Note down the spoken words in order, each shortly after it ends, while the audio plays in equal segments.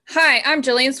Hi, I'm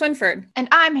Jillian Swinford, And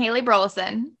I'm Haley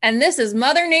Burleson, and this is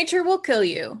Mother Nature Will Kill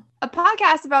You, a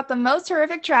podcast about the most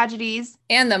horrific tragedies.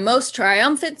 and the most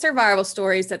triumphant survival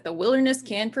stories that the wilderness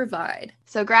can provide.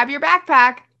 So grab your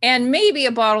backpack And maybe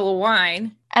a bottle of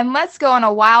wine. and let's go on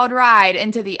a wild ride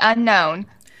into the unknown.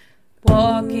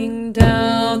 Walking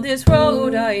down this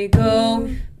road I go,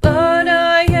 but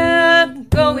I am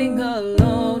going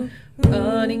alone,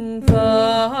 running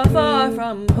far, far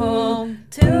from home,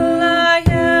 till I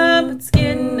am but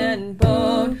skin and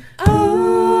bone. I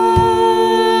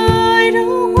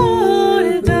don't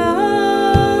wanna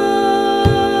die,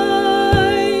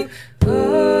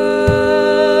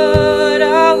 but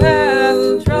I'll have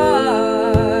to try.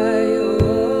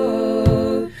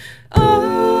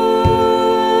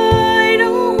 I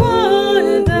don't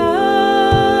wanna die,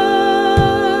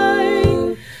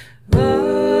 but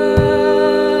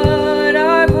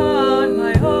I'm on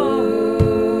my own.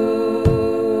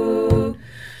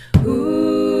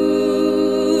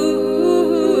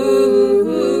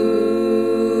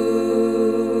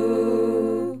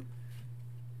 Ooh.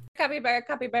 Capybara,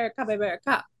 capybara, capybara,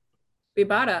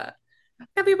 capybara.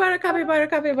 Capybara, capybara,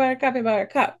 capybara, capybara,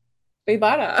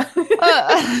 capybara.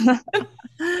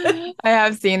 I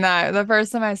have seen that. The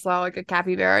first time I saw like a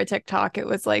capybara TikTok, it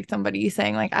was like somebody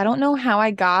saying like, I don't know how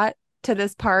I got to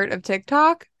this part of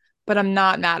TikTok, but I'm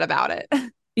not mad about it.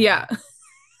 Yeah.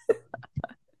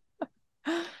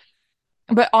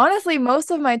 But honestly, most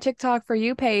of my TikTok for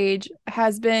you page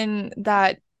has been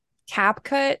that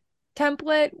CapCut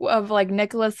template of like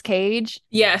Nicolas Cage and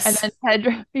Yes. then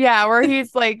Pedro, yeah, where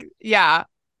he's like, yeah,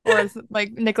 or it's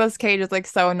like Nicolas Cage is like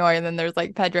so annoyed, and then there's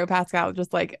like Pedro Pascal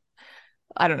just like,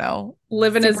 I don't know,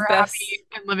 Living his super best. happy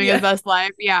and living his Yeah. best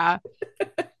life. Yeah.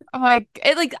 I'm like,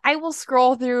 it like I will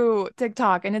scroll through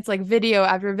TikTok and it's like video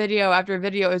after video after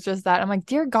video. It's just that. I'm like,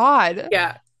 dear God.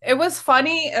 Yeah. It was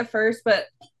funny at first, but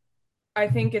I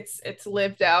think it's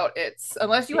lived out. It's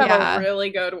unless you have a Yeah. really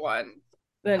good one,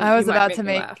 then I you was might about make to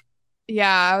me laugh. make,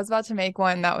 yeah, I was about to make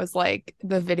one that was like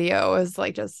the video was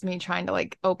like just me trying to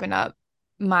like open up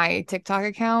my TikTok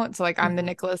account. So like I'm the Mhm.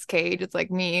 Nicolas Cage. It's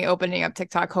like me opening up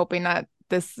TikTok hoping that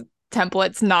this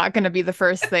template's not going to be the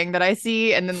first thing that I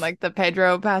see. And then like the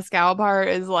Pedro Pascal part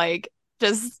is like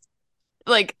just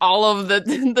like all of the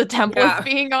the templates Yeah.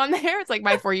 being on there. It's like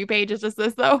my For You page is just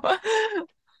this though.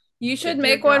 You should But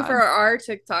dear make one for God. our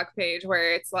TikTok page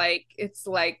where it's like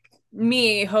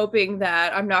me hoping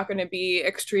that I'm not going to be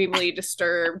extremely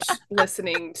disturbed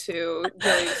listening to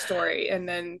Jillian's story and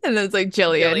then And then it's like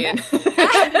Jillian.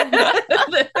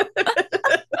 Jillian.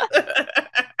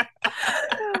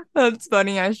 That's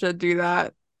funny. I should do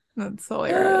that. That's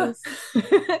hilarious.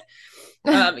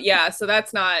 Yeah, so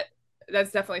that's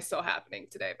definitely still happening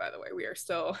today, by the way. We are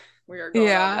going on the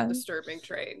Yeah. disturbing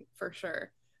train for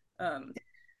sure. Um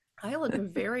I look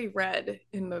very red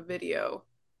in the video,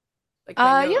 like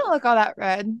my You nose. don't look all that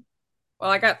red.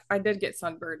 Well, I did get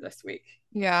sunburned this week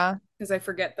Yeah. because I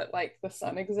forget that like the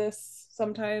sun exists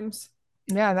sometimes.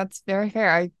 Yeah, that's very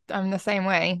fair. I'm the same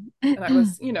way. And I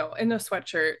was, in a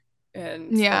sweatshirt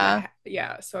and Yeah.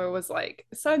 yeah, so it was like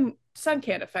sun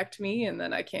can't affect me. And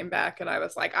then I came back and I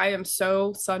was like, I am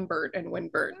so sunburned and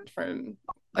windburned from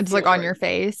the It's like field on work. your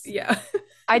face. Yeah.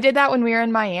 I did that when we were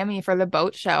in Miami for the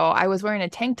boat show. I was wearing a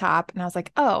tank top and I was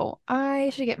like, oh, I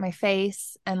should get my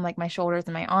face and like my shoulders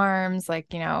and my arms,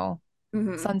 like,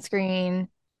 Hmm. sunscreen.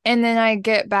 And then I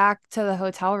get back to the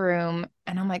hotel room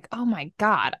and I'm like, oh my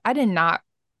God, I did not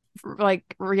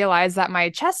like realize that my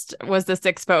chest was this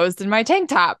exposed in my tank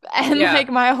top. And Yeah. like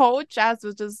my whole chest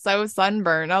was just so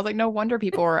sunburned. I was like, no wonder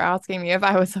people were asking me if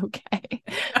I was okay.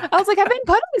 I was like, I've been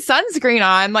putting sunscreen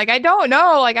on. Like, I don't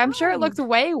know. Like, I'm sure it looks Fine.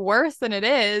 way worse than it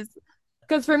is.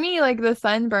 Because for me, like the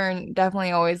sunburn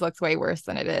definitely always looks way worse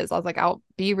than it is. I was like, I'll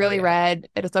be Oh really yeah. red.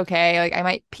 It's okay. Like I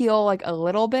might peel like a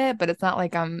little bit, but it's not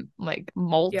like I'm like Yeah.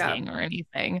 molting or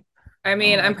anything. I I'm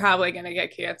mean, I'm like, probably gonna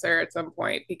get cancer at some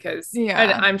point because and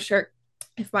yeah. I'm sure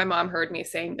if my mom heard me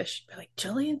saying this, she'd be like,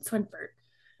 Jillian Swinford.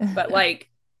 But like,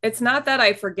 it's not that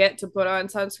I forget to put on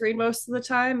sunscreen most of the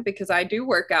time because I do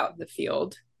work out in the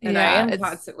field and I Yeah, am it's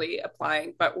constantly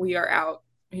applying, but we are out,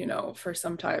 for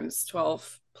sometimes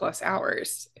 12 plus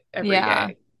hours every yeah.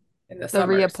 day in the The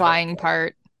summer. So it's reapplying like,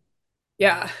 part.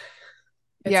 yeah,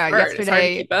 it's Yeah, hard. It's hard to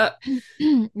yesterday keep up.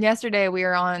 yesterday we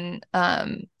were on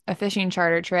a fishing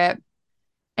charter trip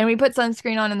and we put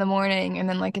sunscreen on in the morning and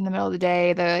then like in the middle of the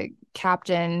day the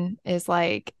captain is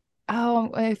like,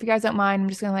 "Oh, if you guys don't mind, I'm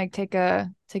just gonna like take a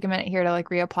minute here to like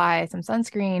reapply some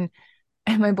sunscreen."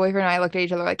 And my boyfriend and I looked at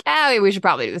each other like, "Ah, we should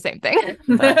probably do the same thing."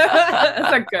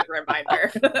 That's a good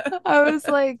reminder. I was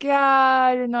like, "Yeah,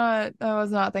 I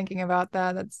was not thinking about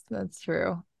that. That's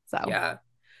true." So, Yeah.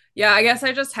 Yeah, I guess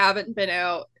I just haven't been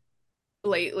out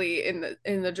lately in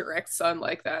the direct sun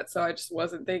like that, so I just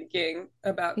wasn't thinking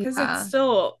about because it's Yeah.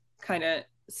 still kind of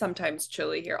sometimes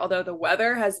chilly here, although the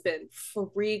weather has been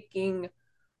freaking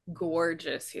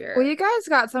gorgeous Well, here. you guys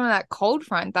got some of that cold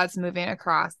front that's moving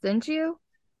across, didn't you?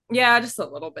 Yeah, just a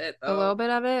little bit A little though. bit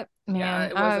of it. Yeah,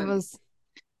 Man, it I wasn't. was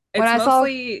when It's I saw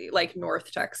mostly like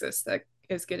North Texas that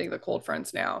is getting the cold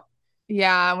fronts now.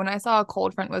 yeah, when I saw a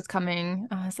cold front was coming,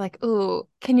 I was like, "Ooh,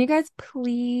 can you guys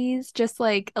please just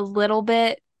like a little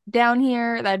bit down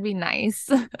here? That'd be nice."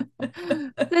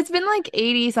 It's been like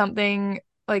 80 something,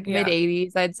 like mid Yeah.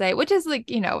 80s, I'd say, which is like,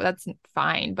 that's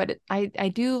fine, but I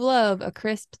do love a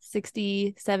crisp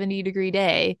 60, 70-degree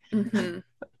day. Hmm.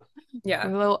 Yeah.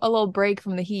 A little break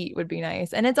from the heat would be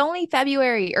nice. And it's only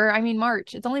February, or I mean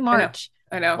March. It's only I know. March.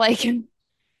 I know. Like,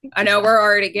 I know we're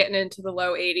already getting into the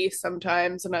low 80s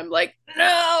sometimes, and I'm like,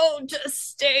 no, just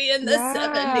stay in the yeah.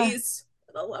 70s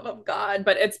for the love of God.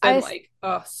 But it's been I like,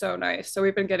 oh, so nice. So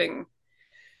we've been getting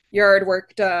yard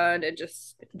work done and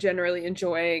just generally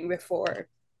enjoying before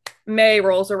May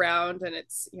rolls around and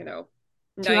it's,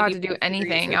 too hot to do 90 degrees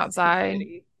anything or outside.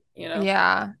 humidity.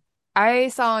 Yeah. I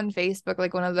saw on Facebook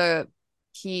like one of the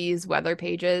Keys weather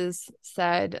pages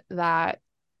said that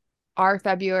our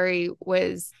February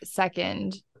was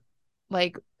second,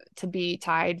 like to be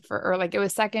tied for, or like it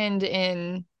was second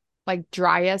in like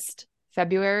driest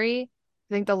February.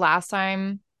 I think the last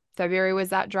time February was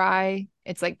that dry,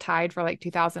 it's like tied for like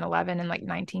 2011 and like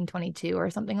 1922 or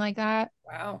something like that.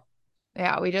 Wow.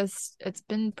 Yeah, it's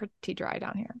been pretty dry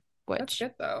down here, That's which,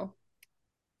 good though.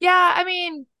 yeah, I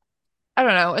mean, I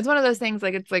don't know. It's one of those things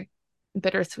like it's like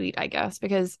bittersweet, I guess,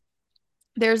 because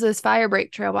there's this fire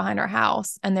break trail behind our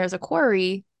house and there's a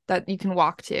quarry that you can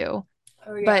walk to.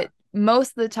 Oh yeah. But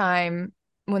most of the time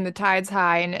when the tide's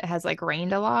high and it has like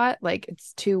rained a lot, like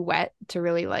it's too wet to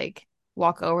really like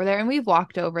walk over there. And we've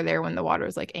walked over there when the water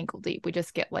is like ankle deep. We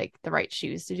just get like the right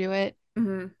shoes to do it.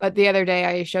 Hmm. But the other day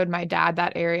I showed my dad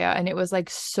that area and it was like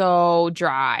so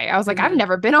dry. I was like, I've Hmm.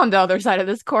 never been on the other side of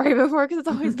this quarry before because it's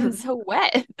always been so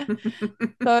wet.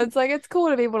 So it's like it's cool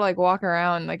to be able to like walk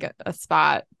around like a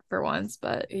spot for once,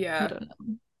 but I Yeah. don't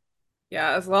know.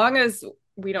 Yeah, as long as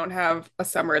we don't have a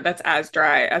summer that's as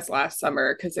dry as last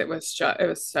summer because it was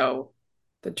so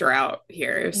the drought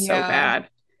here is so Yeah, bad.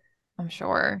 I'm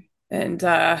sure. And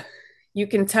you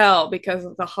can tell because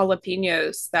of the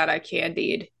jalapenos that I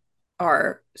candied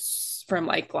are from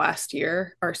like last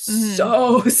year are Hmm.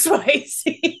 so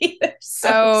spicy. They're so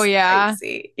Oh yeah.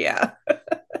 spicy. Yeah.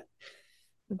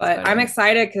 It's But I'm funny.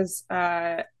 excited because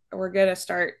we're gonna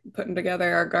start putting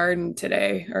together our garden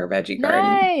today, our veggie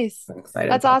garden. Nice. I'm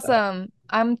excited That's about that. awesome.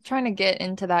 I'm trying to get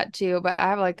into that too, but I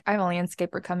have a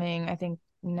landscaper coming, I think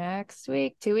next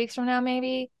week, 2 weeks from now,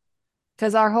 maybe.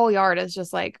 Because our whole yard is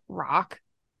just like rock.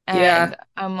 Yeah. And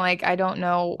I'm like, I don't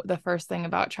know the first thing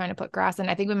about trying to put grass in.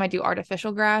 I think we might do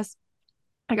artificial grass.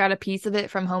 I got a piece of it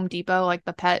from Home Depot, like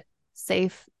the pet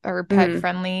safe or pet Mhm.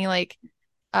 friendly, like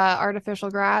artificial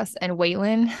grass, and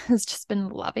Waylon has just been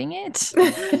loving it.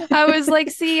 I was like,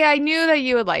 see, I knew that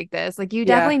you would like this. Like you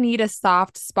Yeah. definitely need a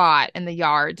soft spot in the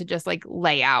yard to just like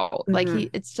lay out. Like Hmm.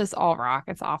 it's just all rock.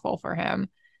 It's awful for him.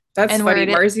 That's And where funny. it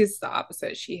is, Marcy's the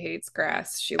opposite. She hates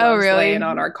grass. She oh loves laying really?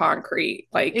 on our concrete.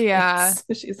 Like Yeah.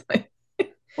 it's she's like,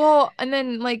 Well, and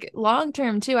then like long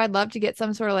term too, I'd love to get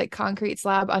some sort of like concrete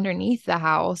slab underneath the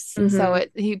house. So hmm,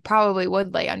 he probably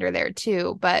would lay under there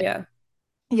too. But yeah.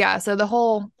 yeah, so the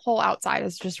whole outside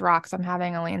is just rocks. I'm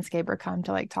having a landscaper come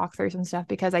to like talk through some stuff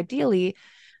because ideally,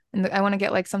 and I want to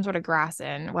get like some sort of grass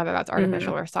in, whether that's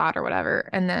artificial Hmm. or sod or whatever.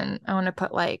 And then I want to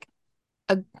put like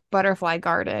a butterfly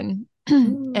garden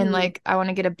and Ooh. like I want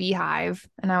to get a beehive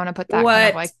and I want to put that kind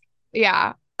of What? like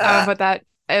yeah, I want to put that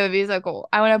it would be so cool.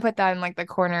 I want to put that in like the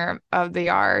corner of the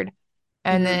yard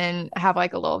and Hmm. then have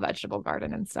like a little vegetable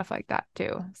garden and stuff like that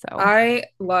too. So, I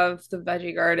love the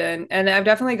veggie garden, and I've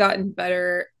definitely gotten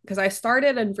better because I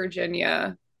started in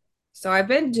Virginia. So I've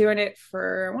been doing it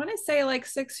for, I want to say like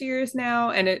 6 years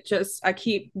now, and I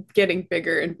keep getting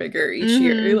bigger and bigger each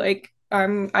year. mhm. Like,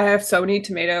 I have so many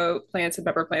tomato plants and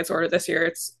pepper plants ordered this year.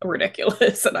 It's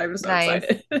ridiculous, and I'm so Nice.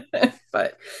 excited.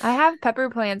 But I have pepper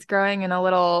plants growing in a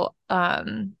little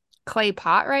clay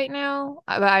pot right now,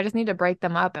 but I just need to break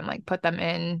them up and like put them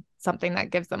in something that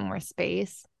gives them more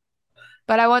space.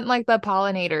 But I want like the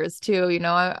pollinators too,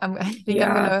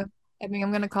 yeah, I think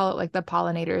I'm gonna call it like the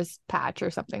pollinators patch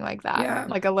or something like that. yeah.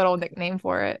 Like a little nickname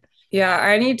for it. Yeah,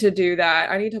 I need to do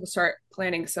that. I need to start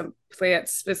planting some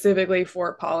plants specifically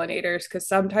for pollinators because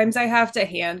sometimes I have to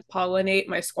hand pollinate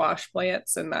my squash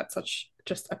plants, and that's such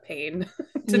just a pain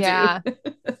to do Yeah.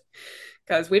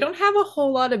 because we don't have a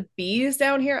whole lot of bees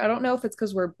down here. I don't know if it's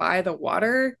because we're by the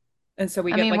water and so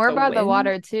we I get mean, like we're the by the wind.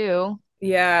 water too,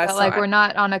 Yeah, but so like we're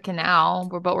not on a canal,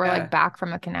 but we're like yeah, back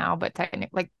from a canal, but technically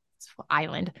like it's an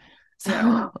island.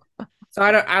 yeah. So So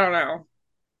I don't know,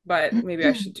 but maybe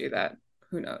I should do that.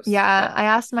 Who knows? yeah, But I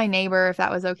asked my neighbor if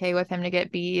that was okay with him to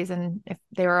get bees and if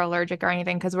they were allergic or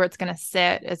anything, because where it's gonna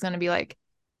sit is gonna be like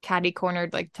catty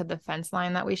cornered like to the fence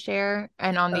line that we share.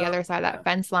 And on the oh other side of yeah. that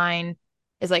fence line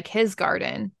is like his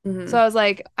garden. So Hmm. I was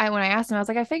like, when I asked him, I was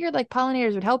like, I figured like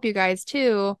pollinators would help you guys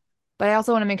too, but I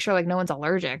also want to make sure like no one's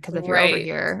allergic because if you're over Right.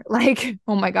 here, like,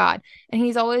 oh my God. And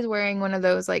he's always wearing one of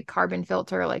those like carbon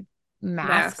filter like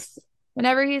masks Masks.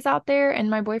 whenever he's out there. And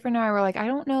my boyfriend and I were like, I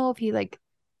don't know if he like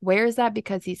wears that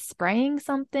because he's spraying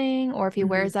something or if he Hmm.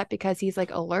 wears that because he's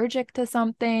like allergic to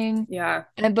something. Yeah.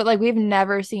 And but like we've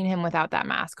never seen him without that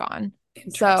mask on.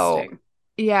 So Interesting.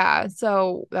 yeah,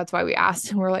 so that's why we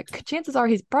asked and we're like, chances are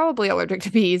he's probably allergic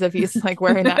to bees if he's like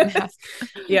wearing that mask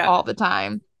Yeah. all the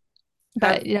time.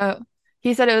 But Have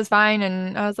he said it was fine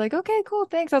and I was like, okay, cool,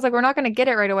 thanks. I was like, we're not gonna get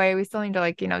it right away. We still need to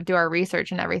like, do our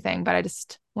research and everything, but I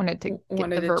just wanted to get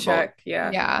wanted the to verbal, check. Yeah.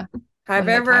 yeah, Have when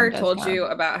I the time ever does told you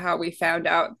come. about how we found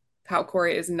out how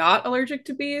Corey is not allergic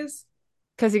to bees?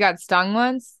 Because he got stung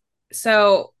once.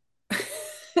 So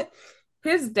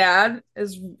his dad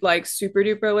is like super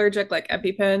duper allergic, like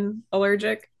EpiPen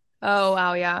allergic. Oh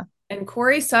wow, yeah. And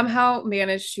Corey somehow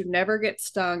managed to never get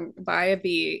stung by a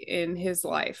bee in his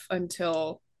life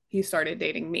until he started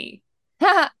dating me.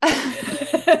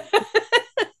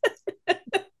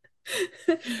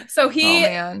 So Oh he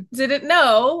man. didn't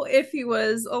know if he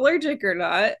was allergic or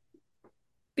not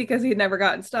because he'd never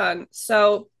gotten stung.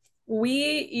 So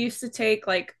we used to take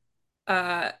like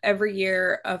every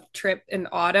year a trip in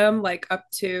autumn, like up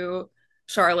to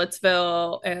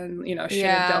Charlottesville and Yeah.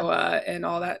 Shenandoah and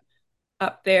all that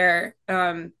up there.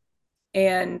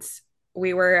 And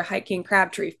we were hiking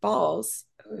Crabtree Falls.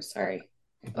 Oh, sorry,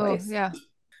 Oh voice. yeah.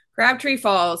 Crabtree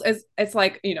Falls is it's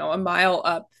like a mile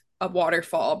up a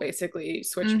waterfall, basically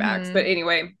switchbacks. But Mm-hmm.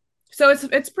 anyway, so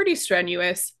it's pretty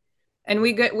strenuous, and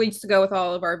we used to go with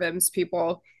all of our VIMS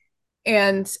people,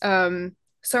 and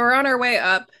so we're on our way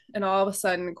up, and all of a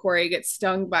sudden Corey gets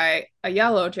stung by a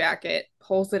yellow jacket,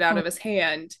 pulls it out Oh, of his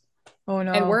hand, oh and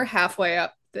no. we're halfway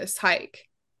up this hike.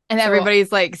 And So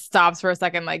everybody's like stops for a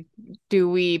second, like, do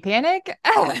we panic?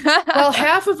 well,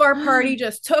 half of our party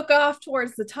just took off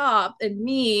towards the top, and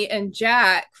me and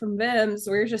Jack from VIMS,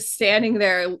 we were just standing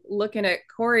there looking at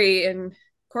Corey, and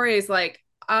Corey's like,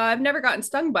 I've never gotten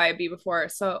stung by a bee before,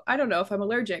 so I don't know if I'm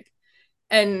allergic.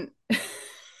 And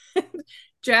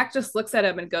Jack just looks at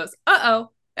him and goes,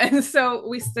 "Uh-oh." And so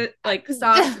we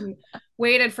stopped and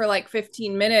waited for like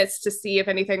 15 minutes to see if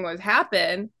anything would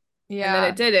happen. And then it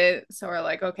Yeah. didn't. So we're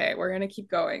like, okay, we're gonna keep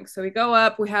going. So we go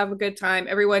up, we have a good time.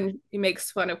 Everyone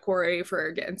makes fun of Corey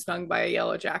for getting stung by a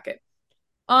yellow jacket.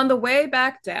 On the way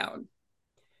back down,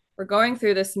 we're going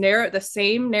through the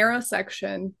same narrow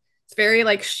section. It's very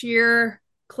like sheer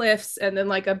cliffs and then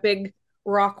like a big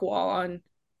rock wall on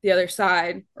the other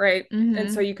side, right?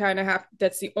 And so Mm-hmm. you kind of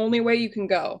that's the only way you can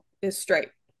go is straight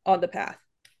on the path.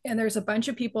 And there's a bunch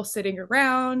of people sitting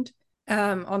around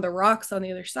on the rocks on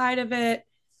the other side of it.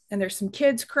 And there's some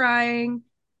kids crying.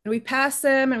 And we pass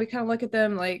them and we kind of look at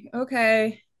them like,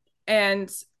 okay. And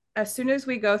as soon as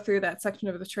we go through that section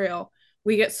of the trail,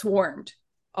 we get swarmed.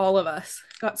 All of us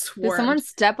got Did someone swarmed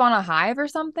step on a hive or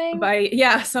something? by,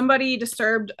 yeah, somebody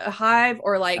disturbed a hive,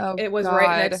 or like Oh it was right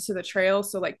God. next to the trail,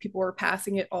 so like people were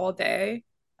passing it all day.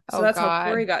 So Oh that's how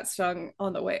Corey God. got stung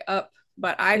on the way up,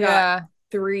 but I got Yeah.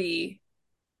 three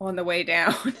on the way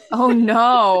down. Oh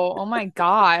no. Oh my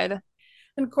God.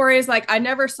 And Corey's like, I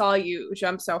never saw you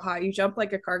jump so high. You jumped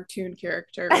like a cartoon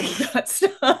character when you got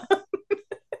stung.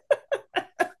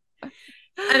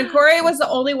 And Corey was the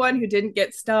only one who didn't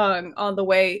get stung on the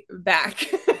way back.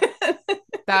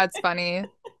 That's funny.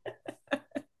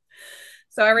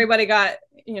 So everybody got,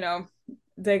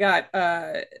 they got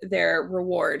their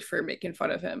reward for making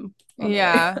fun of him on the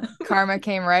way. Yeah. Karma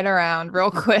came right around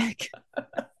real quick.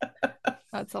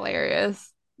 That's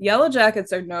hilarious. Yellow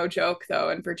jackets are no joke though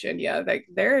in Virginia. Like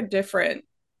they're different.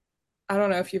 I don't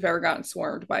know if you've ever gotten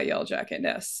swarmed by a yellow jacket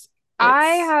nest.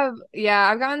 I It's have, yeah,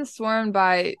 I've gotten swarmed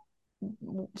by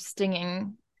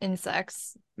stinging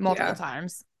insects multiple yeah.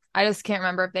 times. I just can't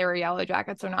remember if they were yellow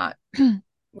jackets or not.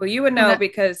 Well, you would When know I,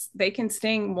 because they can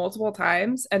sting multiple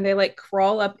times and they like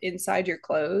crawl up inside your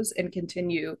clothes and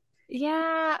continue.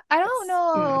 yeah, I don't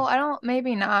It's know.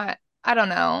 Maybe not. I don't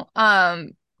know.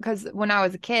 Because when I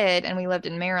was a kid and we lived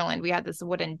in Maryland, we had this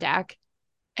wooden deck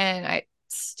and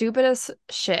stupid as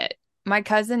shit. My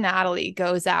cousin Natalie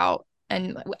goes out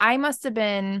and I must have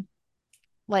been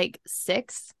like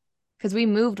 6 because we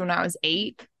moved when I was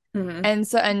 8.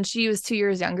 Mhm. And she was 2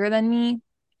 years younger than me.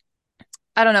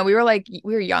 I don't know. We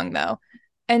were young though.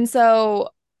 And so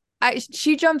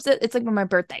she jumps it's like my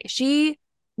birthday. She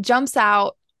jumps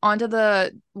out onto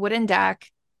the wooden deck,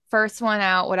 first one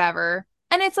out, whatever.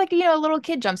 And it's like, a little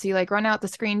kid jumps. So you like run out the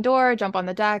screen door, jump on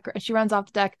the deck. She runs off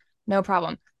the deck, no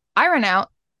problem. I run out,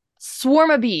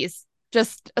 swarm of bees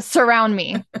just surround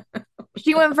me.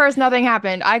 She went first, nothing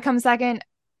happened. I come second,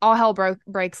 all hell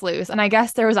breaks loose. And I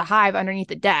guess there was a hive underneath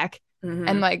the deck. And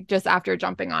Mhm. like just after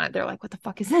jumping on it, they're like, "What the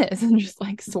fuck is this?" And just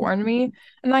like swarmed me.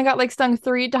 And I got like stung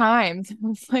 3 times. I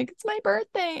was like, "It's my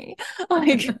birthday."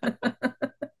 Like,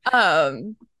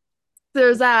 um,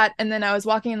 there's that. And then I was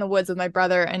walking in the woods with my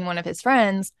brother and one of his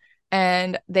friends,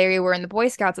 and they were in the Boy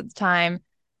Scouts at the time.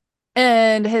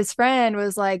 And his friend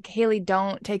was like, "Haley,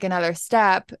 don't take another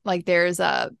step. Like there's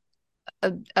a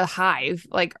hive.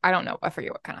 Like, I don't know, I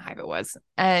forget what kind of hive it was."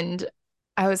 And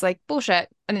I was like, "Bullshit."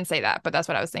 I didn't say that, but that's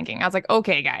what I was thinking. I was like,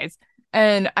 "Okay, guys."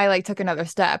 And I like took another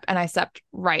step and I stepped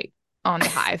right on the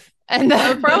hive. And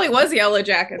Well, it probably was yellow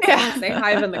jackets. Yeah. They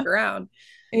hive in the ground.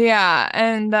 Yeah.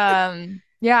 And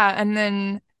yeah. And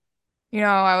then,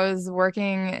 I was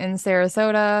working in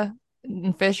Sarasota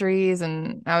in fisheries,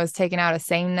 and I was taking out a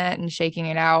seine net and shaking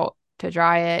it out to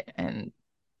dry it, and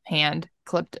hand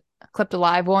clipped a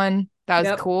live one. That was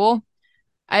Yep. cool.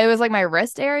 It was like my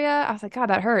wrist area. I was like, God,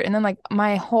 that hurt. And then like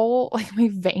my whole like my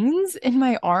veins in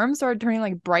my arm started turning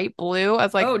like bright blue. I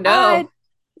was like, Oh I no.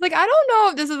 like I don't know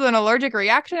if this is an allergic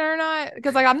reaction or not.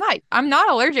 Because like I'm not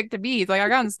allergic to bees. Like I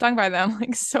gotten stung by them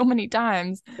like so many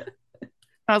times.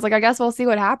 I was like, I guess we'll see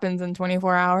what happens in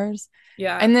 24 hours.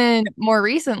 Yeah. And then more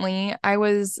recently, I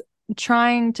was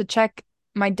trying to check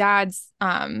my dad's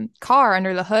car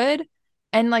under the hood.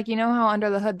 And like, how under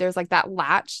the hood there's like that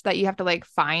latch that you have to like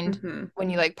find Mhm. when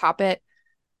you like pop it.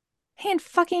 And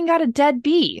fucking got a dead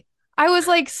bee. I was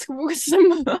like,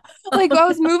 like I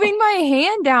was moving my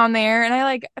hand down there, and I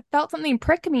like felt something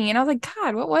prick me, and I was like,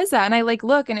 God, what was that? And I like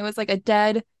look, and it was like a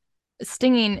dead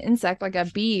stinging insect, like a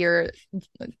bee or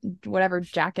whatever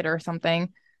jacket or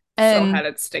something. Still And had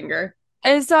its stinger.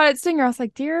 I saw it stinger. I was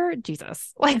like, dear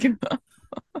Jesus, like, like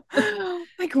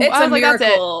It's I a was like, that's it.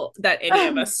 miracle that any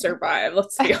of us survive,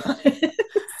 let's be honest.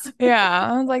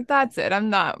 Yeah, I was like, that's it. I'm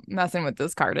not messing with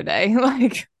this car today.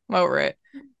 Like, I'm over it.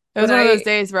 It was When one of those I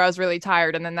days where I was really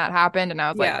tired, and then that happened, and I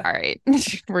was like, yeah, all right,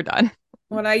 we're done.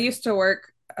 when I used to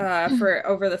work for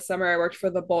over the summer, I worked for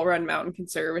the Bull Run Mountain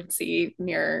Conservancy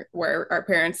near where our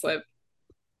parents live.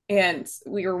 And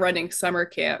we were running summer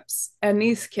camps, and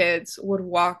these kids would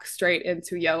walk straight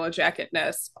into yellow jacket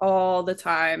nests all the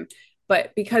time.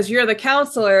 But because you're the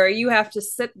counselor, you have to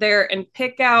sit there and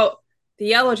pick out the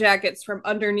yellow jackets from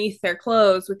underneath their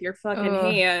clothes with your fucking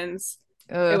Ugh, hands.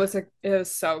 ugh, It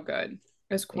was so good.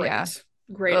 It was yeah, great.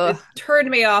 Great. ugh, It turned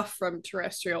me off from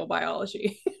terrestrial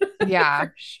biology yeah.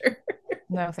 for sure.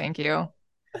 No, thank you.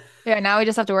 Yeah, now we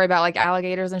just have to worry about like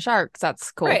alligators and sharks.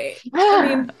 That's cool. Right. I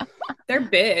mean, they're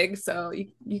big, so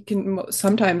you can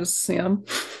sometimes see them.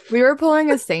 We were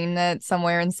pulling a seine net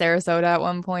somewhere in Sarasota at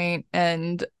one point,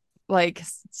 and like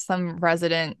some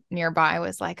resident nearby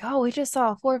was like, "Oh, we just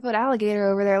saw a 4-foot alligator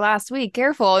over there last week.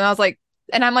 Careful!" And I was like,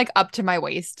 and I'm like up to my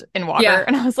waist in water, Yeah.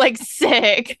 and I was like,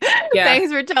 "Sick! Yeah.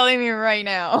 Thanks for telling me right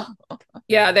now."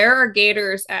 Yeah, there are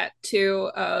gators at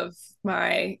 2 of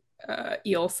my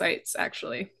eel sites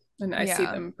actually, and I see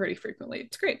Yeah, them pretty frequently.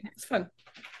 It's great. It's fun.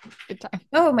 good time.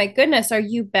 Oh my goodness, are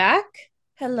you back?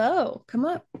 Hello, come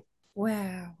up.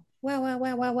 Wow. Wow, wow,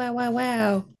 wow, wow, wow, wow,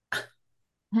 wow.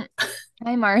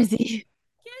 Hi, Marzi.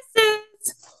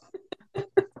 Kisses.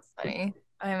 Funny.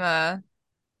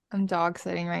 I'm dog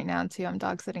sitting right now too. I'm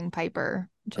dog sitting Piper,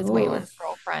 which is Oh, Waylon's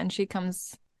girlfriend. She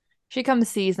comes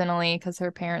seasonally because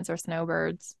her parents are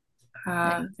snowbirds.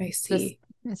 And I just see.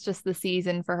 it's just the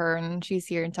season for her, and she's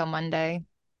here until Monday.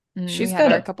 And we She's had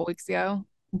got her a a couple weeks ago.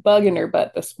 bug in her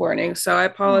butt this morning, so I Oh,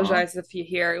 apologize if you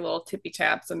hear little tippy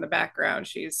taps in the background.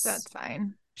 that's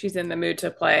fine. She's in the mood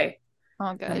to play. All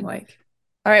I'm good. like,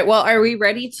 all right, well, are we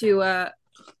ready to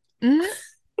Mhm.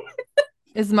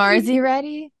 Is Marzi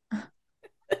ready?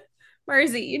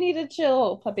 Marzi, you need to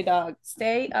chill, puppy dog.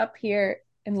 Stay up here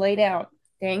and lay down.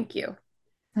 Thank you.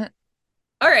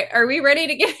 All right, are we ready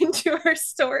to get into our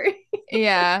story?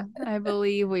 Yeah, I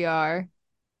believe we are.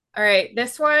 All right,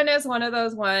 this one is one of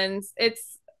those ones.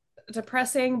 It's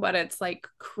depressing, but it's like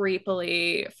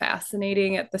creepily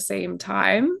fascinating at the same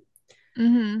time.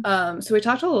 Mm-hmm. So we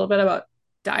talked a little bit about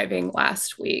diving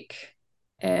last week,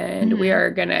 and we Mm-hmm.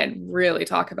 are gonna really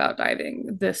talk about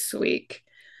diving this week.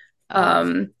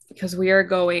 Oh. Because we are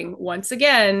going once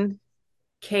again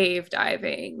cave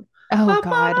diving. Oh Ba, ba,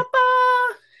 God. ba.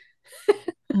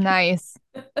 Nice.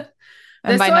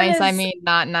 And This by one nice, I is, mean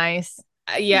not nice.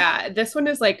 yeah, this one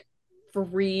is like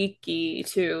freaky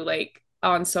too, like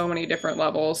on so many different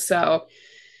levels. So,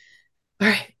 all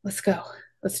right, let's go.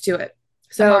 Let's do it.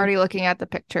 I'm So, already looking at the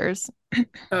pictures.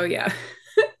 oh yeah.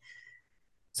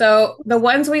 So, the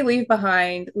ones we leave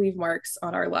behind leave marks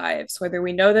on our lives, whether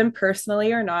we know them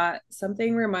personally or not.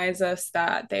 Something reminds us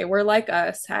that they were like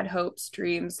us, had hopes,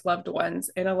 dreams, loved ones,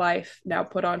 in a life now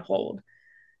put on hold.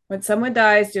 When someone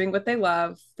dies doing what they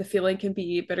love, the feeling can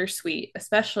be bittersweet,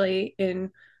 especially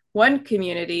in one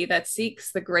community that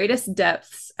seeks the greatest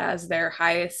depths as their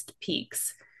highest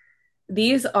peaks.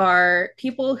 These are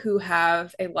people who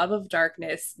have a love of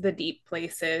darkness, the deep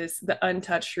places, the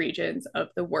untouched regions of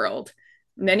the world.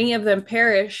 Many of them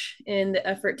perish in the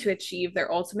effort to achieve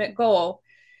their ultimate goal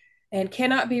and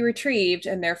cannot be retrieved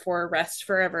and therefore rest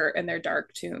forever in their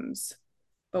dark tombs.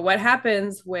 But what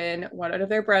happens when one of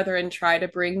their brethren try to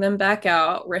bring them back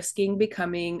out, risking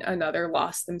becoming another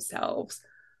lost themselves?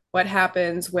 What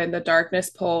happens when the darkness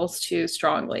pulls too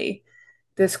strongly?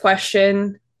 This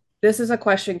question, this is a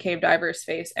question cave divers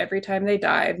face every time they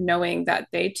dive, knowing that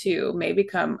they too may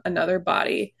become another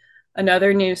body,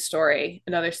 another news story,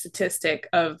 another statistic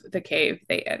of the cave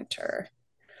they enter.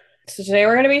 So today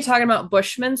we're going to be talking about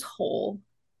Bushman's Hole,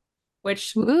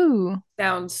 which Ooh,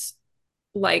 sounds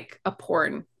like a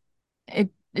porn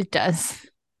it does.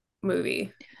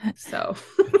 movie. So,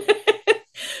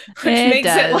 which It makes it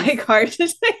does. like hard to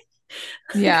say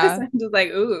because Yeah. I'm just like,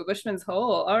 ooh, Bushman's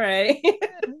Hole. All right.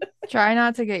 Try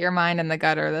not to get your mind in the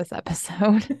gutter this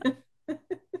episode.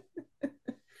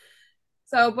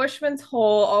 So, Bushman's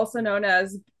Hole, also known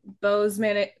as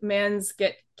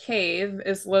Boesmansgate Cave,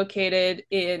 is located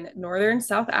in northern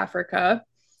South Africa.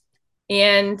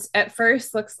 And at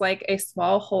first looks like a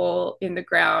small hole in the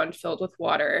ground filled with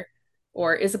water,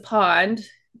 or is a pond.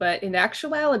 But in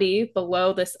actuality,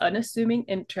 below this unassuming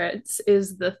entrance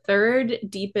is the third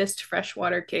deepest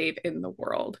freshwater cave in the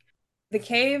world. The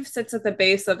cave sits at the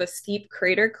base of a steep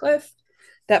crater cliff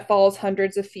that falls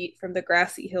hundreds of feet from the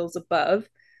grassy hills above,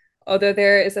 although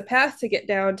there is a path to get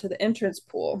down to the entrance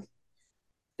pool.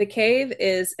 The cave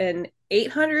is an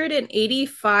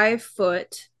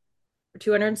 885-foot,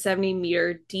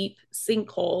 270-meter deep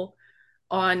sinkhole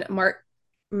on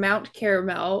Mount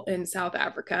Carmel in South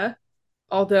Africa,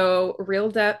 although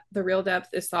the real depth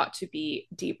is thought to be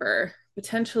deeper,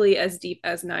 potentially as deep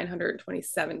as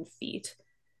 927 feet.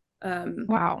 Um,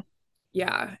 Wow.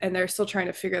 yeah, and they're still trying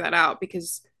to figure that out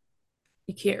because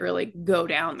you can't really go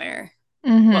down there.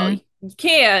 Well, Mm-hmm. you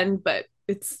can, but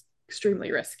it's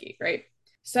extremely risky, right?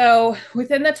 So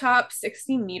within the top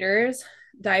 60 meters,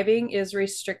 diving is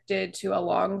restricted to a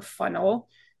long funnel,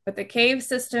 but the cave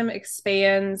system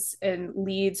expands and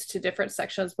leads to different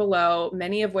sections below,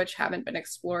 many of which haven't been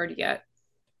explored yet.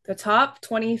 The top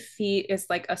 20 feet is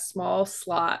like a small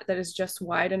slot that is just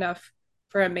wide enough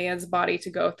for a man's body to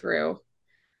go through.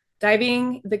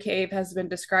 Diving the cave has been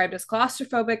described as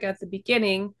claustrophobic at the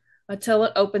beginning until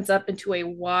it opens up into a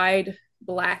wide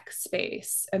black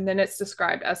space. And then it's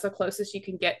described as the closest you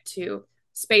can get to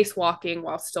spacewalking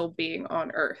while still being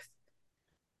on Earth.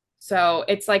 So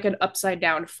it's like an upside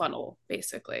down funnel,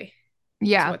 basically, is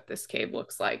Yeah. what this cave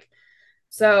looks like.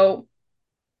 So,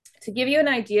 to give you an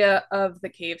idea of the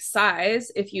cave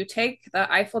size, if you take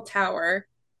the Eiffel Tower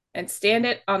and stand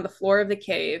it on the floor of the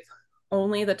cave,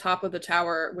 only the top of the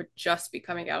tower would just be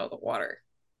coming out of the water.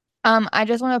 I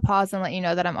just want to pause and let you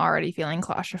know that I'm already feeling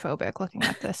claustrophobic looking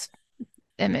at this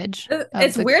image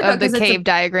It's weird though of the because cave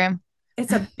diagram.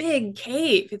 it's a big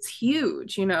cave. It's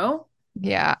huge, you know?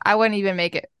 Yeah, I wouldn't even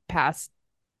make it past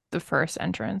the first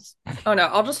entrance. Oh no,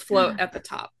 I'll just float at the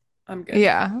top. I'm good.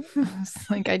 Yeah. It's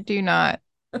like I do not.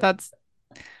 That's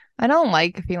I don't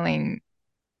like feeling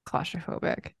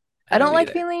claustrophobic. I I don't don't like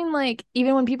either. feeling like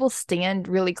even when people stand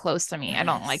really close to me, I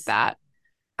don't like Yes. that.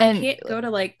 I And can't go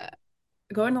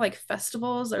into like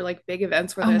festivals or like big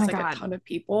events where oh there's my like a God, ton of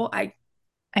people. I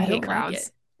I hate don't like it.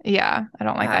 crowds. Yeah, I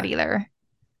don't like that Yeah. either.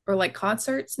 Or like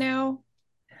concerts now.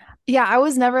 Yeah, I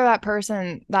was never that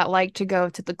person that liked to go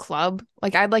to the club.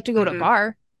 Like I'd like to go to a Mm-mm.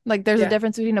 bar. Like there's a Yeah.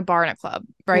 difference between a bar and a club,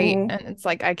 right? Mhm. And it's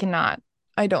like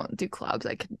I don't do clubs.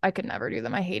 I could never do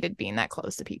them. I hated being that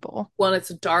close to people. Well, it's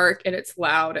dark and it's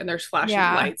loud and there's flashing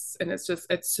Yeah. lights and it's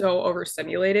so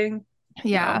overstimulating.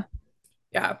 Yeah.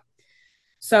 No. Yeah.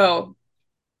 So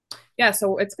yeah,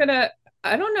 so it's gonna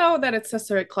I don't know that it's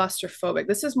necessarily claustrophobic.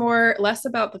 This is more less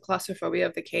about the claustrophobia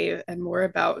of the cave and more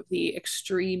about the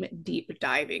extreme deep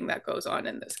diving that goes on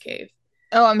in this cave.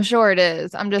 Oh, I'm sure it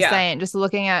is. I'm just Yeah. saying, just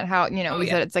looking at how, Oh we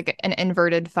yeah. said it's like an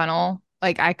inverted funnel.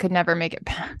 Like I could never make it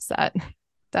past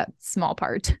that small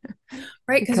part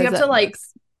Right. Because you because have to it like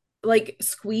looks. like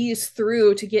squeeze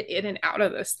through to get in and out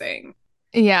of this thing.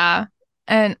 Yeah.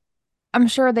 And I'm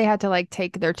sure they had to like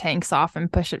take their tanks off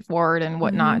and push it forward and Mm-hmm.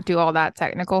 whatnot, do all that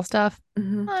technical stuff.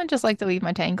 Mm-hmm. I just like to leave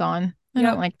my tank on. I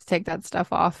don't Yep. like to take that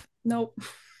stuff off. Nope.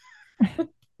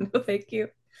 No, thank you.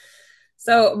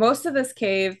 So most of this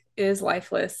cave is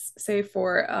lifeless, save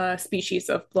for a species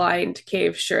of blind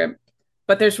cave shrimp.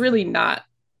 But there's really not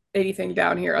anything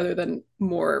down here other than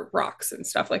more rocks and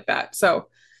stuff like that. So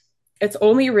it's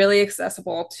only really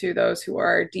accessible to those who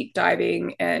are deep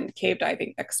diving and cave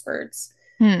diving experts.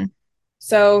 Hmm.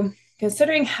 So,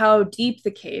 considering how deep the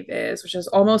cave is, which is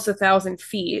almost 1,000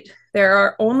 feet, there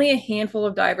are only a handful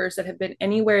of divers that have been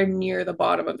anywhere near the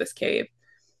bottom of this cave.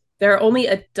 There are only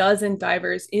a dozen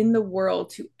divers in the world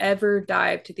to ever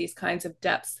dive to these kinds of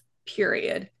depths,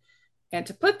 period. And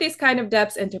to put these kind of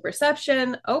depths into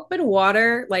perception, open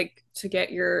water, like to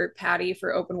get your PADI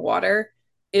for open water,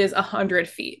 is 100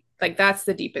 feet. Like that's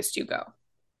the deepest you go.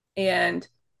 And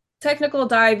technical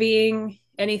diving,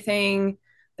 anything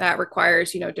that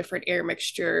requires, different air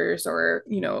mixtures or,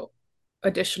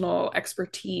 additional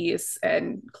expertise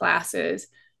and classes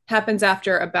happens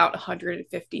after about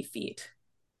 150 feet.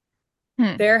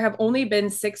 Hmm. There have only been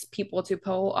 6 people to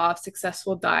pull off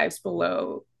successful dives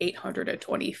below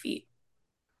 820 feet.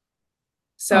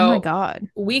 Oh my So God.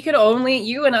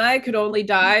 you and I could only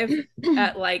dive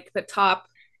at like the top,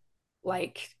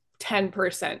 like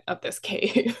 10% of this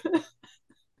cave.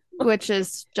 Which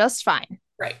is just fine.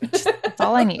 Right. That's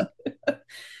all I need.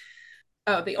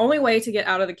 Oh, the only way to get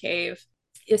out of the cave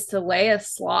is to lay a a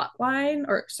shot line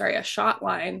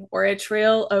or a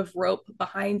trail of rope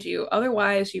behind you.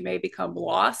 Otherwise, you may become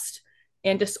lost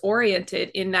and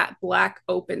disoriented in that black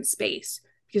open space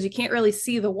because you can't really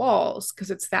see the walls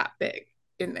because it's that big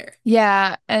in there.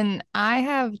 Yeah. And I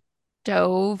have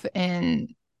dove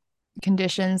in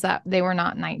conditions that they were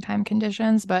not nighttime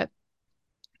conditions, but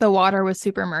the water was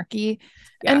super murky.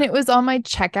 And Yeah. it was on my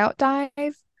checkout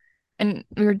dive. And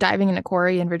we were diving in a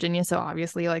quarry in Virginia. So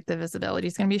obviously, like, the visibility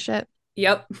is going to be shit.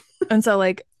 Yep. And so,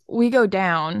 like, we go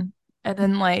down, and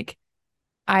then, like,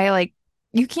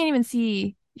 you can't even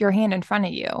see your hand in front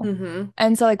of you. Mm-hmm.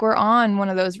 And so, like, we're on one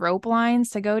of those rope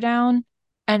lines to go down,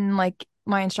 and, like,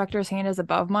 my instructor's hand is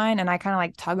above mine, and I kind of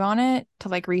like tug on it to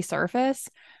like resurface.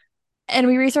 And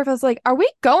we resurfaced, like, are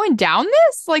we going down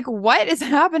this? Like, what is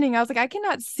happening? I was like, I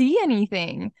cannot see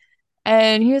anything.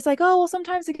 And he was like, oh, well,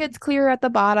 sometimes it gets clear at the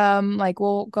bottom. Like,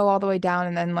 we'll go all the way down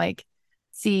and then, like,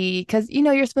 see. Because,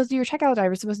 you're supposed to do your checkout dive.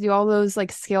 You're supposed to do all those,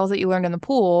 like, skills that you learned in the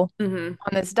pool Mm-hmm. on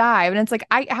this dive. And it's like,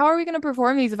 how are we going to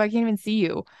perform these if I can't even see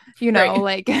you? Right.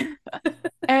 Like,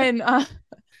 and,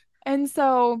 and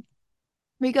so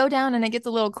we go down and it gets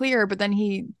a little clearer, but then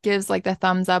he gives, like, the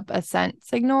thumbs up ascent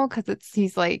signal because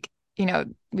he's like,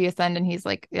 we ascend and he's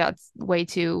like, yeah, it's way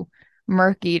too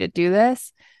murky to do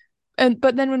this.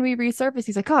 But then when we resurface,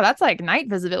 he's like, oh, that's like night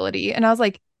visibility. And I was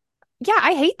like, yeah,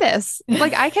 I hate this.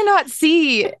 Like, I cannot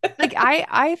see. Like,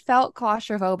 I felt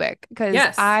claustrophobic because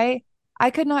Yes. I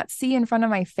could not see in front of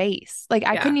my face. Like,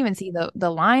 I Yeah. couldn't even see the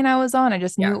line I was on. I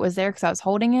just knew Yeah. it was there because I was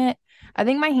holding it. I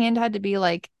think my hand had to be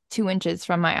like 2 inches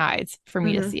from my eyes for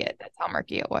me to Mm-hmm. see it. That's how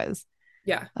murky it was.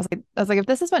 Yeah. I was like, if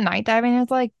this is what night diving is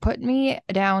like, put me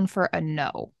down for a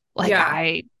no. Like, Yeah.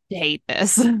 I hate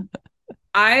this.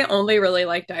 I only really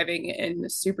like diving in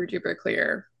super duper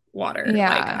clear water. Like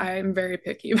Yeah. I'm very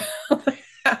picky about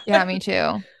Yeah, that. me too.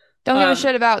 Don't give a Um,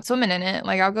 shit about swimming in it.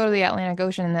 Like, I'll go to the Atlantic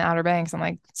Ocean and the Outer Banks. I'm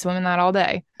like swimming that all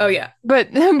day. oh yeah.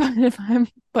 But, but if I'm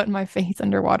putting my face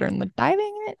underwater and like diving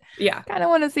in it, Yeah. kind of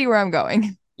want to see where I'm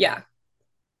going. Yeah.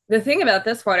 The thing about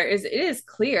this water is it is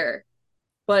clear,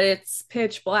 but it's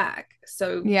pitch black.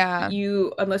 So Yeah.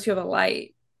 unless you have a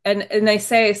light. And they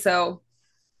say so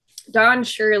Don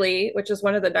Shirley, which is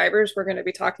one of the divers we're going to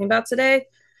be talking about today,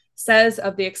 says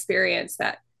of the experience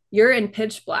that you're in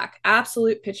pitch black,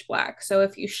 absolute pitch black. So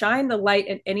if you shine the light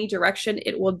in any direction,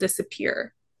 it will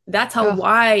disappear. That's how Oh,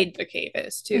 wide the cave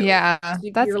is, too. yeah. So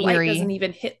That's your light doesn't eerie.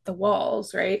 even hit the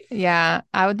walls, right? Yeah.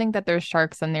 I would think that there's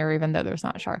sharks in there, even though there's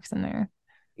not sharks in there.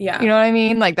 You Yeah. know what I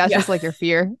mean? Like, that's Yeah. just like your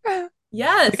fear. Like, I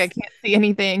Yes. can't see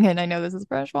anything, and I know this is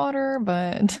fresh water,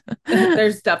 but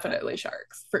There's definitely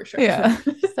sharks for sure. yeah,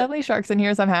 there's definitely sharks in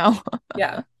here somehow.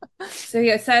 Yeah. So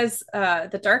yeah, it says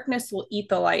the darkness will eat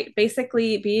the light.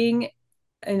 Basically, being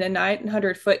in a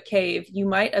 900-foot cave, you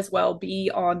might as well be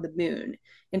on the moon.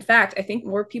 In fact, I think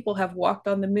more people have walked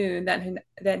on the moon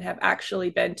than have actually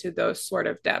been to those sort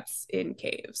of depths in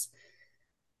caves.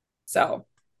 So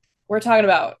we're talking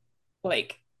about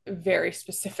like very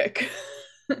specific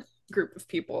group of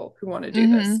people who want to do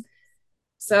this. Hmm.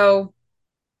 So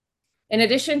in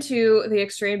addition to the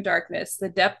extreme darkness, the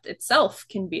depth itself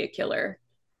can be a killer.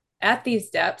 At these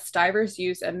depths, divers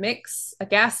use a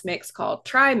gas mix called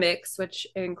trimix, which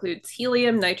includes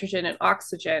helium, nitrogen, and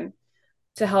oxygen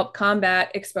to help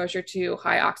combat exposure to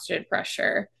high oxygen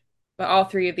pressure. But all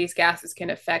three of these gases can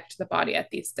affect the body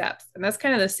at these depths. And that's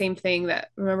kind of the same thing that,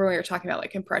 remember we were talking about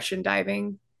like compression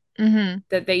diving,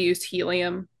 that they used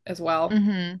helium as well.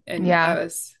 And I Yeah.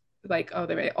 was like, oh,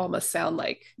 they almost sound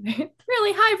like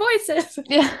really high voices.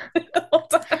 Yeah.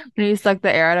 When you suck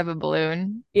the air out of a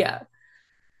balloon. Yeah.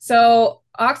 So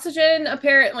oxygen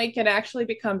apparently can actually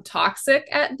become toxic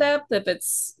at depth if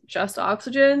it's just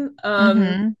oxygen.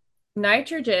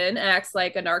 Nitrogen acts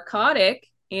like a narcotic,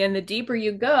 and the deeper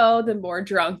you go, the more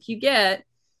drunk you get.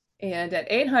 And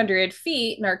at 800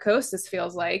 feet, narcosis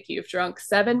feels like you've drunk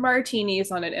 7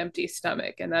 martinis on an empty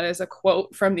stomach. And that is a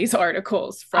quote from these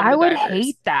articles from I the would divers.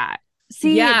 hate that.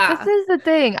 See, this is the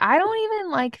thing. I don't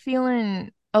even like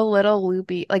feeling a little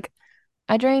loopy. Like,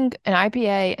 I drank an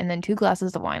IPA and then 2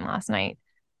 glasses of wine last night.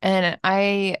 And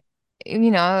I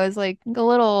was like a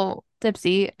little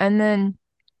tipsy. And then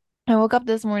I woke up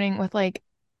this morning with like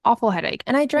awful headache.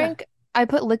 And I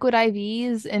put liquid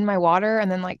IVs in my water and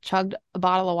then like chugged a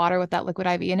bottle of water with that liquid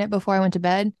IV in it before I went to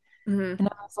bed. And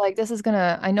I was like,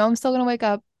 I know I'm still gonna wake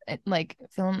up like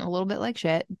feeling a little bit like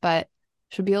shit, but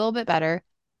should be a little bit better.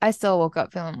 I still woke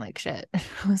up feeling like shit. It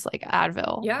was like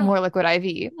Advil, more liquid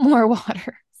IV, more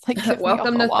water. It's like, give me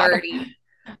Welcome all the to water. 30.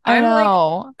 I I'm like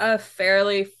know. a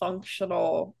fairly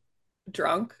functional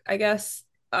drunk, I guess,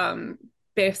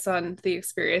 based on the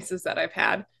experiences that I've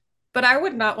had. But I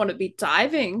would not want to be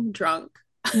diving drunk.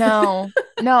 No,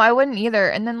 I wouldn't either.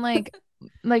 And then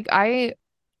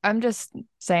I'm just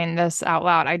saying this out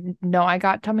loud. I know I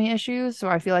got tummy issues, so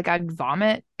I feel like I'd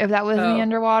vomit if that was me Oh,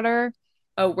 underwater.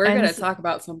 we're And gonna talk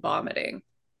about some vomiting.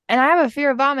 I have a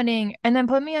fear of vomiting, and then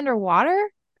put me underwater.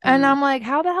 And I'm like,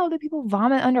 how the hell do people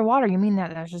vomit underwater? You mean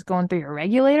that's just going through your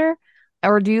regulator?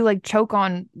 Or do you like choke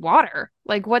on water?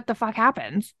 Like, what the fuck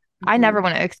happens? I never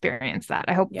want to experience that.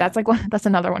 I hope that's that's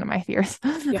another one of my fears.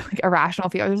 Like irrational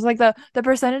fears. It's like the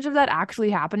percentage of that actually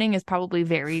happening is probably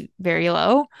very, very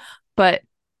low, but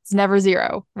it's never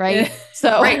zero, right?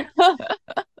 So right.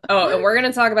 Oh, and we're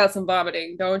gonna talk about some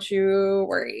vomiting. Don't you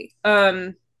worry.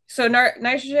 So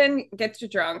nitrogen gets you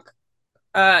drunk.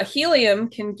 Helium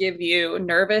can give you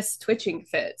nervous twitching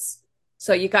fits.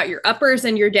 So you got your uppers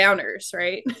and your downers,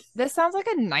 right? This sounds like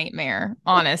a nightmare,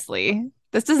 honestly.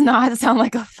 This does not sound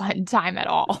like a fun time at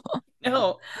all.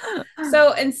 No.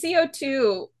 So, and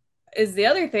CO2 is the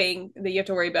other thing that you have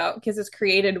to worry about because it's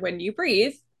created when you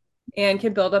breathe and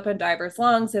can build up in divers'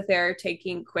 lungs if they're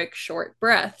taking quick, short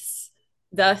breaths.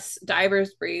 Thus,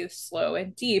 divers breathe slow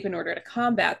and deep in order to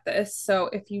combat this. So,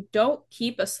 if you don't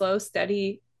keep a slow,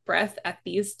 steady breath at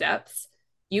these depths,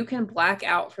 you can black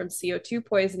out from CO2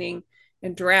 poisoning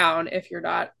and drown if you're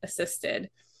not assisted.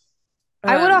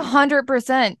 I would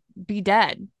 100% be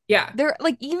dead. Yeah. They're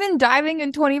like, even diving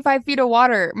in 25 feet of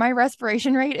water, my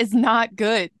respiration rate is not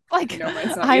good. Like, no,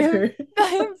 mine's not either. I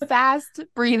am fast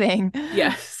breathing.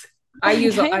 Yes. I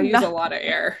use a lot of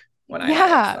air when I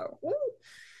dive, so.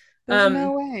 There's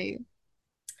no way.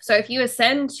 So if you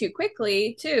ascend too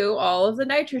quickly, too, all of the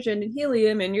nitrogen and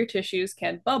helium in your tissues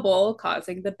can bubble,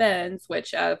 causing the bends,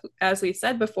 which, as we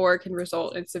said before, can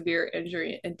result in severe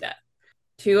injury and death.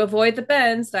 To avoid the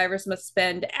bends, divers must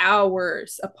spend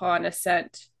hours upon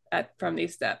ascent from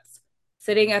these depths,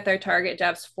 sitting at their target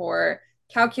depths for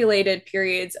calculated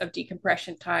periods of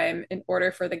decompression time in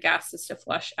order for the gases to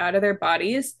flush out of their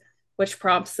bodies, which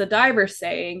prompts the diver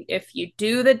saying, if you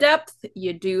do the depth,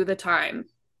 you do the time.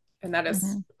 And that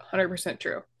is 100%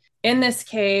 true. In this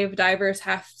cave, divers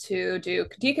have to do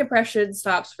decompression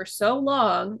stops for so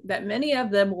long that many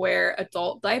of them wear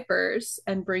adult diapers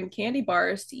and bring candy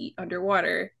bars to eat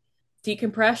underwater.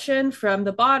 Decompression from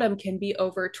the bottom can be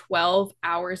over 12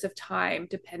 hours of time,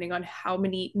 depending on how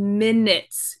many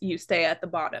minutes you stay at the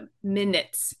bottom.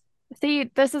 Minutes.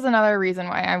 See, this is another reason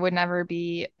why I would never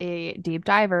be a deep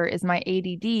diver, is my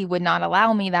ADD would not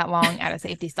allow me that long at a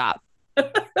safety stop.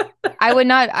 I would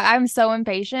not. I'm so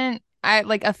impatient. I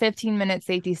like a 15-minute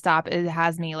safety stop. It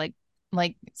has me like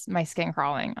my skin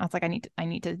crawling. I was like, I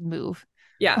need to move.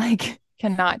 Yeah. Like,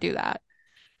 cannot do that.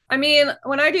 I mean,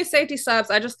 when I do safety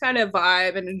stops, I just kind of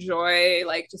vibe and enjoy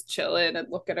like just chilling and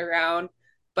looking around.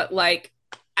 But like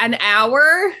an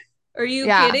hour? Are you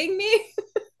kidding me?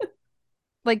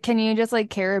 Like, can you just like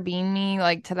carabine me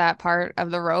like to that part of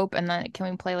the rope, and then can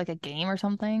we play like a game or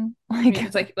something? Like,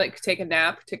 it's like take a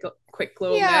nap, take a quick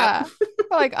little nap.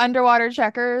 Or like underwater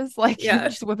checkers. Like, you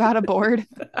just whip out a board.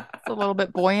 It's a little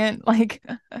bit buoyant. Like,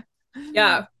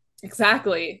 yeah,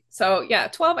 exactly. So yeah,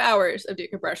 12 hours of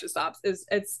decompression stops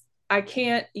it's I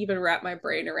can't even wrap my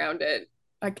brain around it.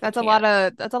 I That's a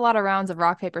can't. lot of rounds of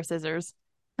rock, paper, scissors.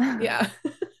 Yeah.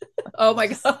 Oh my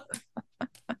Just, God.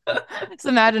 just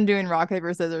imagine doing rock,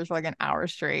 paper, scissors for like an hour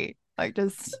straight. Like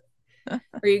just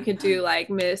Or you could do like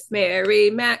Miss Mary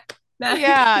Mac, Mac.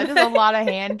 yeah, just a lot of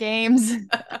hand games.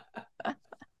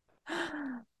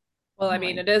 Well, I Oh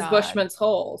mean, my it is God. Bushman's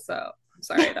Hole, so I'm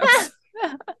sorry. That was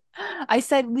I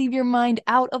said leave your mind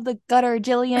out of the gutter,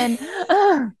 Jillian.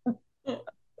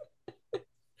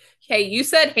 hey, you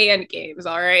said hand games,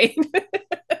 all right?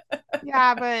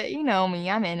 Yeah, but you know me,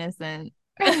 I'm innocent.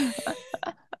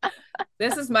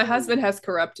 This is my husband has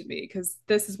corrupted me because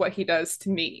this is what he does to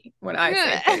me when I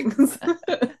say things.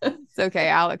 It's okay.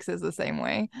 Alex is the same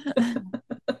way.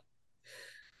 All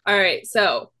right,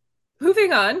 so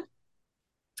moving on.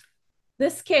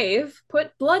 This cave,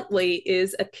 put bluntly,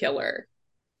 is a killer.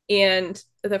 And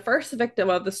the first victim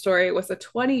of the story was a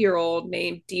 20-year-old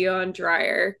named Dion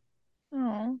Dreyer.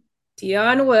 Oh,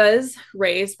 Dion was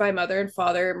raised by mother and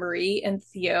father Marie and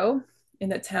Theo in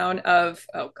the town of,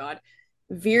 oh God,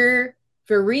 Vir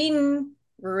Veringening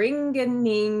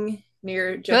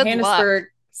near good luck. Johannesburg,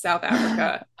 South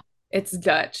Africa. It's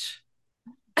Dutch.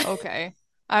 Okay.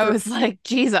 I Ver, was like,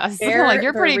 Jesus, like Ver,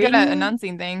 you're pretty good at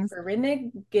announcing things.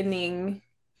 Veringening,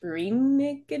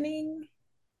 Veringening.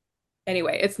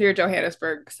 Anyway, it's near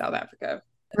Johannesburg, South Africa.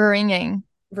 Veringing.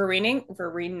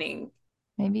 Verening.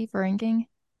 Maybe veringing.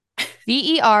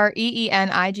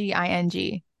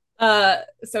 Vereeniging.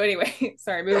 So anyway,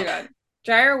 sorry, moving on.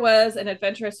 Dreyer was an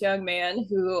adventurous young man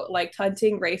who liked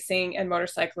hunting, racing, and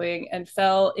motorcycling and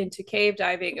fell into cave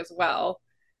diving as well.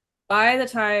 By the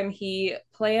time he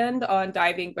planned on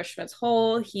diving Bushman's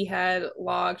Hole, he had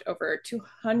logged over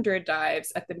 200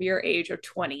 dives at the mere age of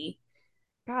 20.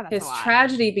 God, that's a His lot.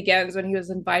 tragedy begins when he was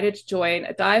invited to join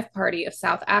a dive party of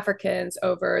South Africans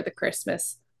over the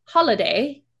Christmas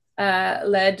holiday,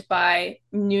 led by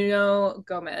Nuno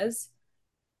Gomez.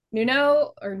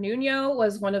 Nuno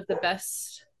was one of the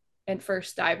best and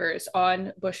first divers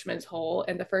on Bushman's Hole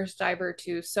and the first diver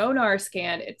to sonar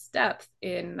scan its depth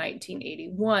in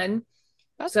 1981.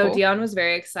 That's So cool. Dion was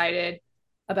very excited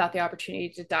about the opportunity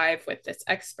to dive with this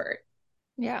expert.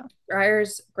 Yeah.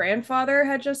 Dreyer's grandfather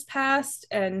had just passed,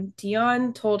 and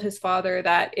Dion told his father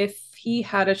that if he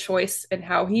had a choice in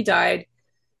how he died,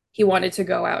 he wanted to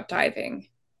go out diving.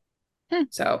 Hmm.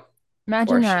 So,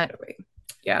 Imagine that. foreshadowing.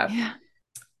 Yeah. Yeah.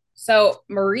 So,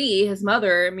 Marie, his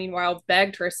mother, meanwhile,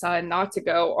 begged her son not to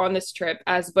go on this trip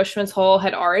as Bushman's Hole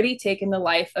had already taken the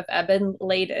life of Eben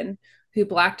Layden, who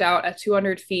blacked out at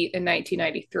 200 feet in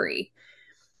 1993.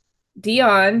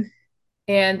 Dion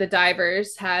and the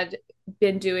divers had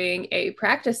been doing a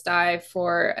practice dive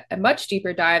for a much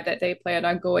deeper dive that they planned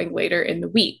on going later in the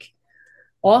week.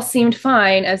 All seemed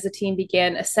fine as the team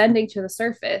began ascending to the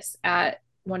surface at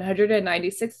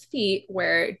 196 feet,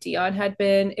 where Dion had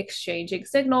been exchanging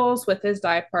signals with his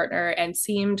dive partner and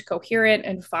seemed coherent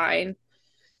and fine.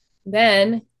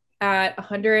 Then at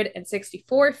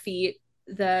 164 feet,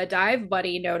 the dive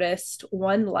buddy noticed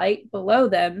one light below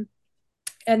them,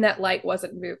 and that light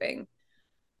wasn't moving.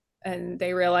 And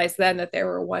they realized then that they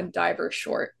were one diver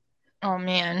short. Oh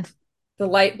man. The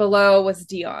light below was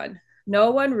Dion. No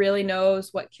one really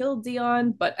knows what killed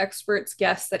Dion, but experts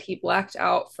guess that he blacked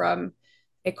out from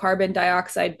a carbon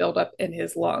dioxide buildup in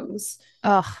his lungs.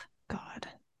 Oh God.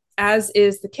 As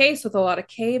is the case with a lot of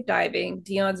cave diving,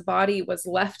 Dion's body was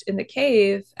left in the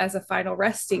cave as a final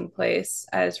resting place,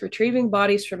 as retrieving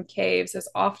bodies from caves is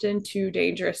often too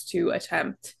dangerous to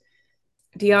attempt.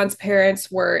 Dion's parents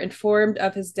were informed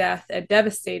of his death and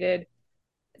devastated.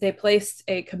 They placed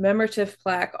a commemorative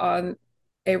plaque on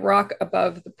a rock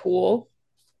above the pool.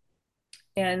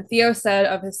 And Theo said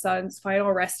of his son's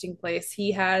final resting place,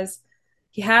 he had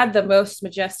the most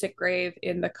majestic grave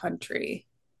in the country.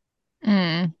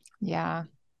 Yeah.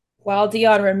 While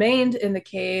Dion remained in the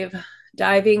cave,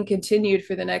 diving continued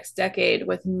for the next decade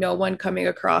with no one coming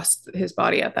across his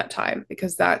body at that time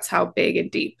because that's how big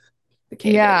and deep the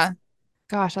cave is. Yeah.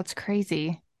 Gosh, that's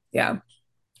crazy. Yeah.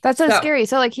 That's so So, scary.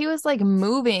 So like he was like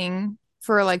moving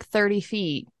for like 30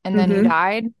 feet and then he mm-hmm.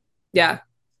 died. Yeah.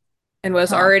 And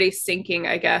was Huh. already sinking,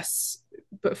 I guess,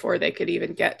 before they could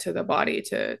even get to the body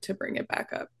to bring it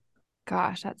back up.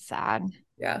 Gosh, that's sad.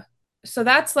 Yeah. So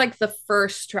that's like the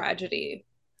first tragedy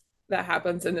that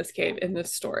happens in this cave in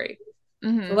this story. So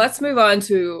Mm-hmm. let's move on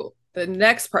to the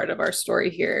next part of our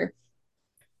story here.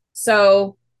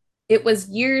 So it was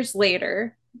years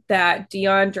later that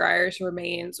Dion Dreyer's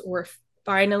remains were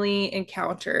finally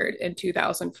encountered in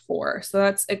 2004. So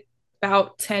that's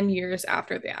about 10 years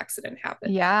after the accident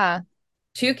happened. Yeah.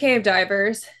 Two cave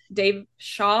divers, Dave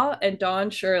Shaw and Don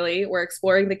Shirley, were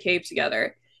exploring the cave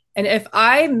together. And if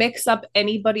I mix up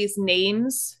anybody's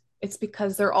names, it's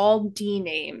because they're all D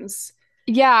names.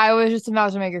 Yeah, I was just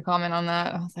about to make a comment on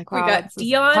that. I was like, We wow, got that's just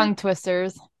Dion, tongue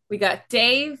twisters. we got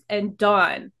Dave, and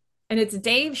Don. And it's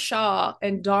Dave Shaw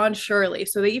and Don Shirley.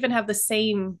 So they even have the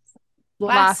same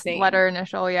last Last name. letter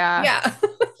initial, yeah. Yeah.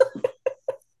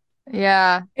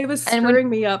 Yeah. It was And when screwing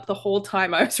me up the whole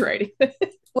time I was writing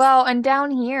it. well, and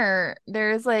down here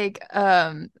there's like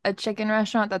a chicken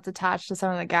restaurant that's attached to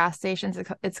some of the gas stations.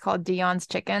 It's called Dion's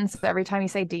Chicken. So every time you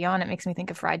say Dion, it makes me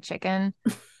think of fried chicken.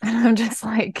 And I'm just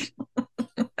like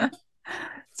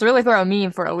it's really throwing me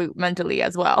for a loop mentally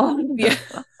as well. Yeah.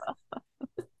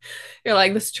 You're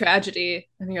like, this tragedy.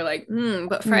 And you're like,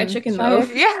 but fried Mm, chicken though.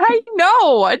 yeah, I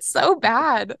know. It's so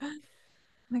bad.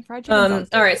 Like fried chicken sounds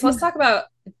All good. right, so let's talk about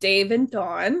Dave and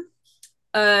Dawn.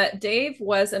 Dave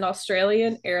was an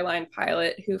Australian airline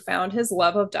pilot who found his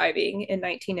love of diving in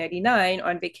 1999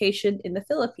 on vacation in the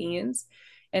Philippines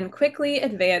and quickly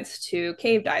advanced to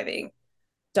cave diving.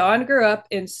 Dawn grew up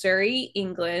in Surrey,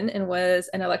 England, and was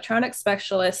an electronics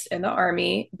specialist in the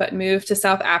Army, but moved to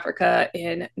South Africa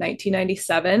in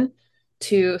 1997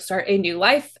 to start a new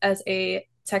life as a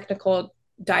technical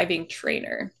diving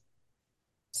trainer.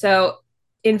 So,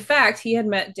 in fact, he had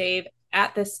met Dave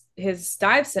at this his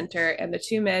dive center, and the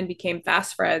two men became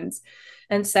fast friends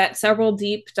and set several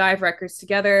deep dive records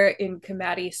together in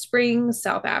Komati Springs,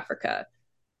 South Africa.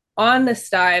 On this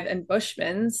dive and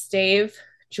Bushman's, Dave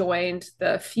joined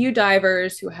the few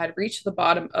divers who had reached the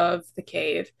bottom of the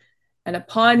cave. And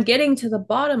upon getting to the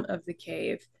bottom of the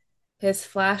cave, his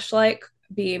flashlight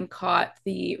beam caught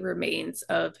the remains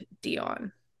of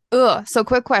Dion. Ugh. So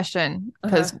quick question, Uh-huh.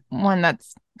 because one,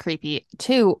 that's creepy.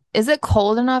 Two, is it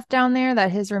cold enough down there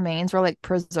that his remains were like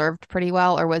preserved pretty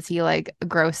well, or was he like a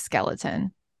gross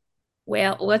skeleton?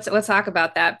 Well, let's talk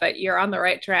about that, but you're on the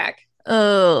right track.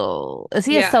 Oh, is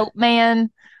he a Yeah. soap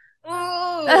man?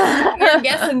 Oh, you're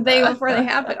guessing things before they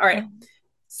happen. All right.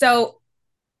 So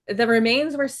the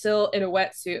remains were still in a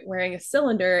wetsuit wearing a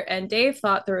cylinder, and Dave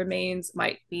thought the remains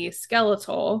might be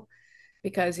skeletal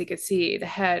because he could see the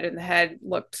head, and the head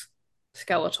looked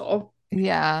skeletal.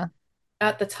 Yeah.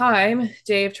 At the time,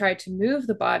 Dave tried to move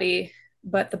the body,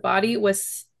 but the body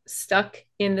was stuck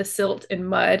in the silt and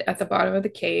mud at the bottom of the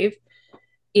cave.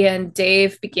 And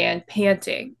Dave began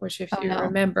panting, which, if Oh you no.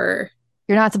 remember,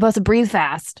 You're not supposed to breathe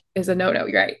fast. is a no no,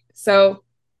 right? So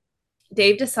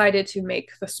Dave decided to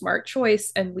make the smart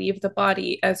choice and leave the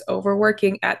body, as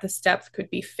overworking at this depth could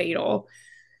be fatal.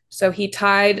 So he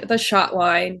tied the shot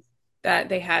line that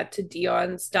they had to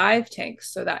Dion's dive tank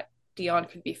so that Dion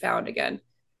could be found again.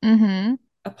 Mm-hmm.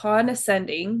 Upon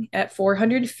ascending at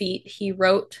 400 feet, he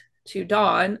wrote to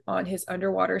Dawn on his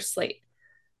underwater slate,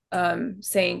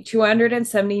 saying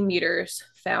 270 meters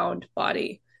found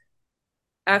body.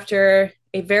 After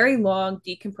a very long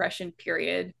decompression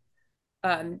period,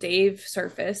 Dave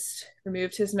surfaced,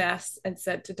 removed his mask, and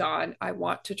said to Dawn, I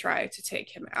want to try to take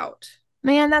him out.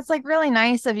 Man, that's like really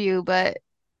nice of you, but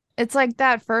it's like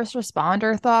that first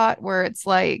responder thought where it's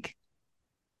like,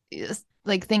 just,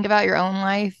 like think about your own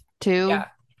life too, Yeah,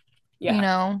 you yeah,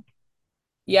 know?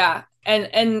 yeah.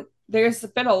 And there's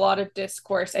been a lot of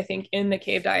discourse, I think, in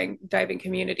the diving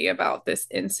community about this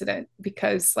incident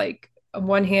because, like, on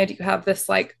one hand, you have this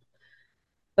like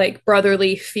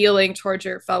brotherly feeling towards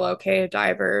your fellow cave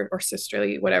diver or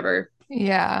sisterly, whatever,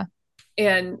 Yeah.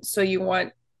 and so you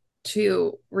want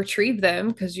to retrieve them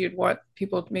because you'd want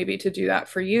people maybe to do that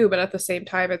for you, but at the same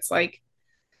time, it's like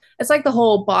the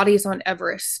whole bodies on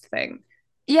Everest thing,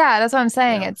 Yeah, that's what I'm you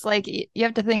saying. know? It's like you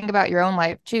have to think about your own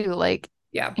life too. Like,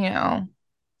 Yeah, you know,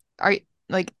 are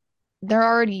like they're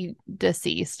already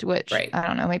deceased, which right. I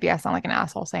don't know, maybe I sound like an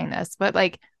asshole saying this, but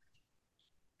like,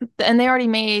 and they already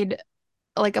made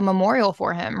like a memorial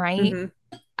for him, right?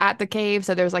 Mm-hmm. At the cave.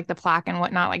 So there's like the plaque and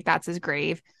whatnot, like that's his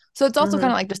grave. So it's also kind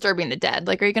Mm-hmm. of like disturbing the dead.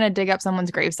 Like, are you gonna dig up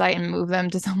someone's gravesite and move them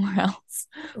to somewhere else?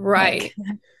 Like, Right.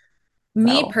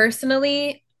 Me so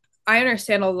personally, I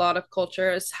understand a lot of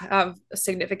cultures have a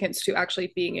significance to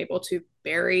actually being able to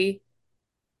bury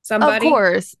of somebody.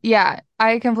 course, yeah,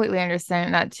 I completely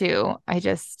understand that too. I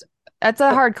just that's a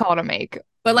But hard call to make.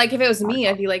 but like if it was Hard me,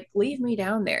 I'd call. be like, leave me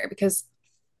down there because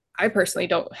I personally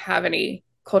don't have any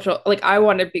cultural, like I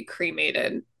want to be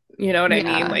cremated. You know what I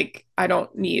mean? Yeah. Like I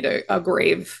don't need a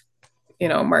grave,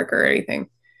 marker or anything.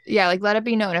 Yeah, like let it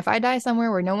be known if I die somewhere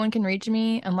where no one can reach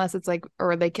me unless it's like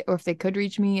or if they could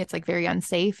reach me, it's like very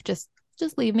unsafe. Just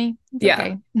leave me. It's Yeah.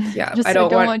 okay. Yeah. I Just I don't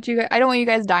don't want want you guys I don't want you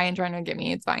guys dying trying to get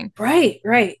me. It's fine. right,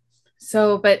 right.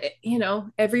 So, but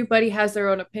everybody has their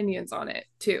own opinions on it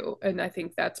too. And I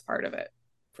think that's part of it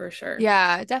for sure.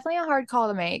 Yeah, definitely a hard call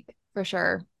to make for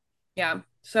sure. Yeah.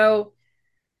 So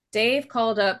Dave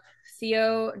called up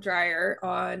Theo Dreyer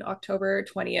on October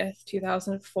 20th,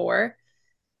 2004,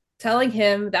 telling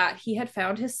him that he had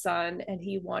found his son and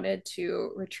he wanted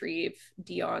to retrieve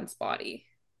Dion's body.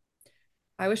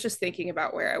 I was just thinking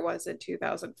about where I was in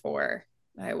 2004.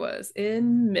 I was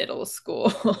in middle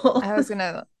school. I was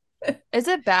gonna, is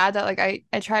it bad that like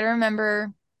I try to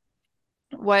remember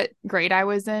what grade I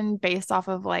was in based off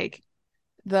of like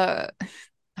the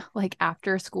like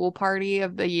after school party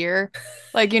of the year?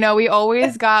 Like, we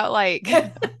always got like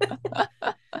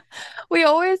we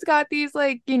always got these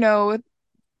like,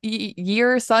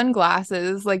 year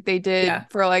sunglasses like they did Yeah.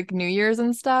 for like New Year's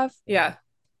and stuff. Yeah.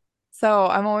 So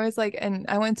I'm always like, and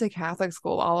I went to Catholic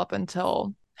school all up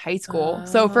until high school.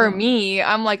 So for Oh. me,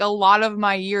 I'm like, a lot of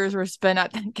my years were spent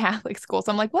at the Catholic school.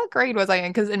 So I'm like, what grade was I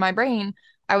in? Because in my brain,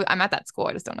 I'm at that school.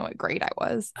 I just don't know what grade I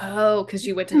was. Oh, because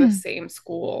you went to the same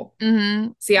school.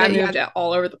 Mm-hmm. See, I Yeah. moved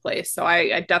all over the place. So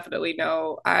I definitely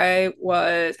know. I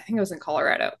think I was in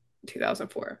Colorado in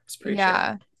 2004. I was pretty sure.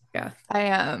 Yeah.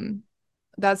 Yeah.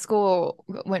 That school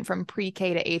went from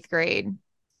pre-K to eighth grade.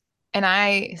 And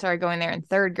I started going there in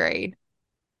third grade.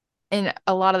 And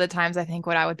a lot of the times I think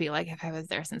what I would be like if I was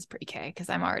there since pre-K, because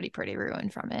I'm already pretty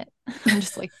ruined from it. I'm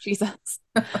just like, Jesus.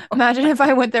 Imagine if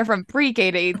I went there from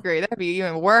pre-K to eighth grade. That'd be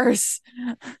even worse.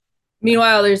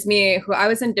 Meanwhile, there's me who I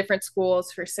was in different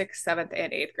schools for sixth, seventh,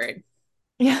 and eighth grade.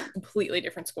 Yeah. Completely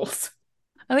different schools.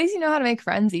 At least you know how to make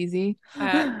friends easy.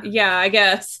 Yeah, I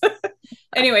guess.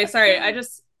 Anyway, sorry. I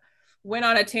just went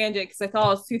on a tangent because I thought it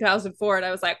was 2004 and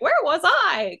I was like, where was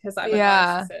I? Because I'm a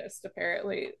Yeah. narcissist,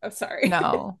 apparently. I'm sorry.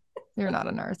 No, you're not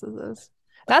a narcissist.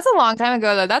 That's a long time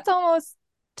ago, though. That's almost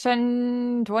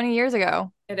 10, 20 years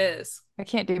ago. It is. I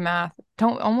can't do math.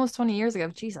 Don't almost 20 years ago.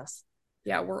 Jesus.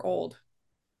 Yeah, we're old.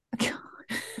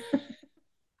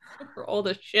 We're old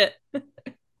as shit.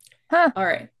 Huh. All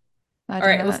right. Imagine All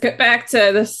right, that. let's get back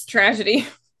to this tragedy.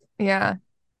 Yeah.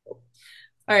 All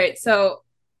right, so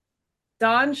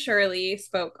Don Shirley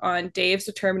spoke on Dave's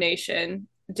determination.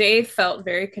 Dave felt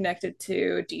very connected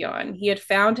to Dion. He had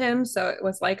found him, so it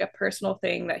was like a personal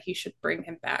thing that he should bring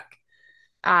him back.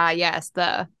 Yes,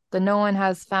 the no one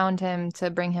has found him to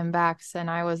bring him back, and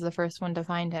I was the first one to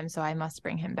find him, so I must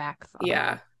bring him back. Thought.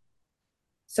 Yeah.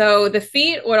 So the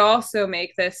feat would also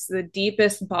make this the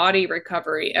deepest body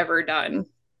recovery ever done.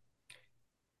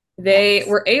 They Yes.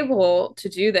 were able to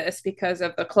do this because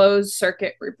of the closed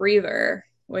circuit rebreather,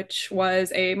 which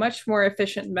was a much more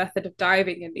efficient method of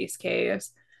diving in these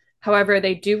caves. However,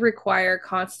 they do require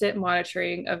constant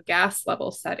monitoring of gas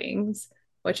level settings,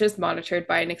 which is monitored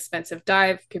by an expensive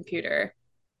dive computer.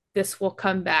 This will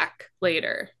come back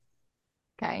later.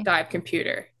 Okay. Dive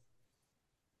computer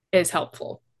is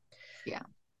helpful. Yeah.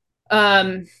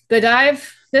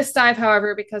 This dive,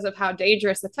 however, because of how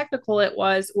dangerous and technical it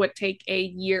was, would take a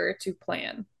year to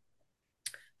plan.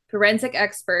 Forensic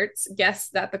experts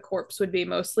guessed that the corpse would be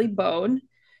mostly bone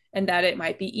and that it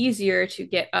might be easier to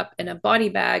get up in a body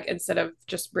bag instead of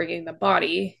just bringing the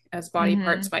body, as body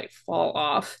parts might fall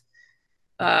off.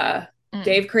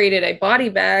 Dave created a body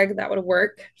bag that would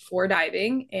work for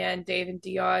diving, and Dave and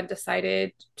Dion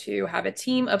decided to have a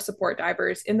team of support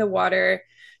divers in the water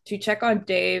to check on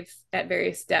Dave at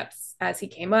various depths as he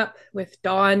came up, with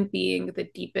Dawn being the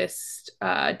deepest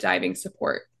diving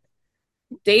support.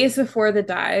 Days before the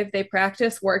dive, they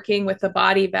practiced working with the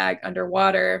body bag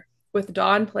underwater, with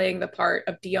Dawn playing the part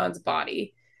of Dion's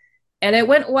body. And it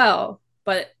went well,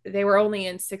 but they were only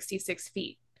in 66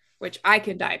 feet, which I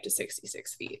can dive to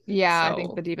 66 feet. Yeah, so, I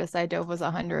think the deepest I dove was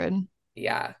 100.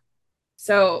 Yeah.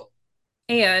 So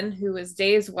Anne, who was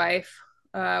Dave's wife,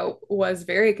 was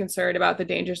very concerned about the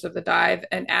dangers of the dive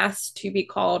and asked to be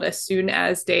called as soon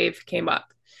as Dave came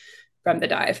up from the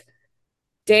dive.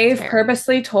 Dave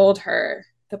purposely told her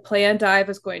the planned dive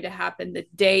was going to happen the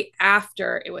day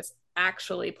after it was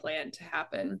actually planned to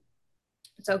happen.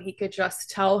 So he could just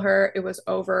tell her it was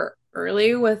over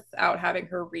early without having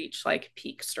her reach like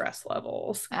peak stress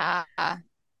levels.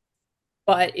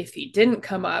 But if he didn't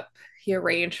come up, he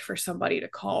arranged for somebody to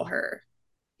call her.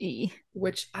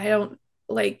 Which I don't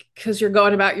like, because you're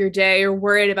going about your day, you're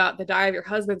worried about the dive your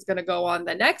husband's going to go on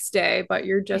the next day, but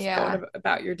you're just going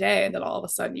about your day, and then all of a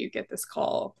sudden you get this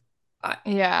call.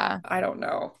 I don't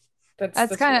know.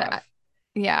 That's kind of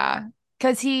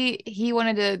because he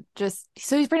wanted to just,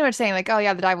 so he's pretty much saying like, oh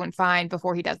yeah, the dive went fine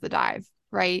before he does the dive,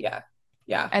 right?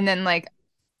 Yeah. And then like,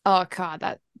 oh god,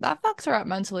 that fucks her up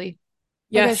mentally.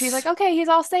 Yes. Because she's like, okay, he's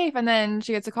all safe, and then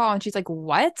she gets a call and she's like,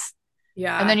 what?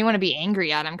 Yeah. And then you want to be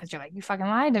angry at him because you're like, you fucking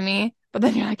lied to me. But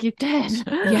then you're like, you did.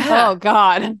 Yeah. Oh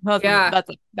God.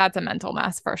 That's a mental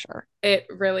mess for sure. It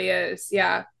really is.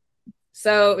 Yeah.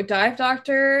 So dive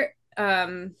doctor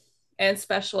and and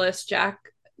specialist Jack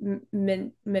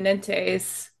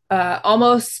Menentes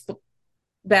almost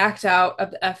backed out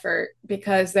of the effort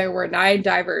because there were 9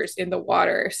 divers in the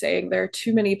water saying there are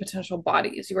too many potential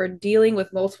bodies. You are dealing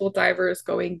with multiple divers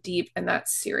going deep, and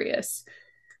that's serious.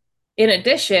 In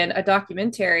addition, a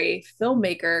documentary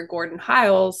filmmaker, Gordon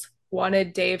Hiles,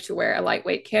 wanted Dave to wear a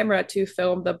lightweight camera to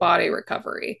film the body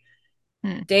recovery.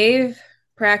 Hmm. Dave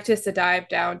practiced a dive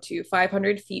down to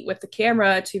 500 feet with the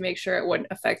camera to make sure it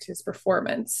wouldn't affect his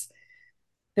performance.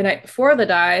 The night before the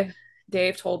dive,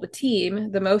 Dave told the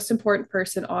team, the most important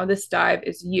person on this dive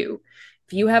is you.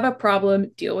 If you have a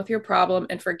problem, deal with your problem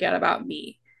and forget about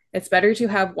me. It's better to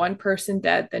have one person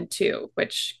dead than 2,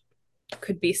 which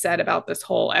could be said about this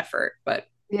whole effort, but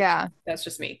Yeah. that's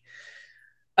just me.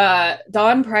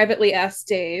 Don privately asked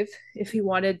Dave if he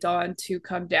wanted Don to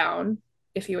come down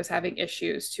if he was having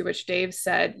issues, to which Dave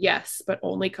said, yes, but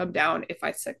only come down if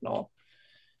I signal.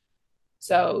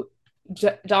 So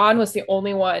Don was the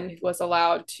only one who was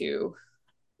allowed to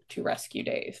rescue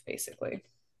Dave, basically.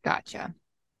 Gotcha.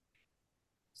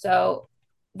 So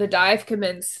the dive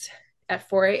commenced at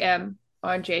 4 a.m.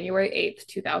 on January 8th,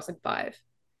 2005.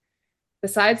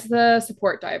 Besides the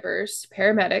support divers,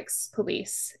 paramedics,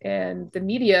 police, and the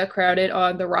media crowded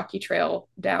on the rocky trail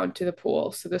down to the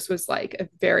pool. So this was like a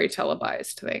very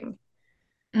televised thing.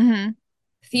 Mm-hmm.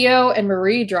 Theo and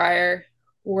Marie Dreyer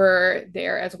were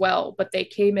there as well, but they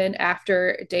came in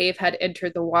after Dave had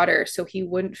entered the water so he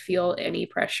wouldn't feel any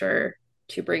pressure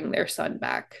to bring their son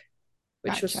back,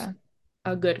 which was Gotcha.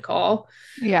 a good call.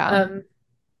 Yeah.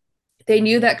 They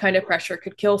knew that kind of pressure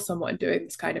could kill someone doing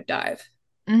this kind of dive.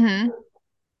 Mm-hmm.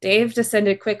 Dave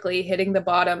descended quickly, hitting the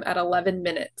bottom at 11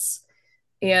 minutes,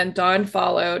 and Don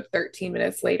followed 13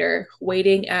 minutes later,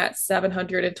 waiting at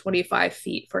 725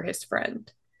 feet for his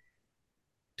friend.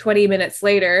 20 minutes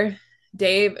later,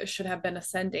 Dave should have been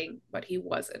ascending, but he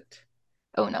wasn't.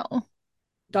 Oh no.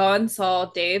 Don saw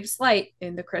Dave's light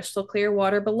in the crystal clear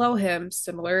water below him,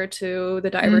 similar to the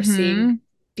diver seeing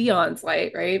Dion's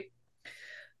light, right?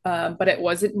 But it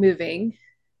wasn't moving,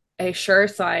 a sure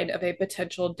sign of a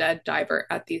potential dead diver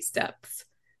at these depths.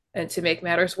 And to make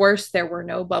matters worse, there were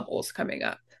no bubbles coming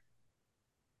up.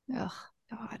 Oh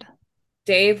God.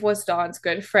 Dave was Don's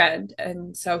good friend,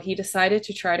 and so he decided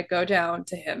to try to go down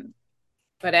to him.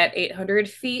 But at 800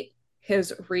 feet,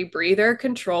 his rebreather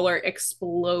controller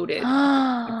exploded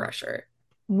the pressure.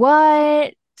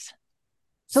 What?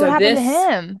 So what So happened to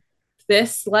him?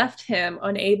 this left him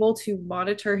unable to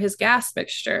monitor his gas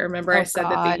mixture. Remember, I Oh said that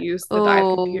they God. used the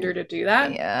dive computer Oh to do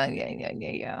that?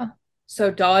 yeah. So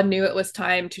Don knew it was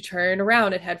time to turn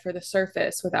around and head for the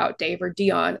surface without Dave or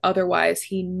Dion. Otherwise,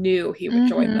 he knew he would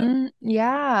join them.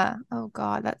 Yeah. Oh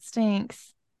God, that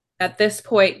stinks. At this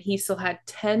point, he still had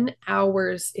 10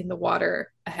 hours in the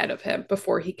water ahead of him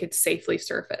before he could safely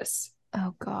surface.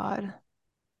 Oh God.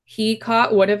 He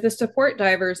caught one of the support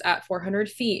divers at 400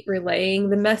 feet, relaying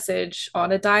the message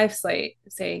on a dive site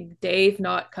saying, Dave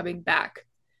not coming back,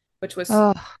 which was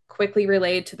Oh, quickly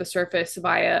relayed to the surface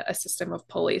via a system of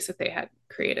pulleys that they had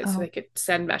created so oh they could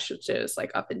send messages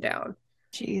like up and down.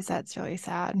 geez, that's really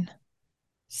sad.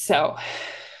 So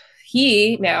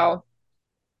he now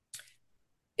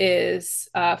is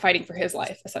fighting for his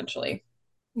life, essentially.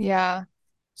 Yeah.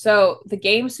 So the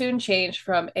game soon changed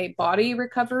from a body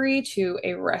recovery to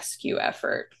a rescue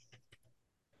effort.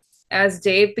 As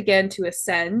Dave began to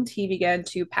ascend, he began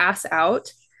to pass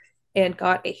out and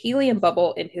got a helium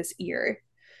bubble in his ear,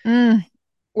 Mm.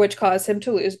 which caused him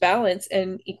to lose balance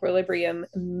and equilibrium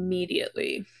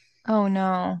immediately. Oh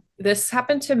no. This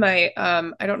happened to my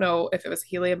I don't know if it was a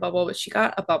helium bubble, but she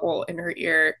got a bubble in her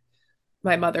ear,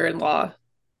 my mother-in-law, so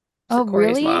Oh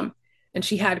Corey's really? mom, and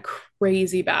she had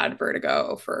crazy bad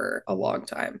vertigo for a long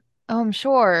time. Oh, I'm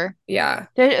sure. Yeah,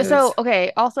 it So, was.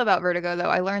 okay, also about vertigo though,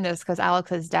 I learned this because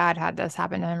Alex's dad had this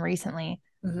happen to him recently.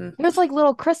 Mhm. There's like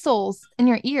little crystals in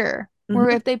your ear where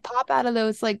Mhm. if they pop out of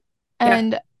those like Yeah,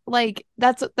 and like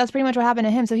that's pretty much what happened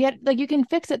to him. So he had like you can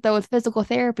fix it though with physical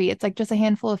therapy. It's like just a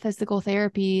handful of physical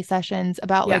therapy sessions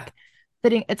about yeah.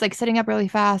 like sitting up really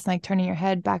fast and like turning your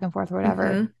head back and forth or whatever.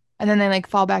 Mhm. And then they like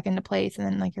fall back into place and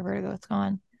then like your vertigo is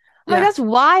gone. I'm like, Yeah, that's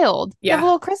wild. You have yeah,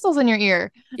 little crystals in your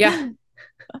ear. yeah.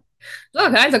 There's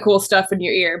all kinds of cool stuff in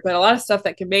your ear, but a lot of stuff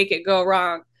that can make it go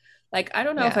wrong. Like, I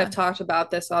don't know if I've Yeah. talked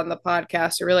about this on the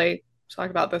podcast or really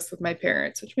talked about this with my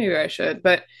parents, which maybe I should.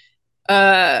 But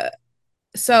uh,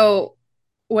 so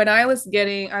when I was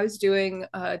doing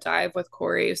a dive with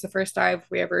Corey. It was the first dive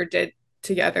we ever did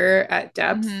together at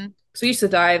depth. Hmm. So we used to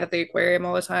dive at the aquarium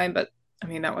all the time, but I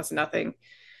mean, that was nothing.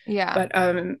 Yeah.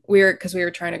 But we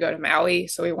were trying to go to Maui,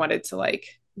 so we wanted to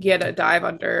like get a dive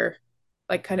under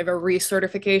like kind of a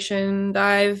recertification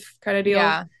dive kind of deal.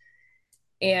 Yeah.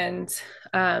 And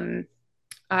um,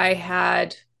 I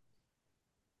had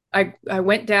I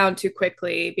went down too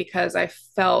quickly because I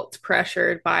felt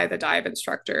pressured by the dive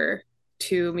instructor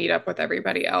to meet up with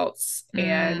everybody else.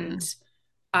 And Mm,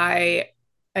 I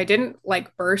I didn't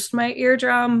like burst my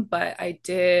eardrum, but I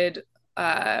did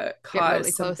get really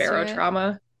cause some close to it.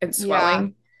 barotrauma and Yeah.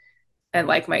 swelling. And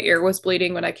like my ear was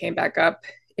bleeding when I came back up.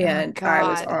 Oh And I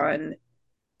was God. on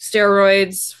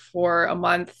steroids for a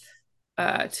month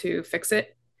to fix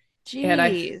it. And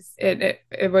Jeez.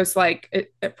 it was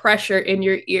like pressure in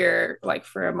your ear like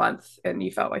for a month, and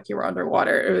you felt like you were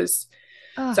underwater. It was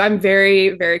so Oh, I'm very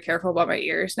very careful about my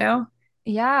ears now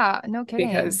yeah, no kidding.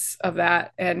 because of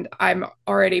that, and I'm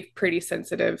already pretty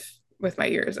sensitive with my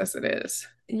ears as it is,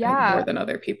 and more Yeah. than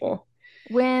other people.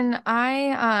 When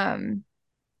I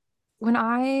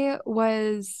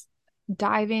was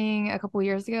diving a couple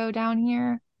years ago down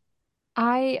here,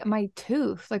 my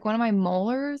tooth, like one of my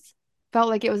molars, felt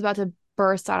like it was about to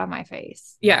burst out of my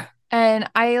face. Yeah. And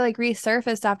I like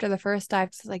resurfaced after the first dive.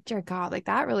 'Cause like, dear God, like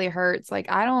that really hurts.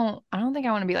 Like I don't think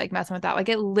I want to be like messing with that. Like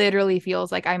it literally feels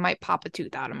like I might pop a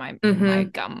tooth out of my Mm-hmm.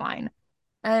 gum line.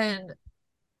 And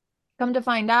come to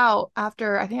find out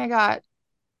after I think I got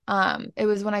it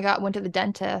was when I went to the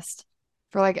dentist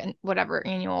for like whatever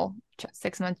annual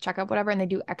 6 month checkup, whatever, and they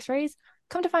do x-rays.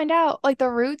 Come to find out, like the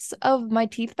roots of my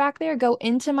teeth back there go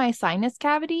into my sinus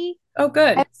cavity. Oh, And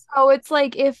good. so it's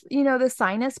like if, the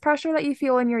sinus pressure that you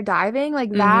feel when you're diving, like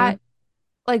Mm-hmm. that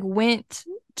like went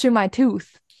to my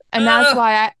tooth. Ugh. And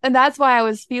that's why I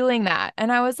was feeling that.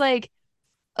 And I was like,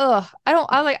 ugh, I don't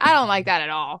like that at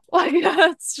all. Like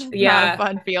that's just not a Yeah.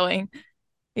 fun feeling.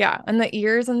 Yeah, and the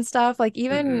ears and stuff, like Mm-mm.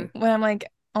 even when I'm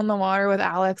like on the water with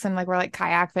Alex and like we're like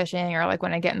kayak fishing or like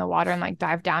when I get in the water and like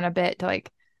dive down a bit to like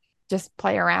just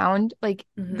play around, like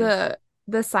Mm-hmm.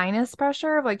 the sinus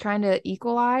pressure of like trying to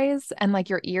equalize and like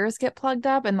your ears get plugged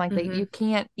up and like Mm-hmm. you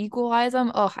can't equalize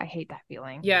them. Oh, I hate that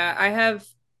feeling. Yeah, I have.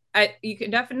 I you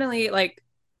can definitely like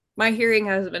my hearing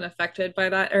hasn't been affected by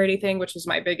that or anything, which is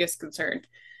my biggest concern.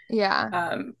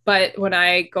 Yeah. But when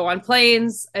I go on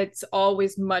planes, it's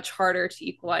always much harder to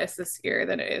equalize this ear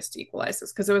than it is to equalize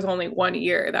this because it was only 1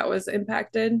 year that was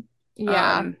impacted.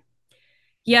 Yeah. Um,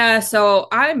 yeah, so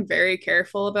I'm very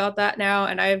careful about that now,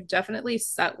 and I've definitely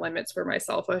set limits for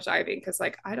myself with diving because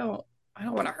like I don't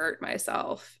want to hurt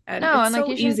myself, and No, it's and like so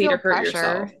you shouldn't easy to feel hurt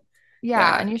yourself. pressure. Yeah,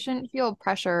 Yeah, and you shouldn't feel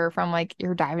pressure from like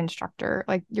your dive instructor.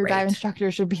 Like your dive right.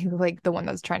 instructor should be like the one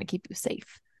that's trying to keep you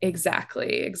safe.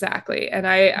 Exactly, exactly. And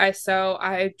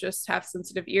I just have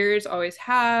sensitive ears, always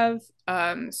have.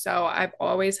 So I've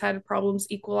always had problems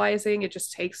equalizing. It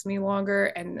just takes me longer.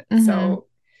 And Mm-hmm. so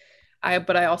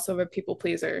but I also am a people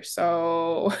pleaser.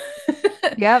 So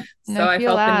Yep, so I I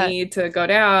feel felt the that. need to go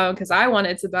down because I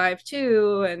wanted to dive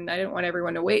too, and I didn't want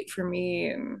everyone to wait for me,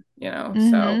 and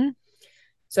Mm-hmm.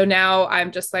 so now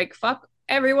I'm just like, fuck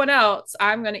everyone else.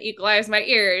 I'm going to equalize my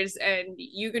ears and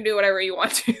you can do whatever you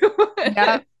want to.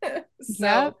 Yep. Yep.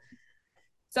 so,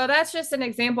 so that's just an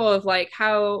example of like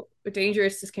how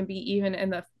dangerous this can be, even in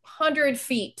the 100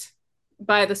 feet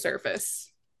by the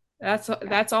surface. Yeah.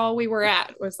 That's all we were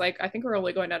at was like, I think we are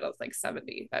only going out of like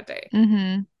 70 that day.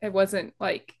 Mm-hmm. It wasn't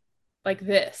like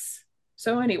this.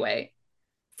 So anyway,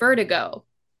 vertigo,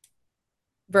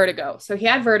 vertigo. So he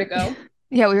had vertigo.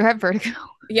 Yeah, we were at Vertigo.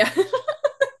 Yeah.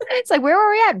 It's like, where were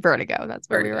we at? Vertigo. That's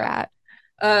where we were vertigo.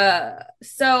 at.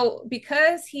 So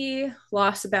because he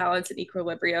lost balance and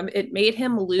equilibrium, it made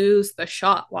him lose the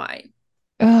shot line.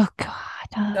 Oh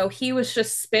God. So he was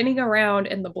just spinning around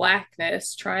in the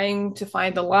blackness trying to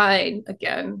find the line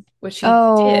again, which he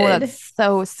Oh, that's did.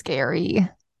 so scary.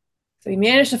 So he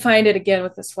managed to find it again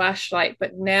with his flashlight,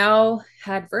 but now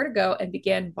had vertigo and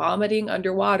began vomiting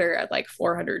underwater at like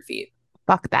 400 feet.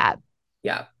 Fuck that.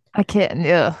 Yeah. I can't.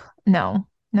 Ugh. No.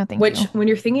 No, thank Which, you. when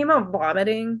you're thinking about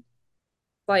vomiting,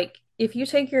 like if you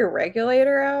take your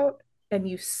regulator out and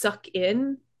you suck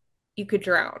in, you could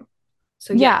drown.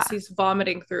 So Yeah. yes, he's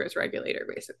vomiting through his regulator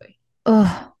basically.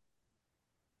 Ugh.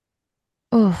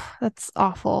 Ugh. That's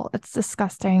awful. It's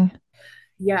disgusting.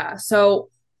 Yeah. So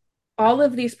all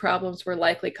of these problems were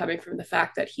likely coming from the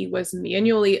fact that he was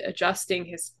manually adjusting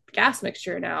his gas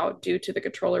mixture now due to the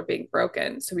controller being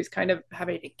broken. So he's kind of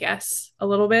having to guess a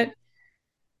little bit.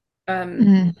 Um,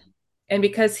 Mm. and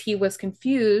because he was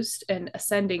confused and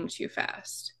ascending too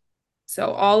fast.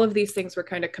 So all of these things were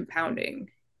kind of compounding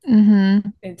Mm-hmm.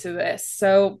 into this.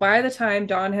 So by the time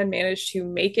Don had managed to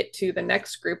make it to the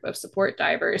next group of support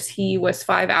divers, he was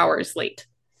 5 hours late.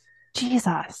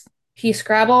 Jesus. He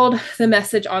scrabbled the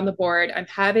message on the board, I'm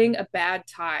having a bad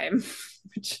time,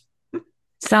 which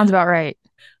Sounds about right.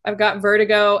 I've got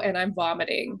vertigo and I'm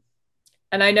vomiting.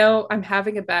 And I know I'm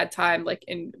having a bad time. Like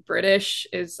in British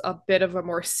is a bit of a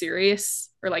more serious,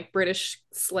 or like British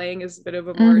slang is a bit of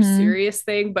a more Mm-hmm. serious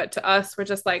thing. But to us, we're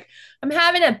just like, I'm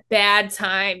having a bad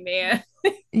time, man.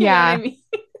 You know what I Yeah. mean?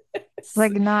 It's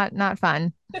like not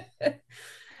fun,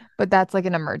 but that's like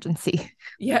an emergency.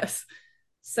 Yes.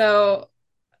 So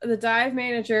the dive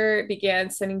manager began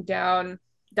sending down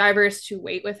divers to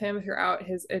wait with him throughout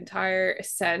his entire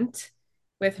ascent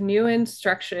with new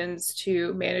instructions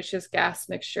to manage his gas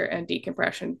mixture and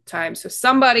decompression time. So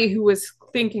somebody who was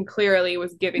thinking clearly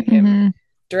was giving him Hmm.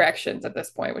 directions at this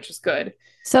point, which is good.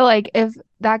 So like if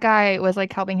that guy was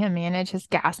like helping him manage his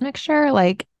gas mixture,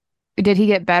 like did he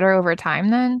get better over time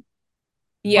then?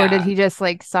 Or did Yeah. he just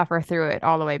like suffer through it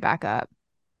all the way back up?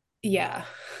 Yeah.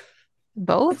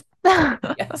 Both?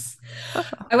 Yes.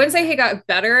 I wouldn't say he got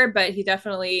better, but he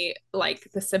definitely, like,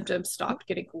 the symptoms stopped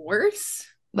getting worse.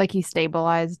 Like he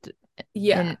stabilized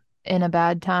Yeah. in in a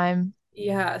bad time.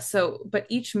 Yeah, so but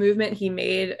each movement he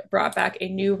made brought back a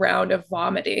new round of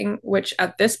vomiting, which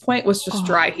at this point was just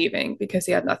dry Oh, heaving because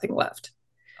he had nothing left,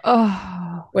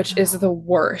 oh which is the no.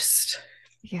 worst.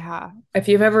 Yeah. If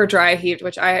you've ever dry heaved,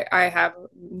 which I have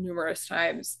numerous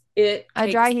times, it I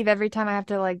dry takes heave every time I have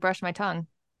to like brush my tongue.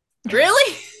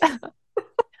 really.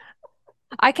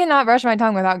 I cannot brush my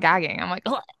tongue without gagging. I'm like,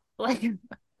 "Ugh." Like it's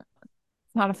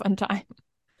not a fun time.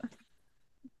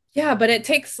 Yeah, but it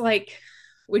takes like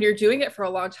when you're doing it for a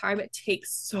long time, it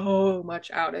takes so much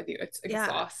out of you. It's Yeah,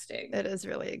 exhausting. it is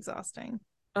really exhausting.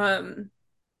 Um,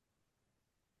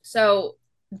 So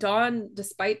Don,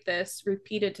 despite this,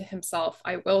 repeated to himself,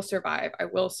 I will survive, I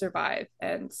will survive,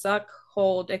 and suck,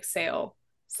 hold, exhale.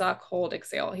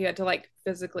 He had to like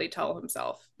physically tell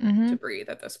himself Hmm. to breathe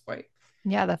at this point.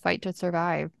 Yeah, the fight to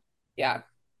survive. Yeah.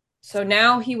 So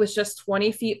now he was just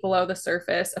 20 feet below the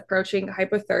surface, approaching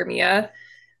hypothermia.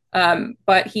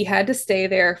 But he had to stay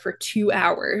there for 2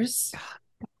 hours,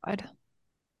 God.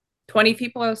 20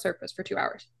 feet below the surface for 2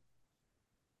 hours.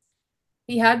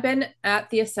 He had been at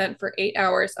the ascent for 8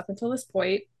 hours up until this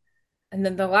point. And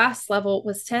then the last level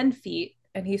was 10 feet,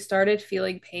 and he started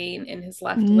feeling pain in his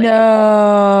left leg.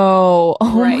 No.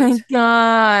 Oh Right. my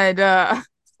God.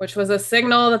 Which was a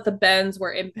signal that the bends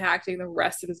were impacting the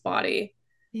rest of his body.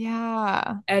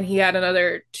 Yeah. And he had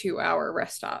another 2 hour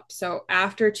rest stop. So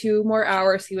after 2 more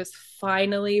hours, he was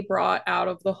finally brought out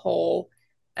of the hole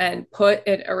and put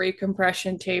in a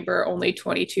recompression chamber only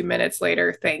 22 minutes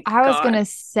later. Thank I was God. gonna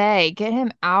say, get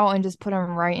him out and just put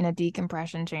him right in a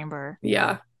decompression chamber.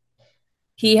 Yeah.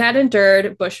 He had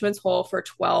endured Bushman's Hole for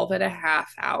 12 and a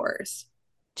half hours.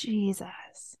 Jesus.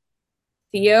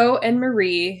 Theo and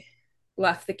Marie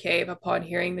left the cave upon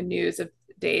hearing the news of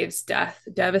Dave's death,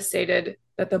 devastated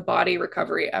that the body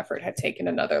recovery effort had taken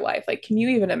another life. Like, can you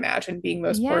even imagine being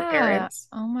those poor Yeah. parents?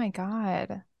 Oh my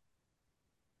God.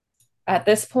 At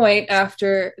this point,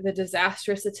 after the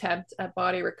disastrous attempt at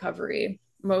body recovery,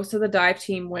 most of the dive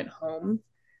team went home,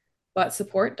 but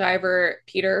support diver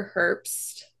Peter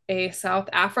Herbst, a South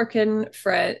African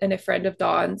friend and a friend of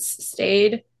Don's,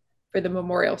 stayed for the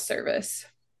memorial service.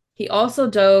 He also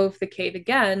dove the cave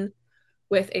again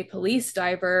with a police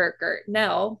diver, Gert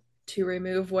Nell, to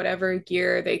remove whatever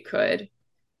gear they could.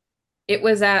 It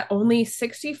was at only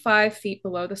 65 feet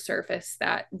below the surface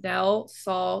that Nell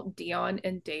saw Dion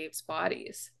and Dave's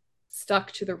bodies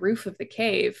stuck to the roof of the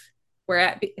cave,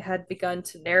 where it had begun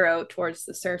to narrow towards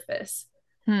the surface.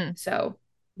 Hmm. So,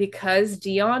 because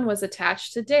Dion was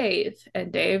attached to Dave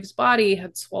and Dave's body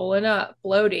had swollen up,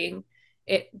 bloating,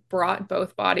 it brought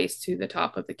both bodies to the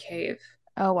top of the cave.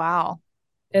 Oh wow.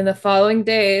 In the following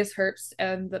days, Herbst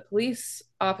and the police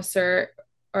officer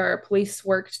or police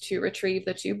worked to retrieve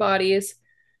the two bodies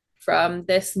from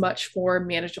this much more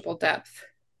manageable depth.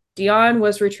 Dion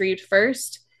was retrieved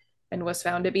first and was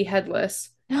found to be headless.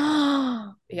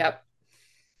 From Yep.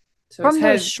 So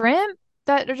those shrimp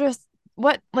that are just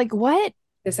what like what?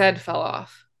 his head fell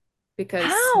off because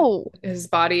How? his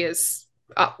body is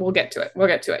we'll get to it. We'll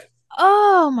get to it.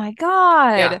 Oh my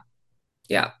Yeah. God.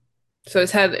 Yeah. So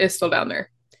his head is still down there.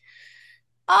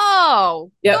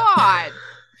 Oh Yep. God.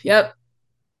 Yep.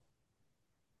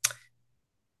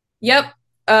 Yep.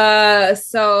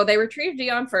 So they retrieved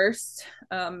Dion first,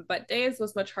 but Dave's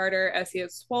was much harder as he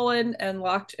had swollen and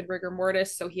locked in rigor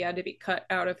mortis, so he had to be cut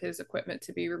out of his equipment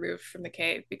to be removed from the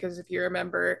cave. Because if you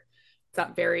remember, it's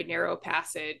that very narrow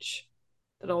passage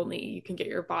that only you can get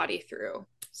your body through.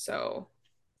 So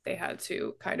they had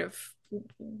to kind of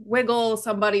wiggle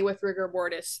somebody with rigor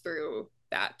mortis through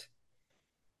that.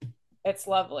 It's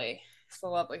lovely. It's a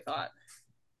lovely thought.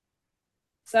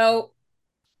 So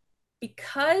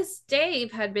because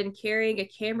Dave had been carrying a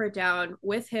camera down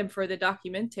with him for the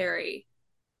documentary,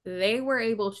 they were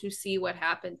able to see what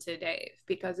happened to Dave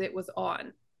because it was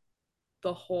on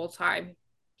the whole time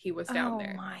he was down Oh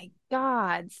there. my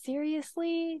God.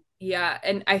 Seriously? Yeah,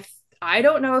 and I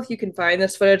don't know if you can find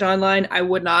this footage online. I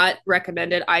would not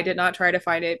recommend it. I did not try to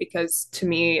find it because to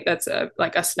me that's a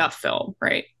snuff film,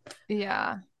 right?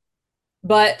 Yeah.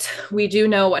 But we do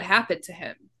know what happened to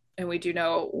him, and we do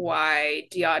know why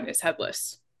Dion is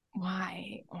headless.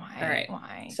 Why? All Why? right.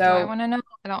 Why? Do I So, want to know?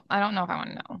 I don't know if I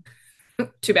want to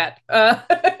too bad. know.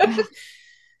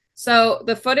 So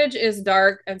the footage is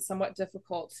dark and somewhat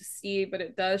difficult to see, but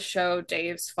it does show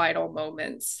Dave's final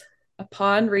moments.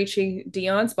 Upon reaching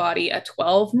Dion's body at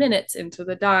 12 minutes into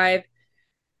the dive,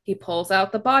 he pulls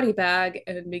out the body bag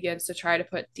and begins to try to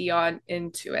put Dion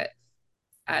into it.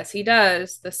 As he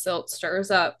does, the silt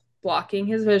stirs up, blocking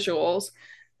his visuals,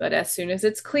 but as soon as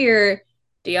it's clear,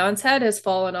 Dion's head has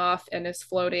fallen off and is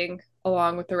floating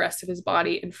along with the rest of his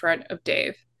body in front of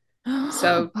Dave.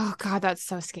 So, Oh God, that's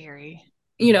so scary.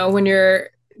 when you're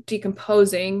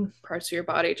decomposing, parts of your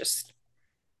body just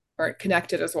aren't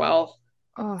connected as well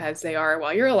Oh. as they are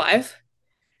while you're alive.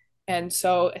 And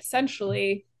so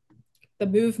essentially, the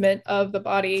movement of the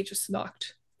body just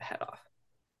knocked the head off.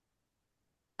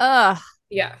 Ugh.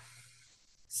 Yeah.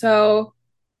 So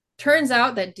turns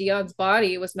out that Dion's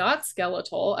body was not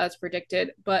skeletal as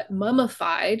predicted, but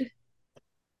mummified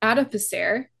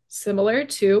adipocere, similar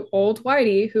to old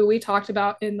Whitey, who we talked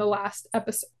about in the last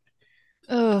episode.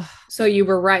 Ugh. So you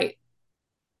were right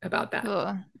about that.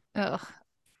 Ugh. Ugh.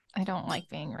 I don't like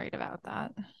being right about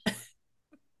that.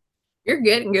 You're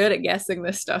getting good at guessing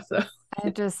this stuff, though. I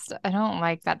don't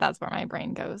like that that's where my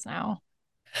brain goes now.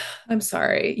 I'm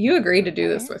sorry. You agreed to do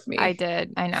Okay. this with I me.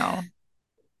 did. I know.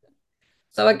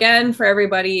 So, again, for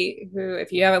everybody who,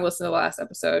 if you haven't listened to the last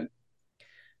episode,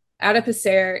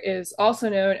 adipocere is also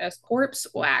known as corpse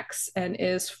wax and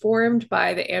is formed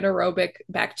by the anaerobic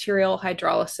bacterial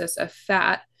hydrolysis of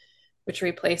fat, which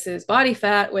replaces body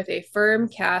fat with a firm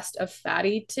cast of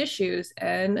fatty tissues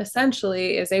and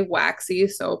essentially is a waxy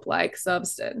soap like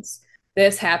substance.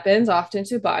 This happens often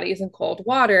to bodies in cold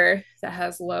water that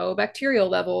has low bacterial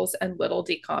levels and little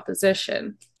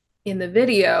decomposition. In the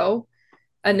video,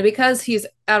 and because he's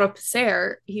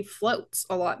adipocere, he floats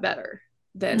a lot better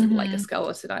than like a Mm-hmm.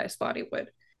 skeletonized body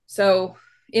would. So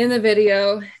in the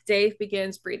video, Dave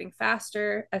begins breathing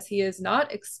faster as he is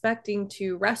not expecting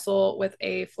to wrestle with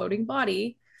a floating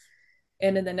body.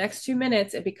 And in the next 2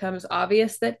 minutes, it becomes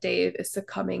obvious that Dave is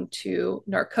succumbing to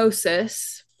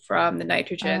narcosis from the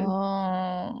nitrogen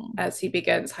Oh. as he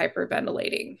begins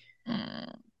hyperventilating.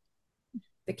 Mm.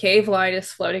 The cave line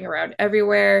is floating around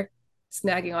everywhere,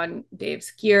 snagging on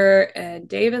Dave's gear, and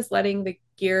Dave is letting the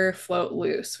gear float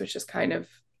loose, which is kind of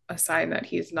a sign that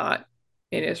he's not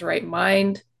in his right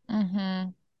mind. Mm-hmm.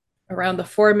 Around the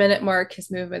 4 minute mark,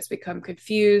 his movements become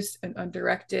confused and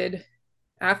undirected.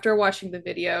 After watching the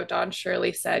video, Don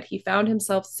Shirley said he found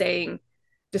himself saying,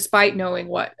 despite knowing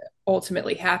what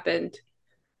ultimately happened,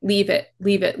 leave it,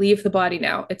 leave the body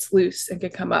now. It's loose and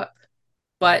can come up.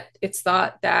 But it's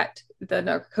thought that the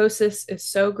narcosis is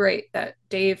so great that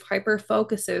Dave hyper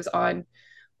focuses on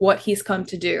what he's come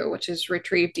to do, which is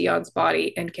retrieve Dion's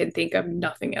body and can think of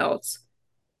nothing else.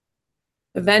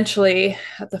 Eventually,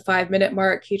 at the 5 minute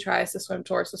mark, he tries to swim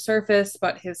towards the surface,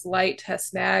 but his light has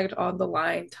snagged on the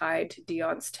line tied to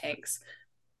Dion's tanks.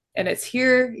 And it's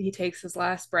here he takes his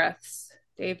last breaths.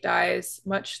 Dave dies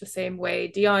much the same way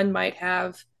Dion might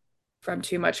have from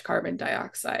too much carbon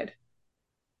dioxide.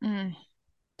 Mm.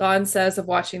 Don says of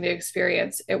watching the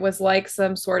experience, it was like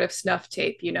some sort of snuff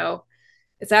tape.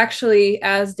 It's actually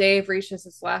as Dave reaches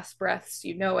his last breaths,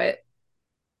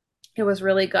 it was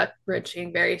really gut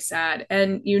wrenching, very sad.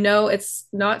 And it's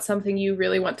not something you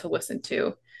really want to listen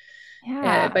to.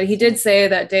 Yeah. But he did say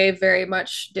that Dave very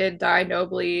much did die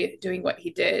nobly doing what he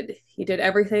did. He did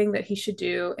everything that he should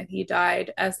do, and he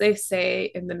died, as they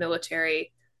say in the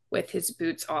military, with his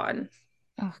boots on.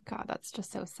 Oh God, that's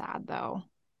just so sad though.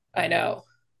 I know.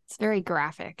 It's very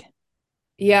graphic.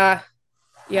 Yeah.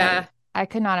 Yeah. I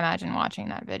could not imagine watching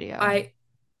that video. I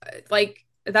like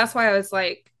that's why I was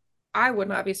like, I would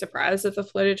not be surprised if the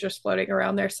footage was floating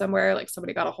around there somewhere, like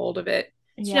somebody got a hold of it.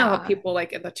 Do you know how Yeah. people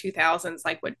like in the 2000s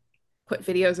like would put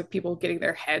videos of people getting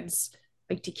their heads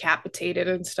like decapitated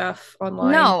and stuff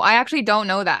online? No, I actually don't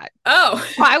know that. Oh,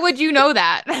 Why would you know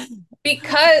that?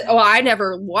 because I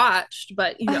never watched,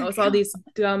 but it's all Oh, these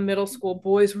dumb middle school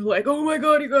boys were like, "Oh my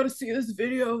god, you got to see this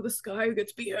video of this guy who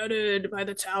gets beheaded by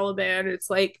the Taliban." It's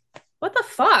like, what the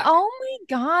fuck? oh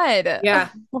my God. Yeah.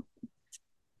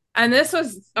 And this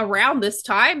was around this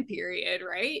time period,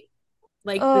 right?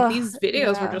 Like Oh, these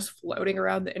videos were yeah. just floating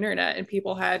around the internet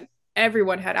and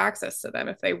everyone had access to them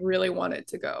if they really wanted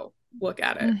to go look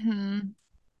at it. Mm-hmm.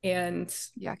 And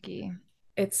Yucky.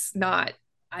 it's not,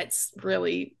 it's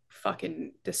really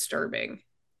fucking disturbing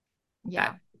that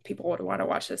Yeah. people would want to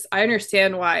watch this. I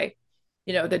understand why,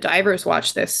 the divers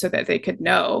watch this so that they could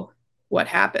know what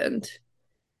happened,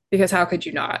 because how could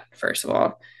you not, first of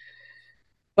all?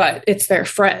 But it's their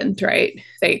friend, right?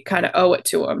 They kind of owe it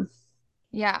to him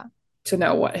Yeah. to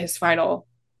know what his final,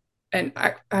 and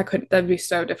I couldn't, that'd be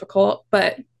so difficult.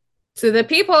 But to the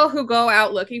people who go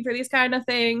out looking for these kind of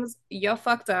things, you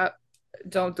fucked up.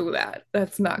 Don't do that.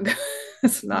 That's not good.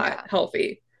 It's not Yeah.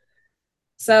 healthy.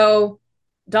 So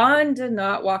Don did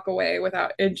not walk away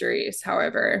without injuries,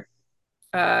 however.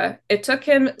 It took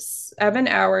him 7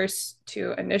 hours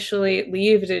to initially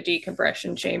leave the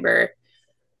decompression chamber,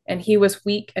 and he was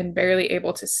weak and barely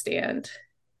able to stand.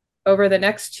 Over the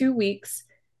next 2 weeks,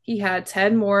 he had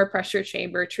 10 more pressure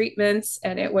chamber treatments,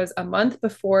 and it was a month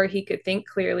before he could think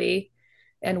clearly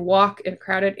and walk in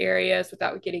crowded areas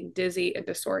without getting dizzy and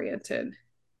disoriented.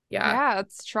 Yeah. Yeah,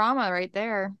 it's trauma right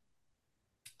there.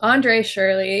 Andre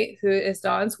Shirley, who is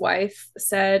Don's wife,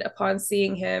 said upon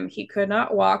seeing him, he could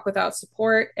not walk without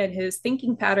support and his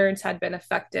thinking patterns had been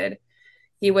affected.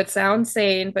 He would sound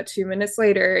sane, but 2 minutes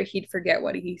later, he'd forget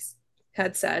what he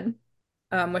had said,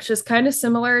 which is kind of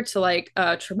similar to like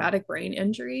a traumatic brain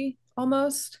injury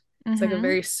almost. It's like a Mm-hmm.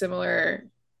 very similar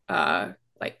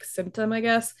like symptom, I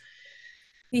guess.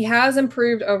 He has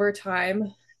improved over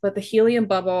time, but the helium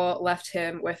bubble left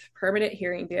him with permanent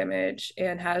hearing damage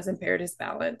and has impaired his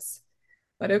balance.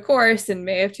 But of course, in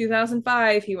May of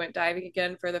 2005, he went diving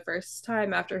again for the first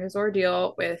time after his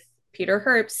ordeal with Peter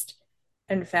Herbst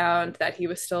and found that he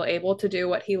was still able to do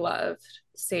what he loved,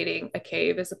 stating, "A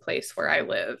cave is a place where I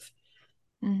live,"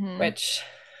 Mm-hmm. which,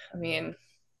 I mean,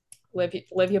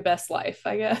 live your best life,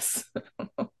 I guess.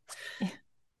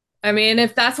 I mean,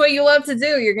 if that's what you love to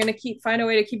do, you're gonna find a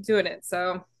way to keep doing it.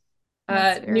 So,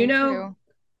 That's very Nuno true.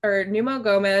 or Numo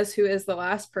Gomez, who is the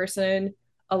last person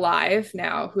alive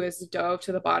now who has dove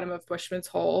to the bottom of Bushman's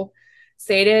Hole,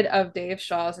 stated of Dave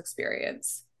Shaw's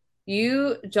experience: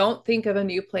 "You don't think of a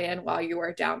new plan while you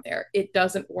are down there. It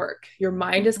doesn't work. Your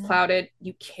mind is Mm-hmm. clouded.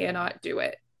 You cannot do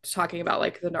it." Talking about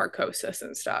like the narcosis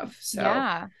and stuff. So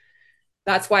Yeah.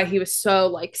 that's why he was so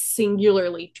like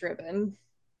singularly driven.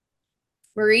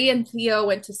 Marie and Theo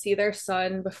went to see their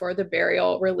son before the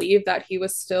burial, relieved that he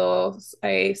was still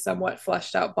a somewhat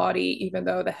fleshed out body, even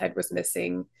though the head was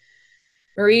missing.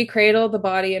 Marie cradled the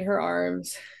body in her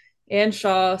arms. Anne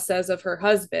Shaw says of her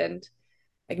husband,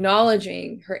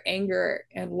 acknowledging her anger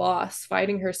and loss,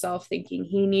 fighting herself, thinking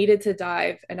he needed to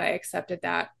dive, and I accepted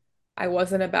that. I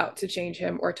wasn't about to change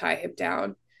him or tie him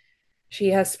down. She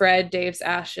has spread Dave's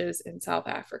ashes in South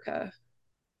Africa.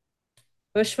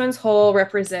 Bushman's Hole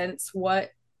represents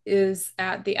what is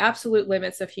at the absolute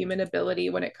limits of human ability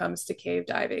when it comes to cave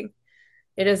diving.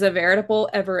 It is a veritable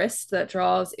Everest that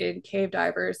draws in cave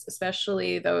divers,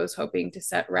 especially those hoping to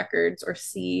set records or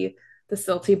see the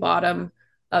silty bottom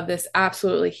of this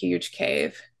absolutely huge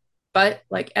cave. But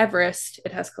like Everest,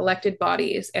 it has collected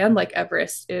bodies, and like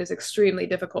Everest, it is extremely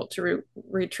difficult to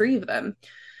retrieve them.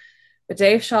 But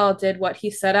Dave Shaw did what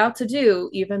he set out to do,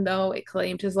 even though it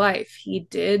claimed his life. He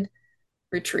did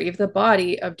retrieve the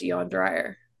body of Dion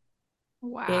Dreyer.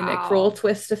 In a cruel Wow.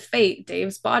 twist of fate,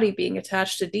 Dave's body being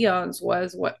attached to Dion's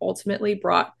was what ultimately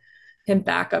brought him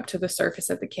back up to the surface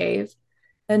of the cave,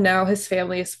 and now his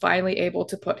family is finally able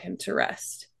to put him to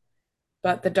rest.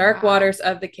 But the dark Wow. waters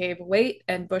of the cave wait,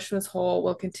 and Bushman's Hole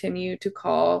will continue to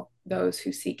call those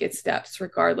who seek its depths,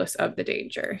 regardless of the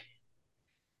danger.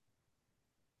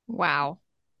 Wow.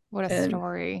 What a And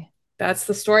story. that's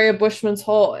the story of Bushman's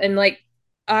Hole. And like,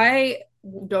 I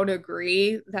don't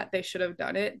agree that they should have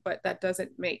done it, but that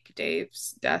doesn't make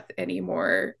Dave's death any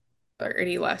more or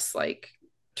any less like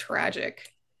tragic.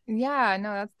 Yeah,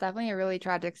 no, that's definitely a really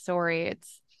tragic story.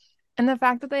 And the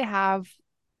fact that they have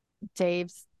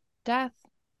Dave's death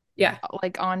Yeah,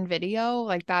 like on video,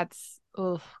 like that's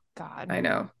oh God. I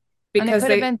know. And Because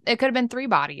they it could have been three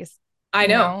bodies, I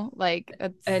know. like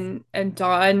it's And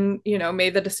Dawn,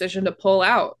 made the decision to pull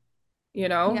out,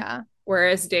 yeah.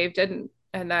 whereas Dave didn't.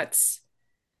 And that's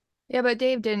Yeah, but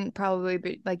Dave didn't probably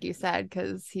be like you said,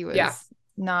 because he yeah, was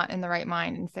not in the right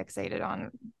mind and fixated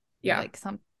on yeah, like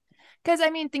some because I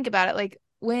mean think about it, like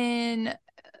when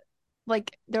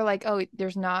like they're like, oh,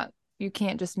 there's not you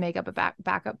can't just make up a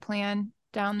backup plan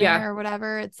down yeah, there or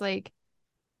whatever. It's like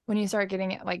when you start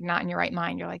getting it like not in your right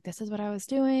mind, you're like, this is what I was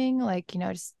doing, like,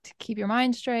 just to keep your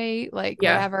mind straight, like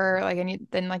yeah, whatever. Like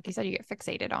then like you said, you get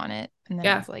fixated on it. And then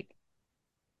yeah. it's like,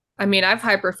 I mean, I've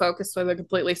hyper focused with a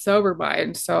completely sober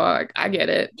mind, so I get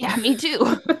it. Yeah, me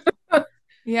too.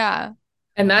 Yeah.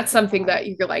 And that's Oh something God. that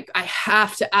you're like, I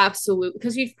have to absolutely,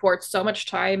 because you've poured so much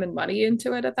time and money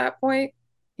into it at that point,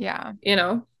 Yeah. you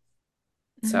know?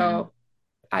 Hmm. So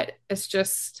it's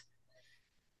just,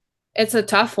 it's a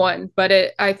tough one,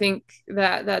 but I think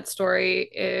that that story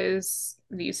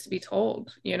needs to be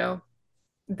told, Oh,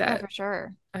 that for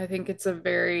sure. I think it's a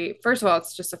very, first of all,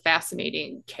 it's just a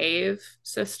fascinating cave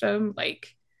system.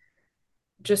 Like,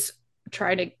 just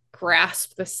trying to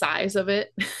grasp the size of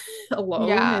it alone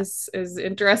Yeah. is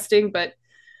interesting. But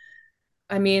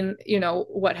I mean,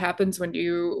 what happens when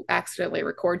you accidentally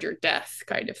record your death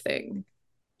kind of thing.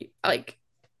 Like,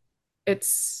 I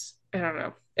don't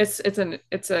know.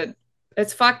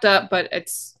 It's fucked up, but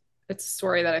it's a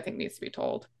story that I think needs to be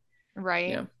told. You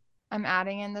Right. know. I'm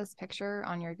adding in this picture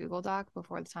on your Google Doc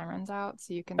before the time runs out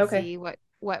so you can Okay. see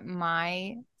what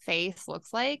my face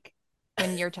looks like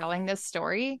when you're telling this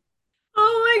story.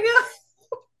 Oh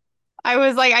I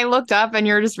was like, I looked up and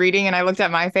you're just reading, and I looked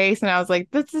at my face and I was like,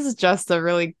 this is just a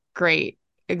really great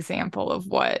example of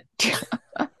what. because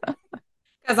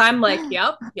I'm like,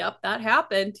 yep, that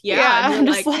happened. Yeah. And Yeah, you're I'm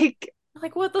just like,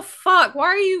 what the fuck? Why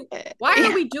are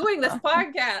yeah, we doing this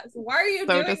podcast? Why are you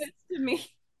so doing just this to me?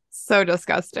 so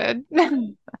disgusted.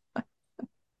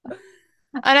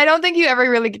 And I don't think you ever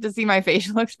really get to see my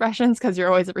facial expressions because you're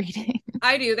always reading.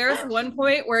 I do. There was one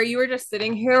point where you were just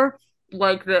sitting here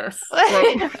like this,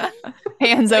 like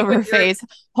Hands like over with your face,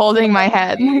 holding my smug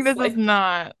head. Like, face, this is like,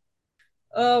 not.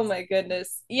 oh my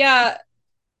goodness. Yeah,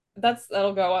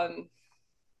 that'll go on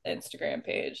Instagram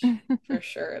page for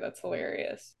sure. That's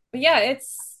hilarious. But yeah,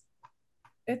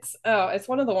 it's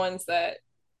one of the ones that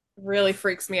really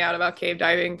freaks me out about cave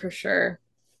diving for sure.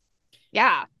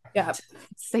 Yeah, Yeah,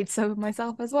 say so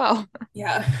myself as well.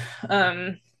 yeah.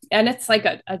 Um, and it's like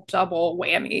a double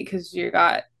whammy because you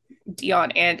got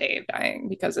Dion and Dave dying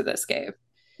because of this cave.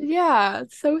 Yeah,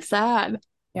 it's so sad.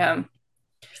 Yeah.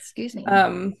 Excuse me.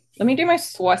 Let me do my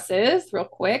sources real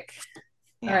quick.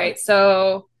 All Yeah. right,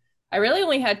 so I really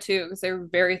only had two because they were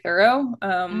very thorough.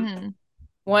 Mm.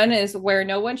 One is Where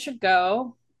No One Should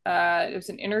Go. It was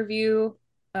an interview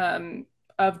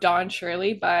of Don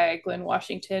Shirley by Glenn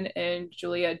Washington and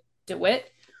Julia DeWitt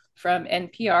from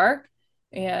NPR,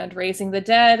 and Raising the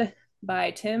Dead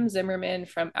by Tim Zimmerman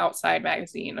from Outside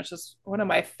Magazine, which is one of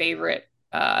my favorite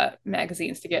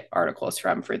magazines to get articles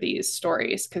from for these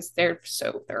stories because they're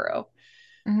so thorough.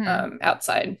 Hmm.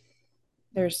 Outside,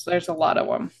 there's a lot of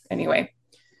them. Anyway,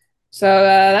 so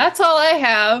that's all I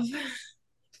have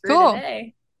for Cool.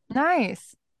 today.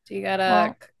 Nice. Do you got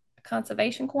Well, a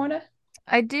conservation corner?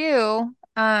 I do.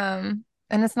 And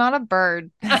it's not a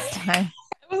bird I this time.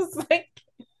 was like,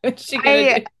 what's she gonna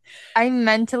I do? I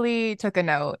mentally took a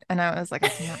note and I was like, I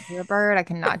cannot do a bird. I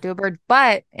cannot do a bird.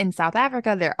 But in South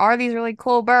Africa, there are these really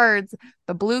cool birds.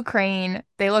 The blue crane,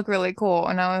 they look really cool.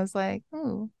 And I was like,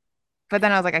 ooh. But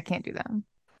then I was like, I can't do them.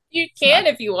 You It's can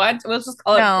not. if you want. Let's just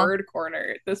call it No, bird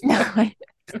corner at this no. point.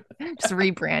 Just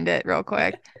rebrand it real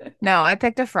quick. No, I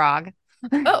picked a frog.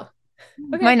 Oh,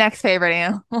 My okay. next favorite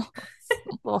animal.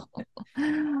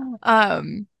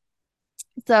 Um,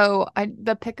 so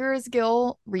the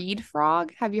Pickersgill reed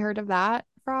frog. Have you heard of that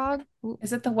frog? Ooh,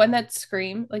 Is it the one that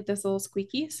scream like those little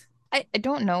squeakies? I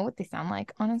don't know what they sound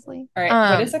like, honestly. All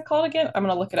right, what is it called again? I'm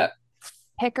gonna look it up.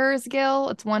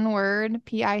 Pickersgill, it's one word,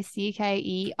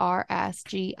 Pickersgill.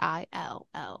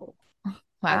 I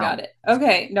got Wow. it.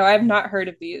 Okay, no, I've not heard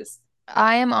of these.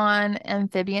 I am on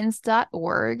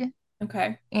amphibians.org,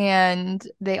 Okay. and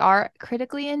they are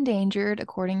critically endangered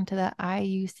according to the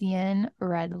IUCN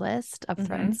Red List of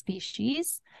threatened Mm-hmm.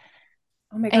 species.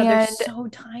 Oh my God, they're And so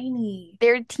tiny.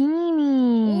 they're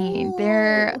teeny. Ooh.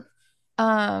 They're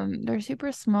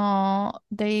super small.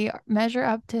 They measure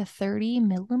up to 30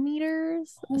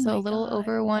 millimeters, Oh so a my little God.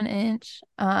 over 1 inch,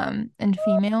 in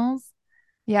females.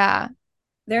 Yeah.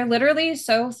 They're literally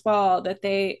so small that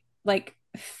they like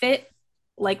fit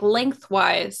like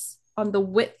lengthwise on the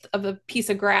width of a piece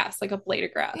of grass, like a blade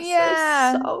of grass.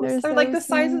 Yeah, they're They're like so the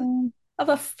size small. of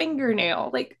a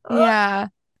fingernail. Like, ugh. Yeah.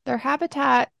 Their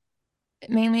habitat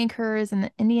mainly occurs in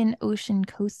the Indian Ocean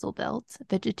coastal belt,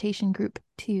 vegetation group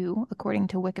 2, according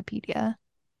to Wikipedia,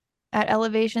 at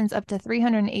elevations up to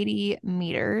 380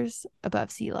 meters above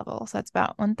sea level. So that's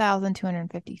about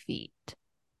 1,250 feet.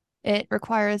 It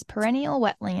requires perennial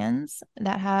wetlands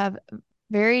that have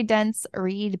very dense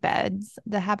reed beds.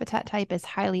 The habitat type is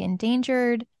highly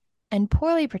endangered and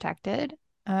poorly protected.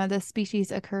 The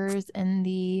species occurs in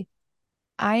the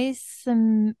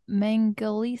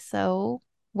Isimangaliso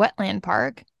Wetland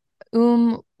Park,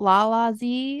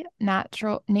 Umlalazi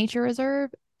Natural Nature Reserve,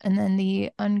 and then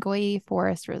the Ungwe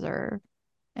Forest Reserve,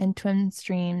 and Twin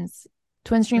Streams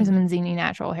Mhm. Manzini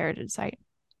Natural Heritage Site.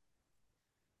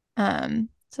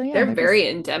 So yeah, They're they're just very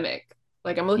endemic.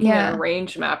 Like I'm looking at a yeah.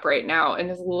 range map right now, and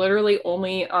it's literally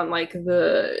only on like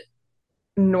the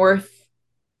north,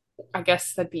 I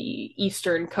guess that'd be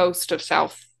eastern coast of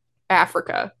South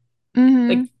Africa. Hmm.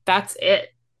 Like that's it.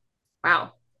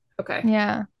 Wow. Okay.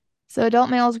 Yeah. So adult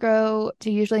males grow to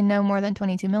usually no more than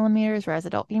 22 millimeters, whereas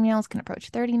adult females can approach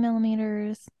 30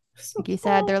 millimeters. So Like you said,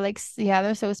 small. they're like, yeah,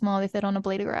 they're so small they fit on a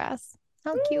blade of grass.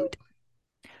 How cute.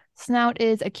 Snout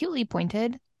is acutely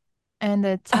pointed, and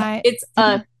the tie It's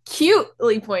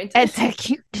acutely pointed. it's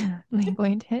acutely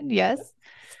pointed, yes.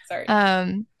 Sorry.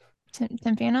 Um,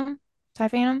 Tymphanum,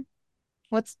 typhanum.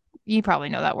 What's you probably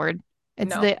know that word.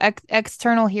 It's No. the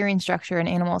external hearing structure in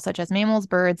animals such as mammals,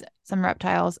 birds, some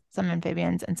reptiles, some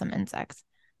amphibians, and some insects.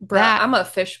 Bruh, That, I'm a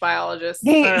fish biologist.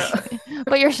 I don't know.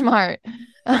 but you're smart.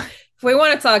 If we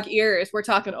want to talk ears, we're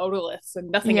talking otoliths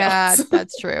and nothing Yeah, else.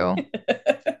 that's true.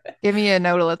 Give me a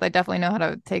nodalith. I definitely know how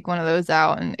to take one of those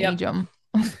out and age Yep. them.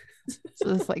 So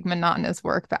it's like monotonous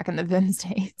work back in the VIMS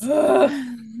days. Ugh.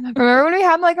 Remember when we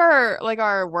had like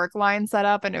our work line set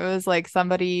up and it was like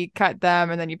somebody cut them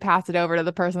and then you pass it over to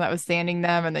the person that was sanding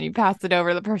them and then you passed it over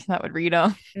to the person that would read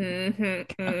them. Mhm,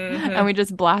 And mhm. we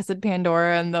just blasted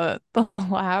Pandora in the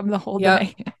lab the whole Yep.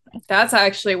 day. That's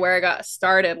actually where I got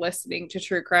started listening to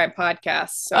true crime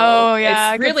podcasts. So Oh yeah, it's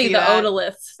I could really see the that.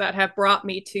 otoliths that have brought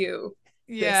me to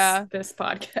this Yeah. this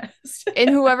podcast. And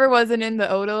whoever wasn't in the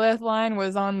otolith line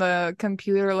was on the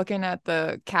computer looking at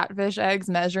the catfish eggs,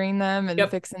 measuring them and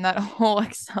Yep. fixing that whole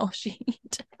Excel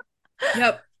sheet.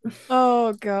 Yep.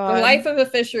 Oh The God. life of the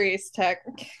fisheries tech.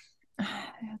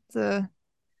 It's a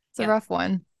Yeah, rough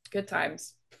one. good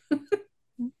times.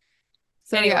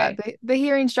 So yeah, Anyway, the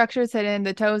hearing structure is hidden,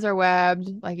 the toes are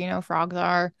webbed, like frogs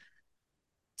are.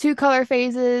 Two color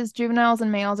phases, juveniles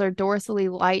and males are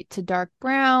dorsally light to dark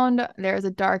brown. There's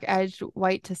a dark edged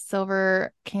white to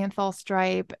silver canthal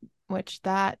stripe, which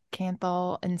that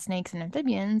canthal in snakes and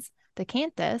amphibians, the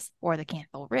canthus or the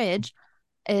canthal ridge,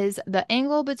 is the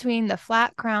angle between the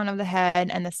flat crown of the head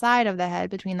and the side of the head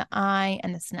between the eye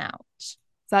and the snout. So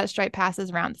that stripe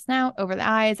passes around the snout, over the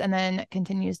eyes, and then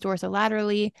continues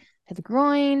dorsolaterally to the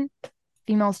groin.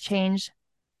 Females change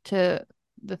to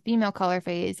the female color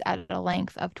phase at a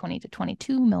length of 20 to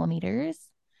 22 millimeters.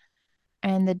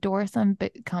 And the dorsum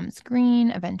becomes green,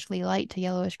 eventually light to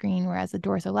yellowish green, whereas the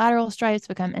dorsolateral stripes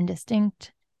become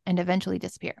indistinct and eventually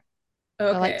disappear.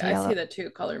 The light okay, to I see yellow. the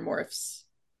two color morphs.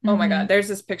 Oh my Mm-hmm. God, there's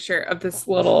this picture of this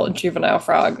little juvenile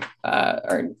frog,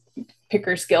 or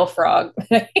Pickersgill frog.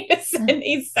 And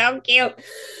he's so cute.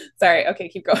 Sorry, okay,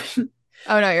 keep going.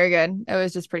 Oh no, you're good. It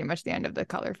was just pretty much the end of the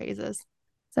color phases.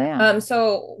 So yeah.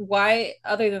 So why,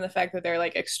 other than the fact that they're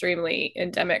like extremely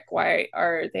endemic, why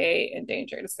are they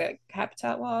endangered? Is it like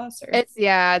habitat loss or? It's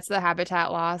the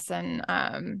habitat loss and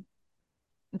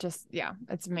just yeah,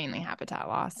 it's mainly habitat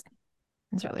loss.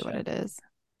 That's really what Gotcha. it is.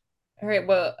 All right,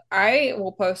 well, I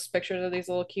will post pictures of these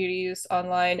little cuties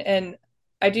online, and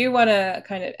I do want to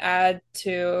kind of add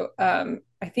to,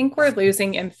 I think we're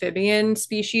losing amphibian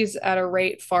species at a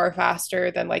rate far faster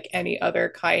than like any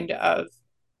other kind of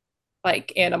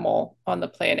like animal on the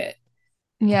planet,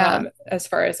 Yeah. as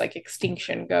far as like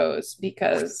extinction goes,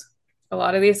 because a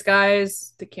lot of these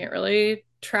guys, they can't really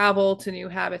travel to new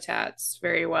habitats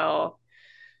very well.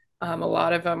 A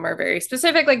lot of them are very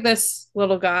specific, like this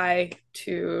little guy,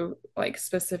 to like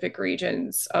specific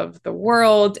regions of the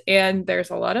world. And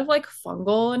there's a lot of like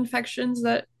fungal infections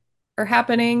that are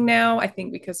happening now, I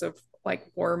think, because of like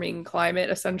warming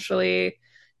climate, essentially.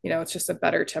 It's just a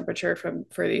better temperature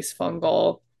for these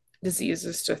fungal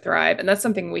diseases to thrive. And that's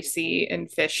something we see in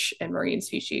fish and marine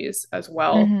species as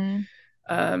well.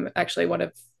 Mm-hmm. Actually, one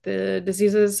of the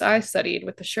diseases I studied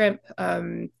with the shrimp,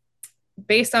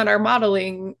 based on our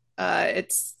modeling,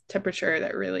 it's temperature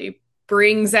that really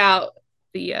brings out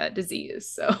the disease.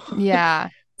 So Yeah.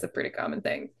 it's a pretty common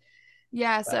thing.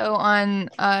 Yeah, But so on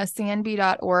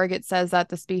sandbee.org, it says that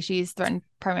the species threatened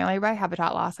primarily by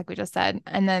habitat loss, like we just said,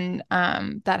 and then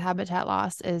that habitat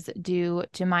loss is due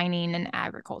to mining and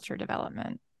agriculture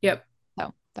development. yep.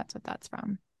 So that's what that's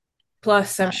from.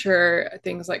 Plus, I'm Uh, sure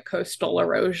things like coastal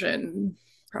erosion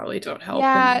probably don't help.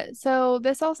 And yeah, so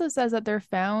this also says that they're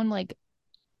found like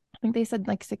I think they said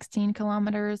like 16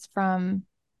 kilometers from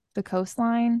the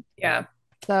coastline. yeah,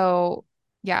 So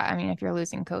yeah, I mean if you're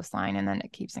losing coastline and then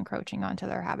it keeps encroaching onto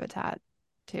their habitat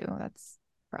too, that's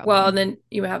a well, and problem. then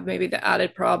you have maybe the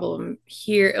added problem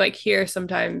here, like here,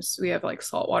 sometimes we have like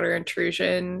saltwater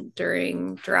intrusion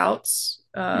during droughts.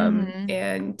 Mm-hmm.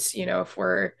 And, you know, if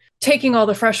we're taking all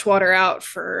the fresh water out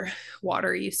for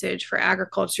water usage for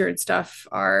agriculture and stuff,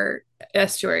 our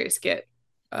estuaries get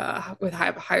with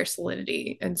higher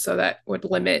salinity. And so that would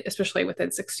limit, especially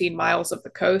within 16 miles of the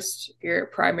coast, you're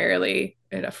primarily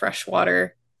in a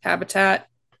freshwater habitat.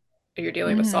 You're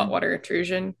dealing with Mm-hmm. saltwater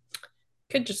intrusion.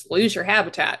 Could just lose your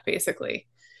habitat, basically.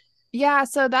 Yeah,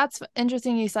 so that's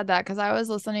interesting you said that because I was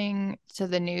listening to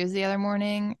the news the other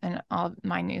morning, and all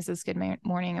my news is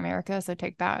Morning America, so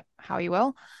take that how you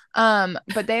will.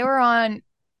 But they were on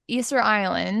Easter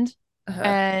Island, Uh-huh.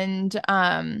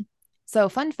 and so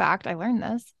fun fact, I learned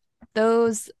this.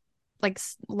 Those like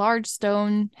large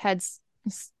stone heads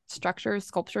structures,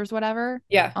 sculptures, whatever,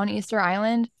 Yeah. on Easter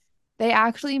Island, they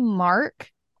actually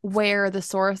mark where the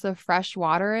source of fresh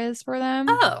water is for them.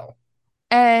 Oh,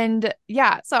 And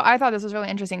yeah, so I thought this was really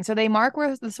interesting. So they mark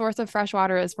where the source of fresh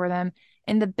water is for them,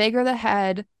 and the bigger the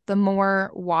head, the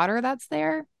more water that's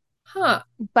there. huh.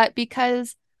 But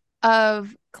because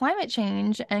of climate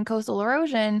change and coastal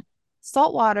erosion,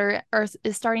 salt water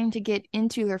is starting to get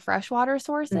into their freshwater Mm-hmm.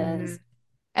 sources,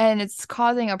 and it's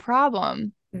causing a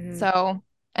problem. Mm-hmm. So,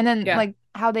 and then Yeah. like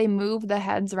how they move the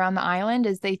heads around the island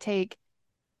is they take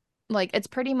like it's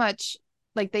pretty much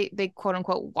like they quote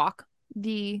unquote walk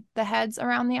the heads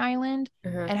around the island.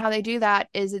 Uh-huh. And how they do that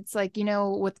is it's like, you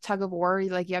know, with tug of war,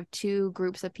 like you have two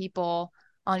groups of people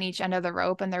on each end of the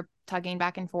rope and they're tugging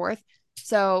back and forth.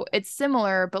 So it's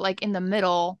similar, but like in the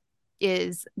middle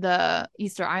is the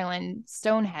Easter Island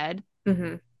Stonehead.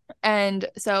 Mm-hmm. And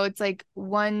so it's like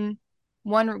one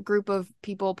group of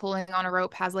people pulling on a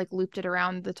rope has like looped it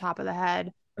around the top of the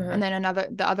head, Uh-huh. and then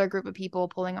the other group of people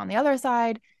pulling on the other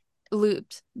side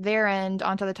looped their end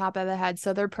onto the top of the head.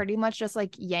 So they're pretty much just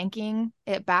like yanking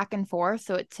it back and forth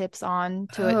so it tips on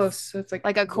to Oh, its so it's like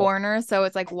like a corner, so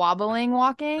it's like wobbling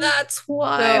walking. that's So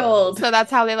wild. so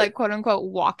that's how they like quote unquote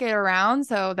walk it around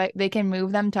so that they can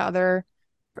move them to other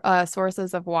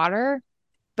sources of water.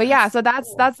 But yeah, That's so that's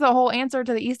cool. that's the whole answer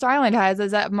to the Easter Island heads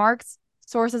is that marks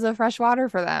sources of fresh water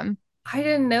for them. I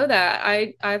didn't know that.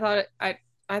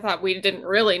 I thought we didn't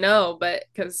really know, but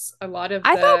because a lot of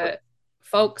I thought the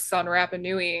folks on Rapa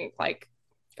Nui like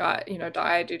got, you know,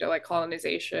 died due to like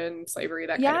colonization, slavery,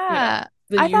 that kind of, you know, yeah,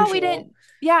 the I thought we usual. didn't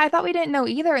yeah, I thought we didn't know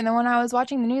either. And then when I was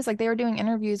watching the news, like they were doing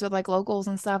interviews with like locals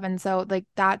and stuff. And so like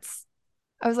that's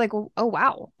I was like, oh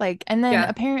wow. Like and then Yeah.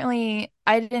 apparently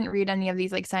I didn't read any of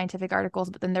these like scientific articles,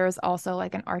 but then there was also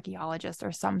like an archaeologist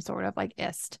or some sort of like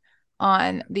ist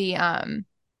on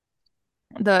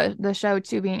the show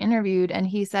too being interviewed, and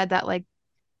he said that like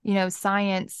you know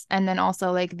science and then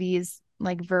also like these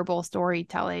like verbal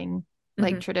storytelling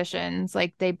like Hmm. traditions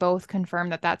like they both confirm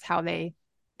that that's how they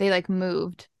like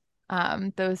moved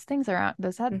those things around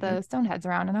Hmm. the stone heads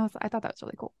around, and I thought that was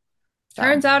really cool. So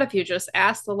Turns out if you just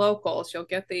ask the locals, you'll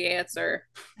get the answer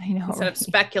I know, instead of right?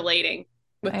 speculating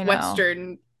with I know.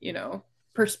 Western, you know,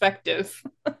 perspective.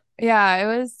 Yeah,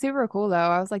 it was super cool though.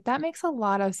 I was like, that makes a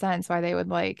lot of sense why they would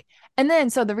like. And then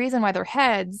so the reason why they're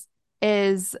heads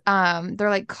is they're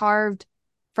like carved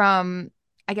from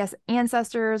I guess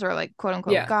ancestors or like quote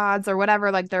unquote Yeah. gods or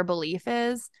whatever like their belief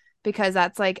is, because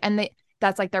that's like and they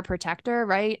that's like their protector,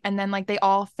 right? And then like they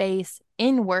all face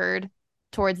inward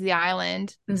towards the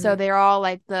island. So Hmm. they're all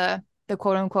like the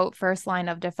quote unquote first line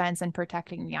of defense and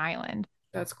protecting the island.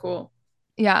 That's cool.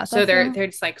 Yeah, so So that's they're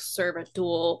just like serve a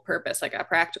dual purpose, like a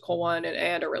practical one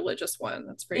and a religious one.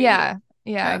 That's pretty neat. yeah,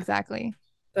 yeah, Yeah, exactly.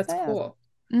 So that's yeah. cool.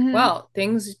 Mm-hmm. Well,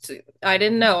 I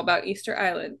didn't know about Easter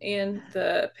Island and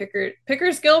the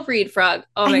Picker's gill reed frog.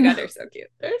 Oh I my god, know. they're so cute.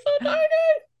 They're so tiny.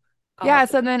 I'll Yeah, have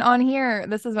to so look then them on up. here,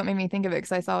 this is what made me think of it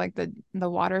because I saw like the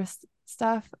water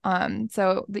stuff.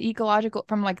 So the ecological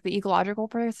from like the ecological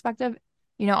perspective,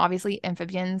 you know, obviously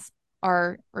amphibians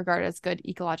are regarded as good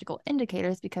ecological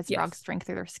indicators because frogs Yes. drink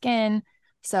through their skin.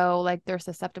 So like they're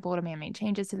susceptible to man-made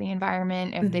changes to the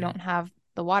environment. If they Hmm. don't have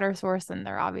the water source, then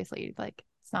they're obviously like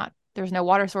it's not there's no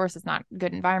water source, it's not a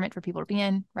good environment for people to be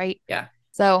in, right? Yeah.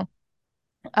 So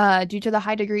due to the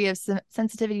high degree of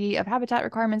sensitivity of habitat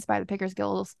requirements by the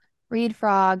Pickersgill's reed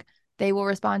frog, they will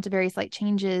respond to very slight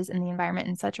changes in the environment,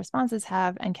 and such responses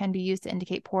have and can be used to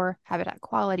indicate poor habitat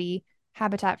quality,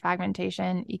 habitat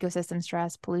fragmentation, ecosystem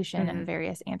stress, pollution, Hmm. and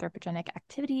various anthropogenic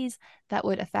activities that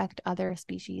would affect other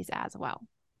species as well.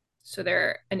 So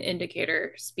they're an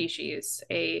indicator species,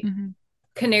 a Mm-hmm.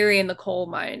 canary in the coal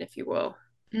mine, if you will.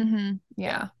 Mm-hmm. Yeah,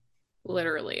 Yeah.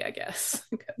 literally, I guess,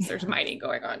 because there's Yeah. mining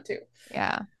going on too.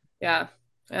 Yeah. Yeah.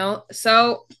 Well,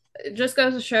 so it just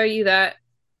goes to show you that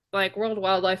like World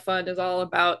Wildlife Fund is all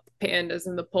about the pandas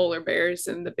and the polar bears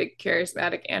and the big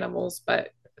charismatic animals,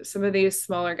 but some of these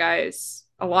smaller guys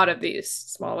a lot of these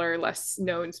smaller, less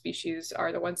known species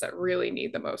are the ones that really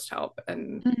need the most help.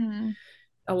 And Mhm.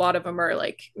 a lot of them are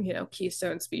like,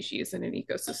 keystone species in an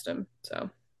ecosystem. So,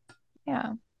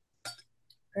 Yeah.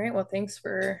 all right. Well, thanks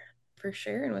for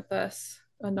sharing with us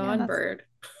a Yeah, non-bird.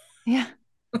 yeah.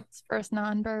 It's first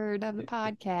non-bird of the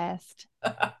podcast.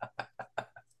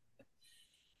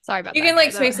 Sorry about You that, can like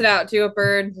guys. space it out, do a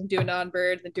bird, then do a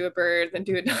non-bird, then do a bird, then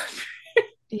do a non-bird.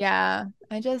 Yeah,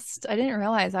 I didn't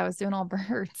realize I was doing all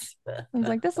birds. I was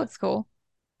like, this looks cool,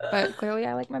 but clearly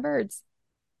I like my birds.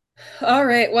 All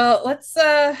right. Well, let's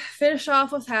finish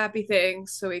off with happy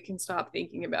things so we can stop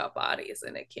thinking about bodies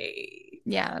in a cave.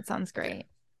 Yeah, that sounds great.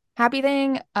 Happy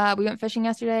thing, we went fishing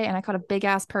yesterday and I caught a big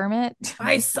ass permit.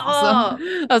 I That was awesome. saw.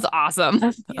 That was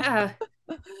awesome. Yeah,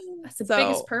 that's the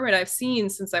biggest So permit I've seen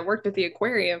since I worked at the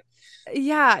aquarium.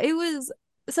 yeah, it was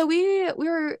so we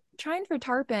were trying for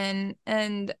tarpon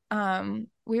and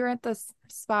we were at this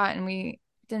spot and we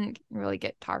didn't really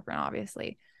get tarpon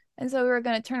obviously. And so we were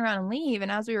going to turn around and leave,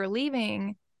 and as we were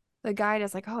leaving, the guide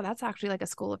is like, "Oh, that's actually like a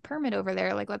school of permit over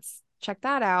there. Like let's check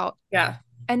that out." Yeah.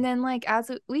 And then like as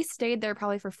we stayed there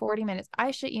probably for 40 minutes, I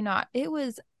shit you not, it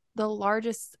was the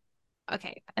largest.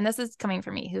 Okay, and this is coming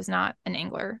from me who's not an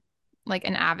angler, like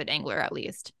an avid angler at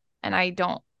least. And I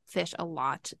don't fish a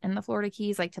lot in the Florida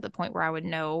Keys, like to the point where I would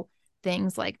know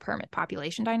things like permit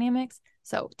population dynamics.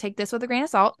 So take this with a grain of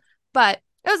salt. But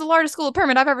it was the largest school of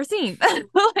permit I've ever seen.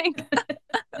 like,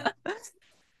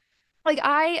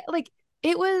 like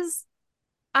it was,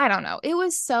 I don't know. It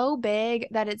was so big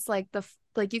that it's like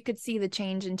like you could see the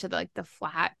change into like the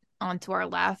flat onto our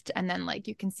left, and then like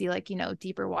you can see like,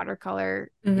 deeper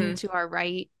watercolor into our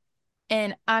right.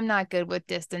 And I'm not good with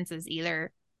distances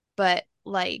either, but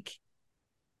like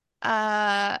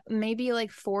maybe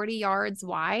like 40 yards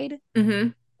wide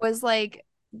was like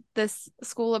this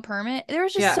school of permit. There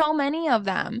was just so many of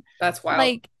them. That's wild.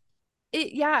 Like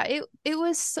it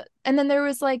was, and then there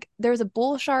was a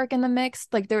bull shark in the mix.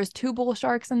 Like there was two bull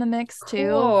sharks in the mix too.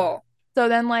 Cool. So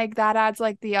then like that adds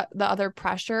like the other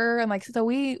pressure, and like so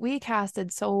we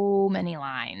casted so many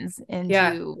lines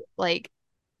into like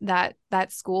that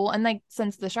school. And like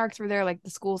since the sharks were there, like the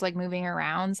school's like moving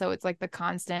around, so it's like the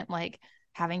constant like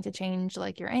having to change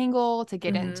like your angle to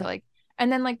get into like, and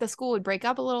then like the school would break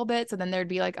up a little bit, so then there'd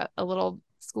be like a little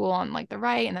school on like the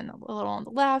right and then a little on the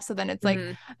left, so then it's like,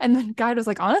 and then guide was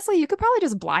like, honestly you could probably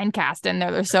just blind cast in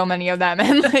there's so many of them.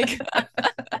 And like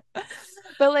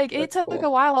but like it took a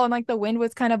while, and like the wind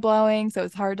was kind of blowing, so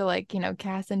it's hard to like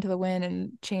cast into the wind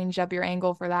and change up your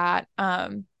angle for that.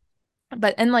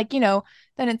 But and like then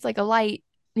it's like a light,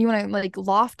 you want to like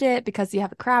loft it because you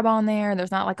have a crab on there and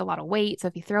there's not like a lot of weight, so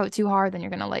if you throw it too hard then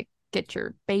you're gonna like get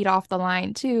your bait off the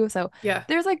line too. So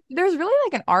there's really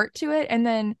like an art to it. And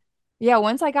then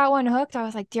once I got one hooked, I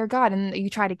was like, dear God. And you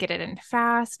try to get it in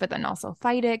fast, but then also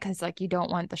fight it because like you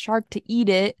don't want the shark to eat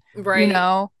it,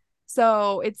 right?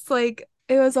 So it's like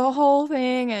it was a whole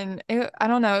thing. And I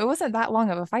don't know, it wasn't that long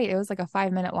of a fight. It was like a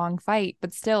 5-minute long fight,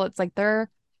 but still it's like they're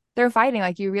fighting.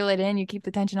 Like you reel it in, you keep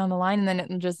the tension on the line, and then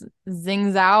it just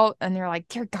zings out, and you're like,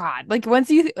 dear God. Like once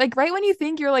you like right when you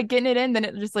think you're like getting it in, then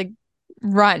it just like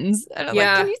runs. And I'm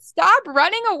like, can you stop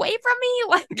running away from me?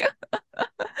 Like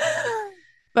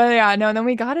but no, then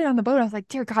we got it on the boat. I was like,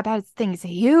 dear God, that thing's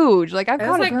huge. Like I've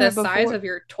caught a permit before. Size of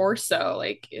your torso.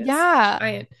 Like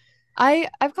giant.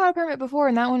 I've caught a permit before,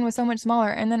 and that one was so much smaller.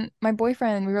 And then my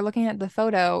boyfriend, we were looking at the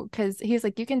photo because he's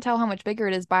like, you can tell how much bigger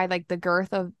it is by like the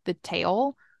girth of the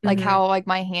tail, like how like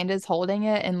my hand is holding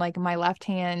it, and like my left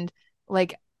hand,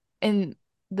 like in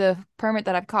the permit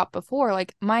that I've caught before,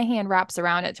 like my hand wraps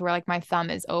around it to where like my thumb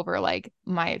is over like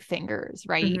my fingers,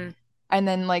 right? And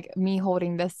then like me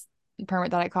holding this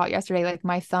permit that I caught yesterday, like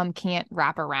my thumb can't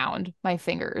wrap around my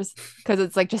fingers because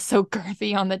it's like just so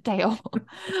girthy on the tail.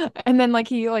 And then like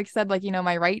he like said like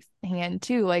my right hand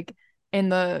too, like in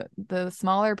the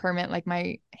smaller permit, like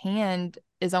my hand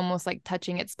is almost like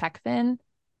touching its pec fin.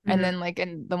 And then like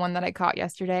in the one that I caught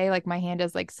yesterday, like my hand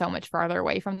is like so much farther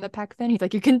away from the pec fin. He's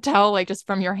like, you can tell like just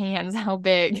from your hands how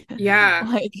big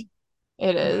like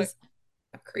it is.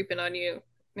 I'm creeping on you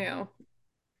now.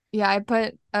 Yeah, I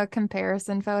put a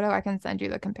comparison photo. I can send you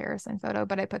the comparison photo,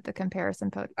 but I put the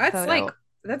comparison photo.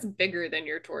 That's bigger than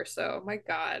your torso. My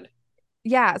God.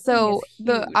 Yeah, so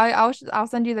I'll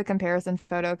send you the comparison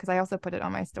photo because I also put it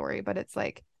on my story, but it's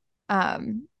like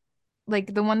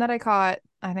the one that I caught,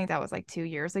 I think that was like 2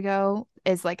 years ago,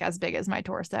 is like as big as my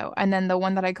torso. And then the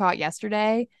one that I caught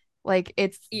yesterday, like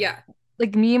it's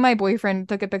like me and my boyfriend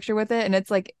took a picture with it, and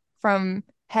it's like from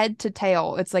head to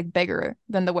tail, it's like bigger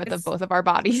than the width of both of our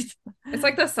bodies. It's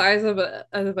like the size of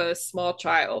a small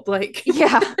child. Like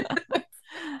yeah.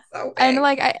 So And big.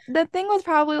 like the thing was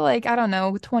probably like, I don't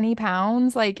know, 20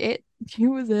 pounds. Like he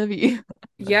was heavy.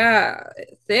 Yeah,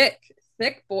 thick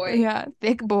boy. Yeah,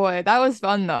 thick boy. That was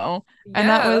fun though. And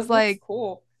Yeah, that looks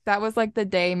cool. that was like the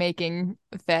day making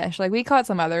fish. Like we caught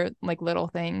some other like little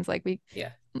things. Like we,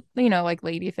 Yeah. like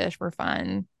ladyfish were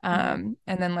fun. Hmm.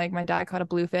 And then like my dad caught a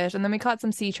bluefish and then we caught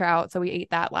some sea trout. So we ate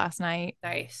that last night.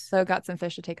 Nice. So got some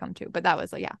fish to take home too. But that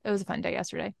was like, yeah, it was a fun day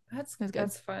yesterday. It was good.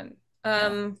 That's fun.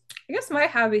 Yeah. I guess my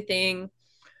happy thing,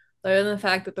 other than the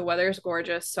fact that the weather is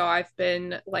gorgeous, so I've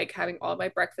been like having all my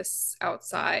breakfasts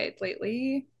outside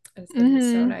lately, and it's been so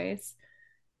Mm-hmm. nice.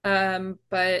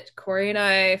 But Corey and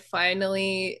I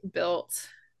finally built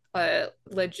a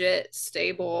legit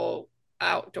stable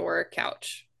outdoor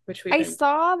couch, which we've I been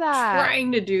saw that.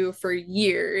 trying to do for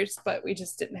years, but we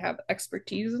just didn't have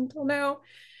expertise until now.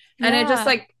 And it just Yeah.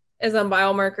 like is a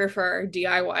mile marker for our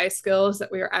DIY skills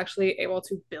that we are actually able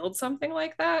to build something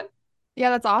like that. Yeah,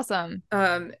 that's awesome.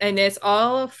 And it's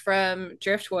all from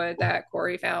driftwood that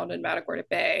Corey found in Matagorda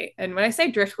Bay. And when I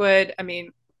say driftwood, I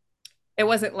mean it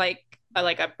wasn't like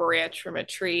a branch from a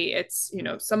tree. It's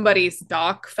somebody's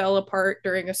dock fell apart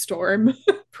during a storm,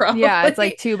 Yeah, it's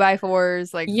like probably.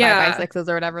 2x4s, like five by Yeah. sixes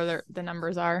or whatever the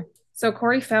numbers are. So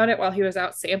Corey found it while he was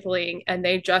out sampling, and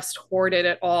they just hoarded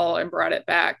it all and brought it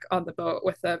back on the boat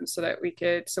with them so that we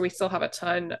still have a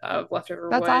ton of leftover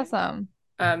That's wood awesome.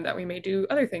 that we may do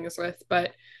other things with.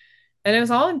 And it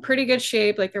was all in pretty good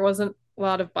shape. Like there wasn't a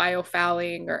lot of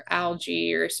biofouling or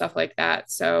algae or stuff like that.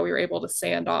 So we were able to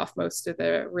sand off most of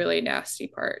the really nasty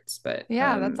parts. But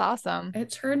Yeah, that's awesome.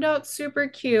 it turned out super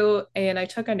cute. And I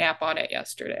took a nap on it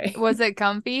yesterday. Was it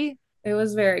comfy? It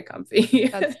was very comfy.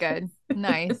 That's good.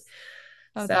 Nice.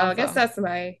 That's So I guess awesome.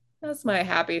 that's my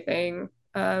happy thing.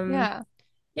 Yeah.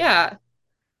 Yeah.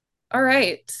 All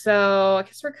right. So I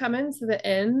guess we're coming to the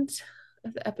end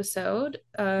of the episode.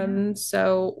 Yeah.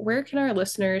 So where can our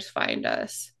listeners find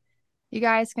us? You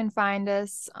guys can find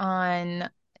us on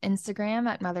Instagram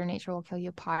at Mother Nature Will Kill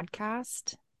You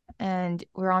podcast. And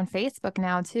we're on Facebook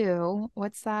now too.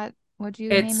 What's that? What'd you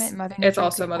name it? It's Mother it's Nature Will Kill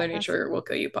also You Mother podcast. Nature Will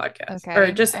Kill You podcast. Or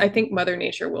Okay. just I think Mother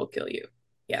Nature Will Kill You.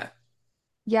 Yeah.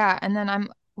 Yeah, and then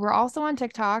we're also on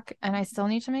TikTok and I still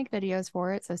need to make videos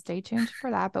for it, so stay tuned for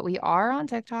that. But we are on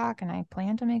TikTok and I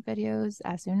plan to make videos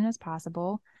as soon as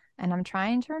possible. And I'm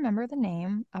trying to remember the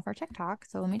name of our TikTok.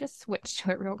 So let me just switch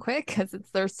to it real quick because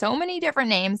there's so many different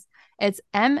names. It's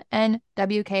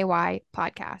MNWKY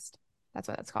podcast. That's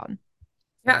what it's called.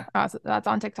 Yeah. So that's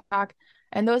on TikTok.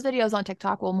 And those videos on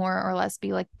TikTok will more or less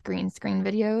be like green screen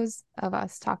videos of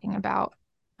us talking about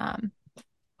um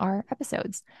our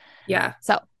episodes. Yeah.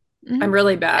 So, I'm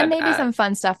really and bad maybe at some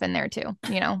fun stuff in there too,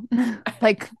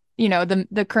 like,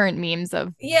 the current memes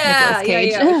of Yeah, Nicolas yeah,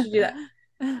 Cage. yeah. We should do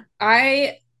that.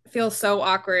 I feel so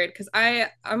awkward because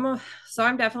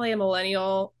I'm definitely a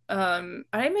millennial. I'm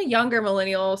a younger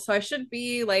millennial, so I should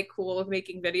be like cool with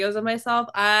making videos of myself.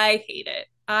 I hate it.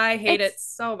 I hate it It's,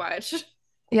 so much.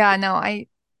 yeah, no,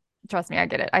 trust me, I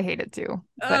get it. I hate it too,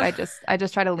 but Ugh. I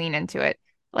just try to lean into it.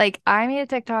 Like, I made a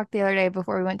TikTok the other day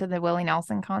before we went to the Willie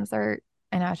Nelson concert,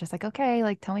 and I was just like, okay,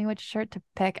 like, tell me which shirt to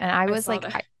pick. And I I was saw like,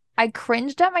 that. I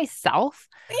cringed at myself,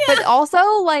 but Yeah.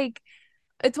 also like,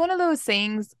 it's one of those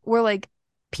things where like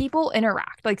people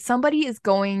interact. Like somebody is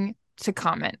going to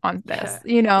comment on this.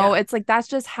 Yeah. Yeah. It's like that's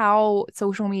just how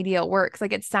social media works.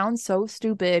 Like it sounds so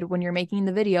stupid when you're making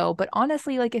the video, but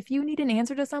honestly, like if you need an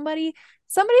answer to somebody,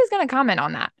 somebody's going to comment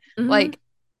on that. Hmm. Like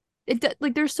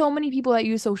like there's so many people that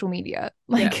use social media.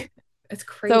 Yeah. Like It's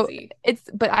so crazy.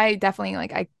 but I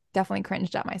definitely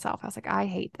cringed at myself. I was like, I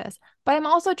hate this. But I'm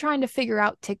also trying to figure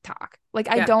out TikTok. Like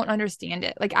I Yeah. don't understand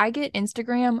it. Like I get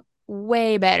Instagram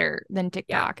way better than Yeah.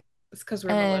 TikTok. It's because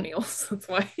we're And millennials. That's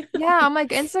why. yeah, I'm like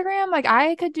Instagram, like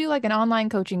I could do like an online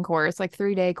coaching course, like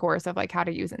 3-day course of like how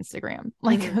to use Instagram.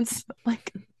 Like Hmm. it's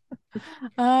like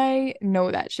I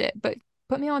know that shit, but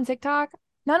put me on TikTok,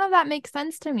 none of that makes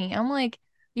sense to me. I'm like,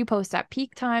 you post at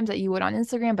peak times that you would on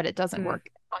Instagram, but it doesn't Mm. work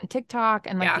on TikTok,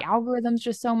 and like Yeah, the algorithm's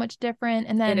just so much different.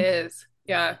 And it then is.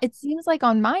 Yeah. it seems like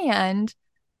on my end,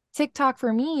 TikTok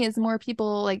for me is more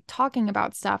people like talking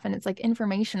about stuff and it's like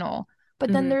informational.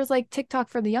 But then Hmm. there's like TikTok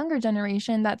for the younger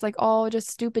generation that's like all just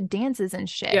stupid dances and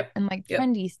shit Yep. and like Yep.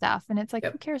 trendy stuff. And it's like,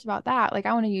 who Yep. cares about that? Like,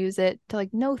 I want to use it to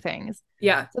like know things.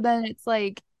 Yeah. So then it's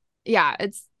like, yeah,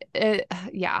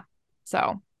 yeah.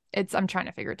 So I'm trying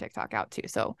to figure TikTok out too.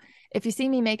 So if you see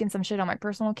me making some shit on my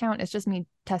personal account, it's just me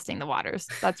testing the waters.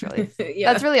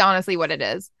 Yeah. That's really honestly what it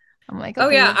is. I'm like, Oh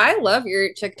yeah, okay, I love your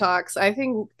TikToks. I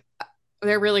think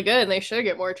they're really good and they should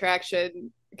get more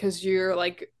traction because you're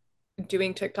like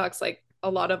doing TikToks like a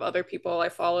lot of other people I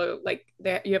follow. Like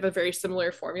you have a very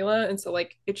similar formula, and so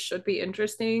like it should be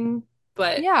interesting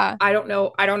but Yeah. I don't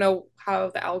know how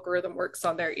the algorithm works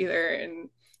on there either, and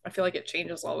I feel like it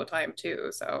changes all the time too.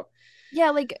 So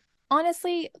Yeah, like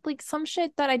honestly, like some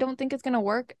shit that I don't think is gonna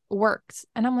work works.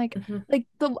 And I'm mhm. like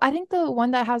the I think the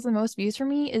one that has the most views for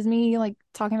me is me like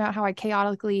talking about how I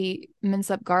chaotically mince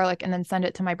up garlic and then send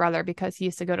it to my brother because he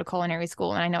used to go to culinary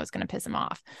school and I know it's gonna piss him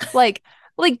off.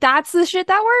 Like that's the shit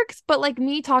that works. But like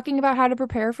me talking about how to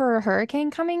prepare for a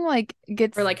hurricane coming like Or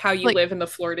gets like how you like live in the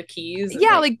Florida Keys and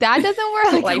yeah, like like that doesn't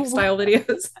work. Like lifestyle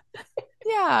videos.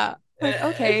 yeah. Like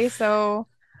okay, so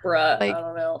Bruh, I like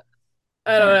don't know.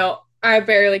 I don't yeah. know. I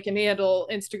barely can handle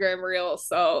Instagram Reels,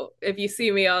 so if you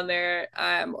see me on there,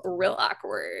 I'm real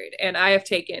awkward. And I have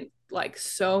taken like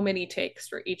so many takes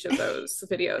for each of those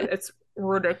videos. It's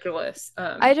ridiculous.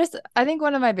 I think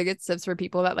one of my biggest tips for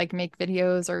people that like make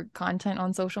videos or content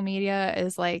on social media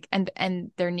is like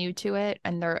and they're new to it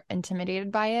and they're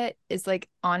intimidated by it is like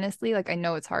honestly like I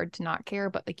know it's hard to not care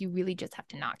but like you really just have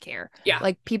to not care. Yeah.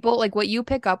 Like people like what you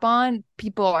pick up on,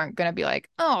 people aren't gonna be like,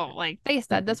 "Oh, like they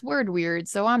said Mhm. this word weird,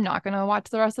 so I'm not gonna watch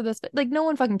the rest of this." But like no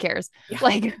one fucking cares. Yeah.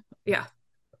 Like Yeah.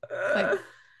 like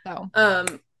so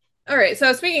Um, all right.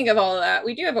 So speaking of all of that,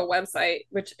 we do have a website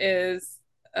which is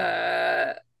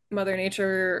uh Mother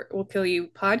Nature Will Kill You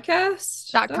 .com,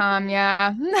 podcast.com.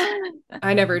 yeah.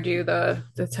 I never do the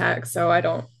text, so I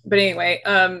don't. But anyway,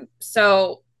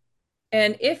 so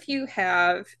and if you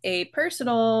have a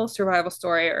personal survival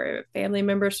story or a family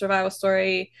member survival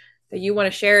story that you want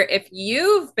to share, if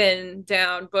you've been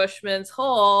down Bushman's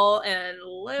Hole and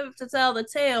lived to tell the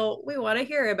tale, we want to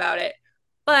hear about it.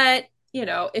 But, you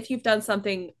know, if you've done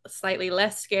something slightly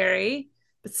less scary,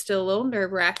 but still a little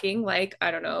nerve wracking, like,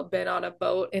 I don't know, been on a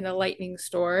boat in a lightning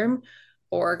storm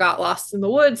or got lost in the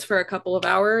woods for a couple of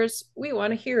hours, we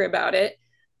want to hear about it.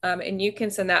 And you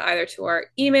can send that either to our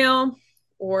email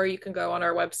or you can go on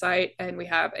our website and we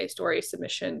have a story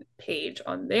submission page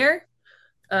on there.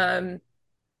 Um,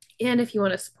 and if you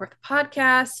want to support the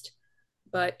podcast,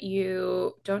 but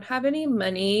you don't have any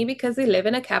money because we live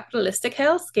in a capitalistic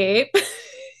hellscape,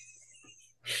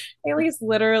 Haley's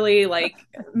literally like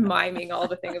miming all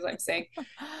the things I'm saying.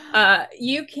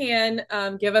 You can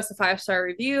give us a 5-star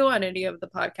review on any of the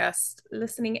podcast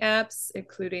listening apps,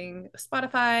 including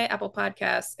Spotify, Apple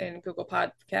Podcasts, and Google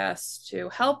Podcasts to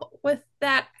help with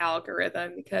that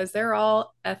algorithm because they're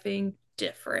all effing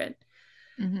different.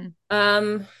 Mhm.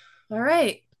 All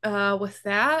right. With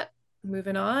that,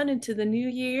 moving on into the new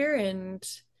year and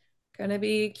gonna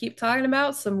be keep talking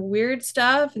about some weird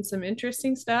stuff and some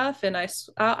interesting stuff and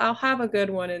I'll have a good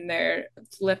one in there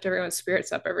to lift everyone's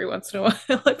spirits up every once in a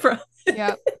while. I promise.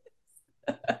 Yep.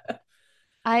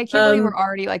 I can't believe we're um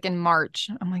already like in March.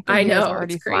 I'm like the I year's know it's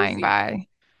already flying crazy. by.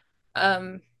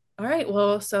 All right,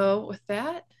 well, so with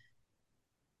that,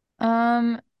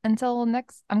 Until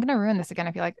next, I'm gonna ruin this again.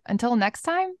 I feel like until next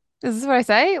time. Is this what I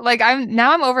say? Like I'm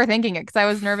overthinking it because I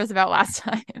was nervous about last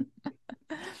time.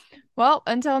 Well,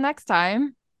 until next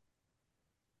time,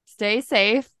 stay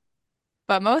safe,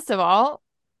 but most of all,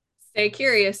 stay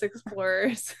curious,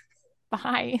 explorers.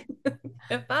 bye.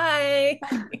 Bye.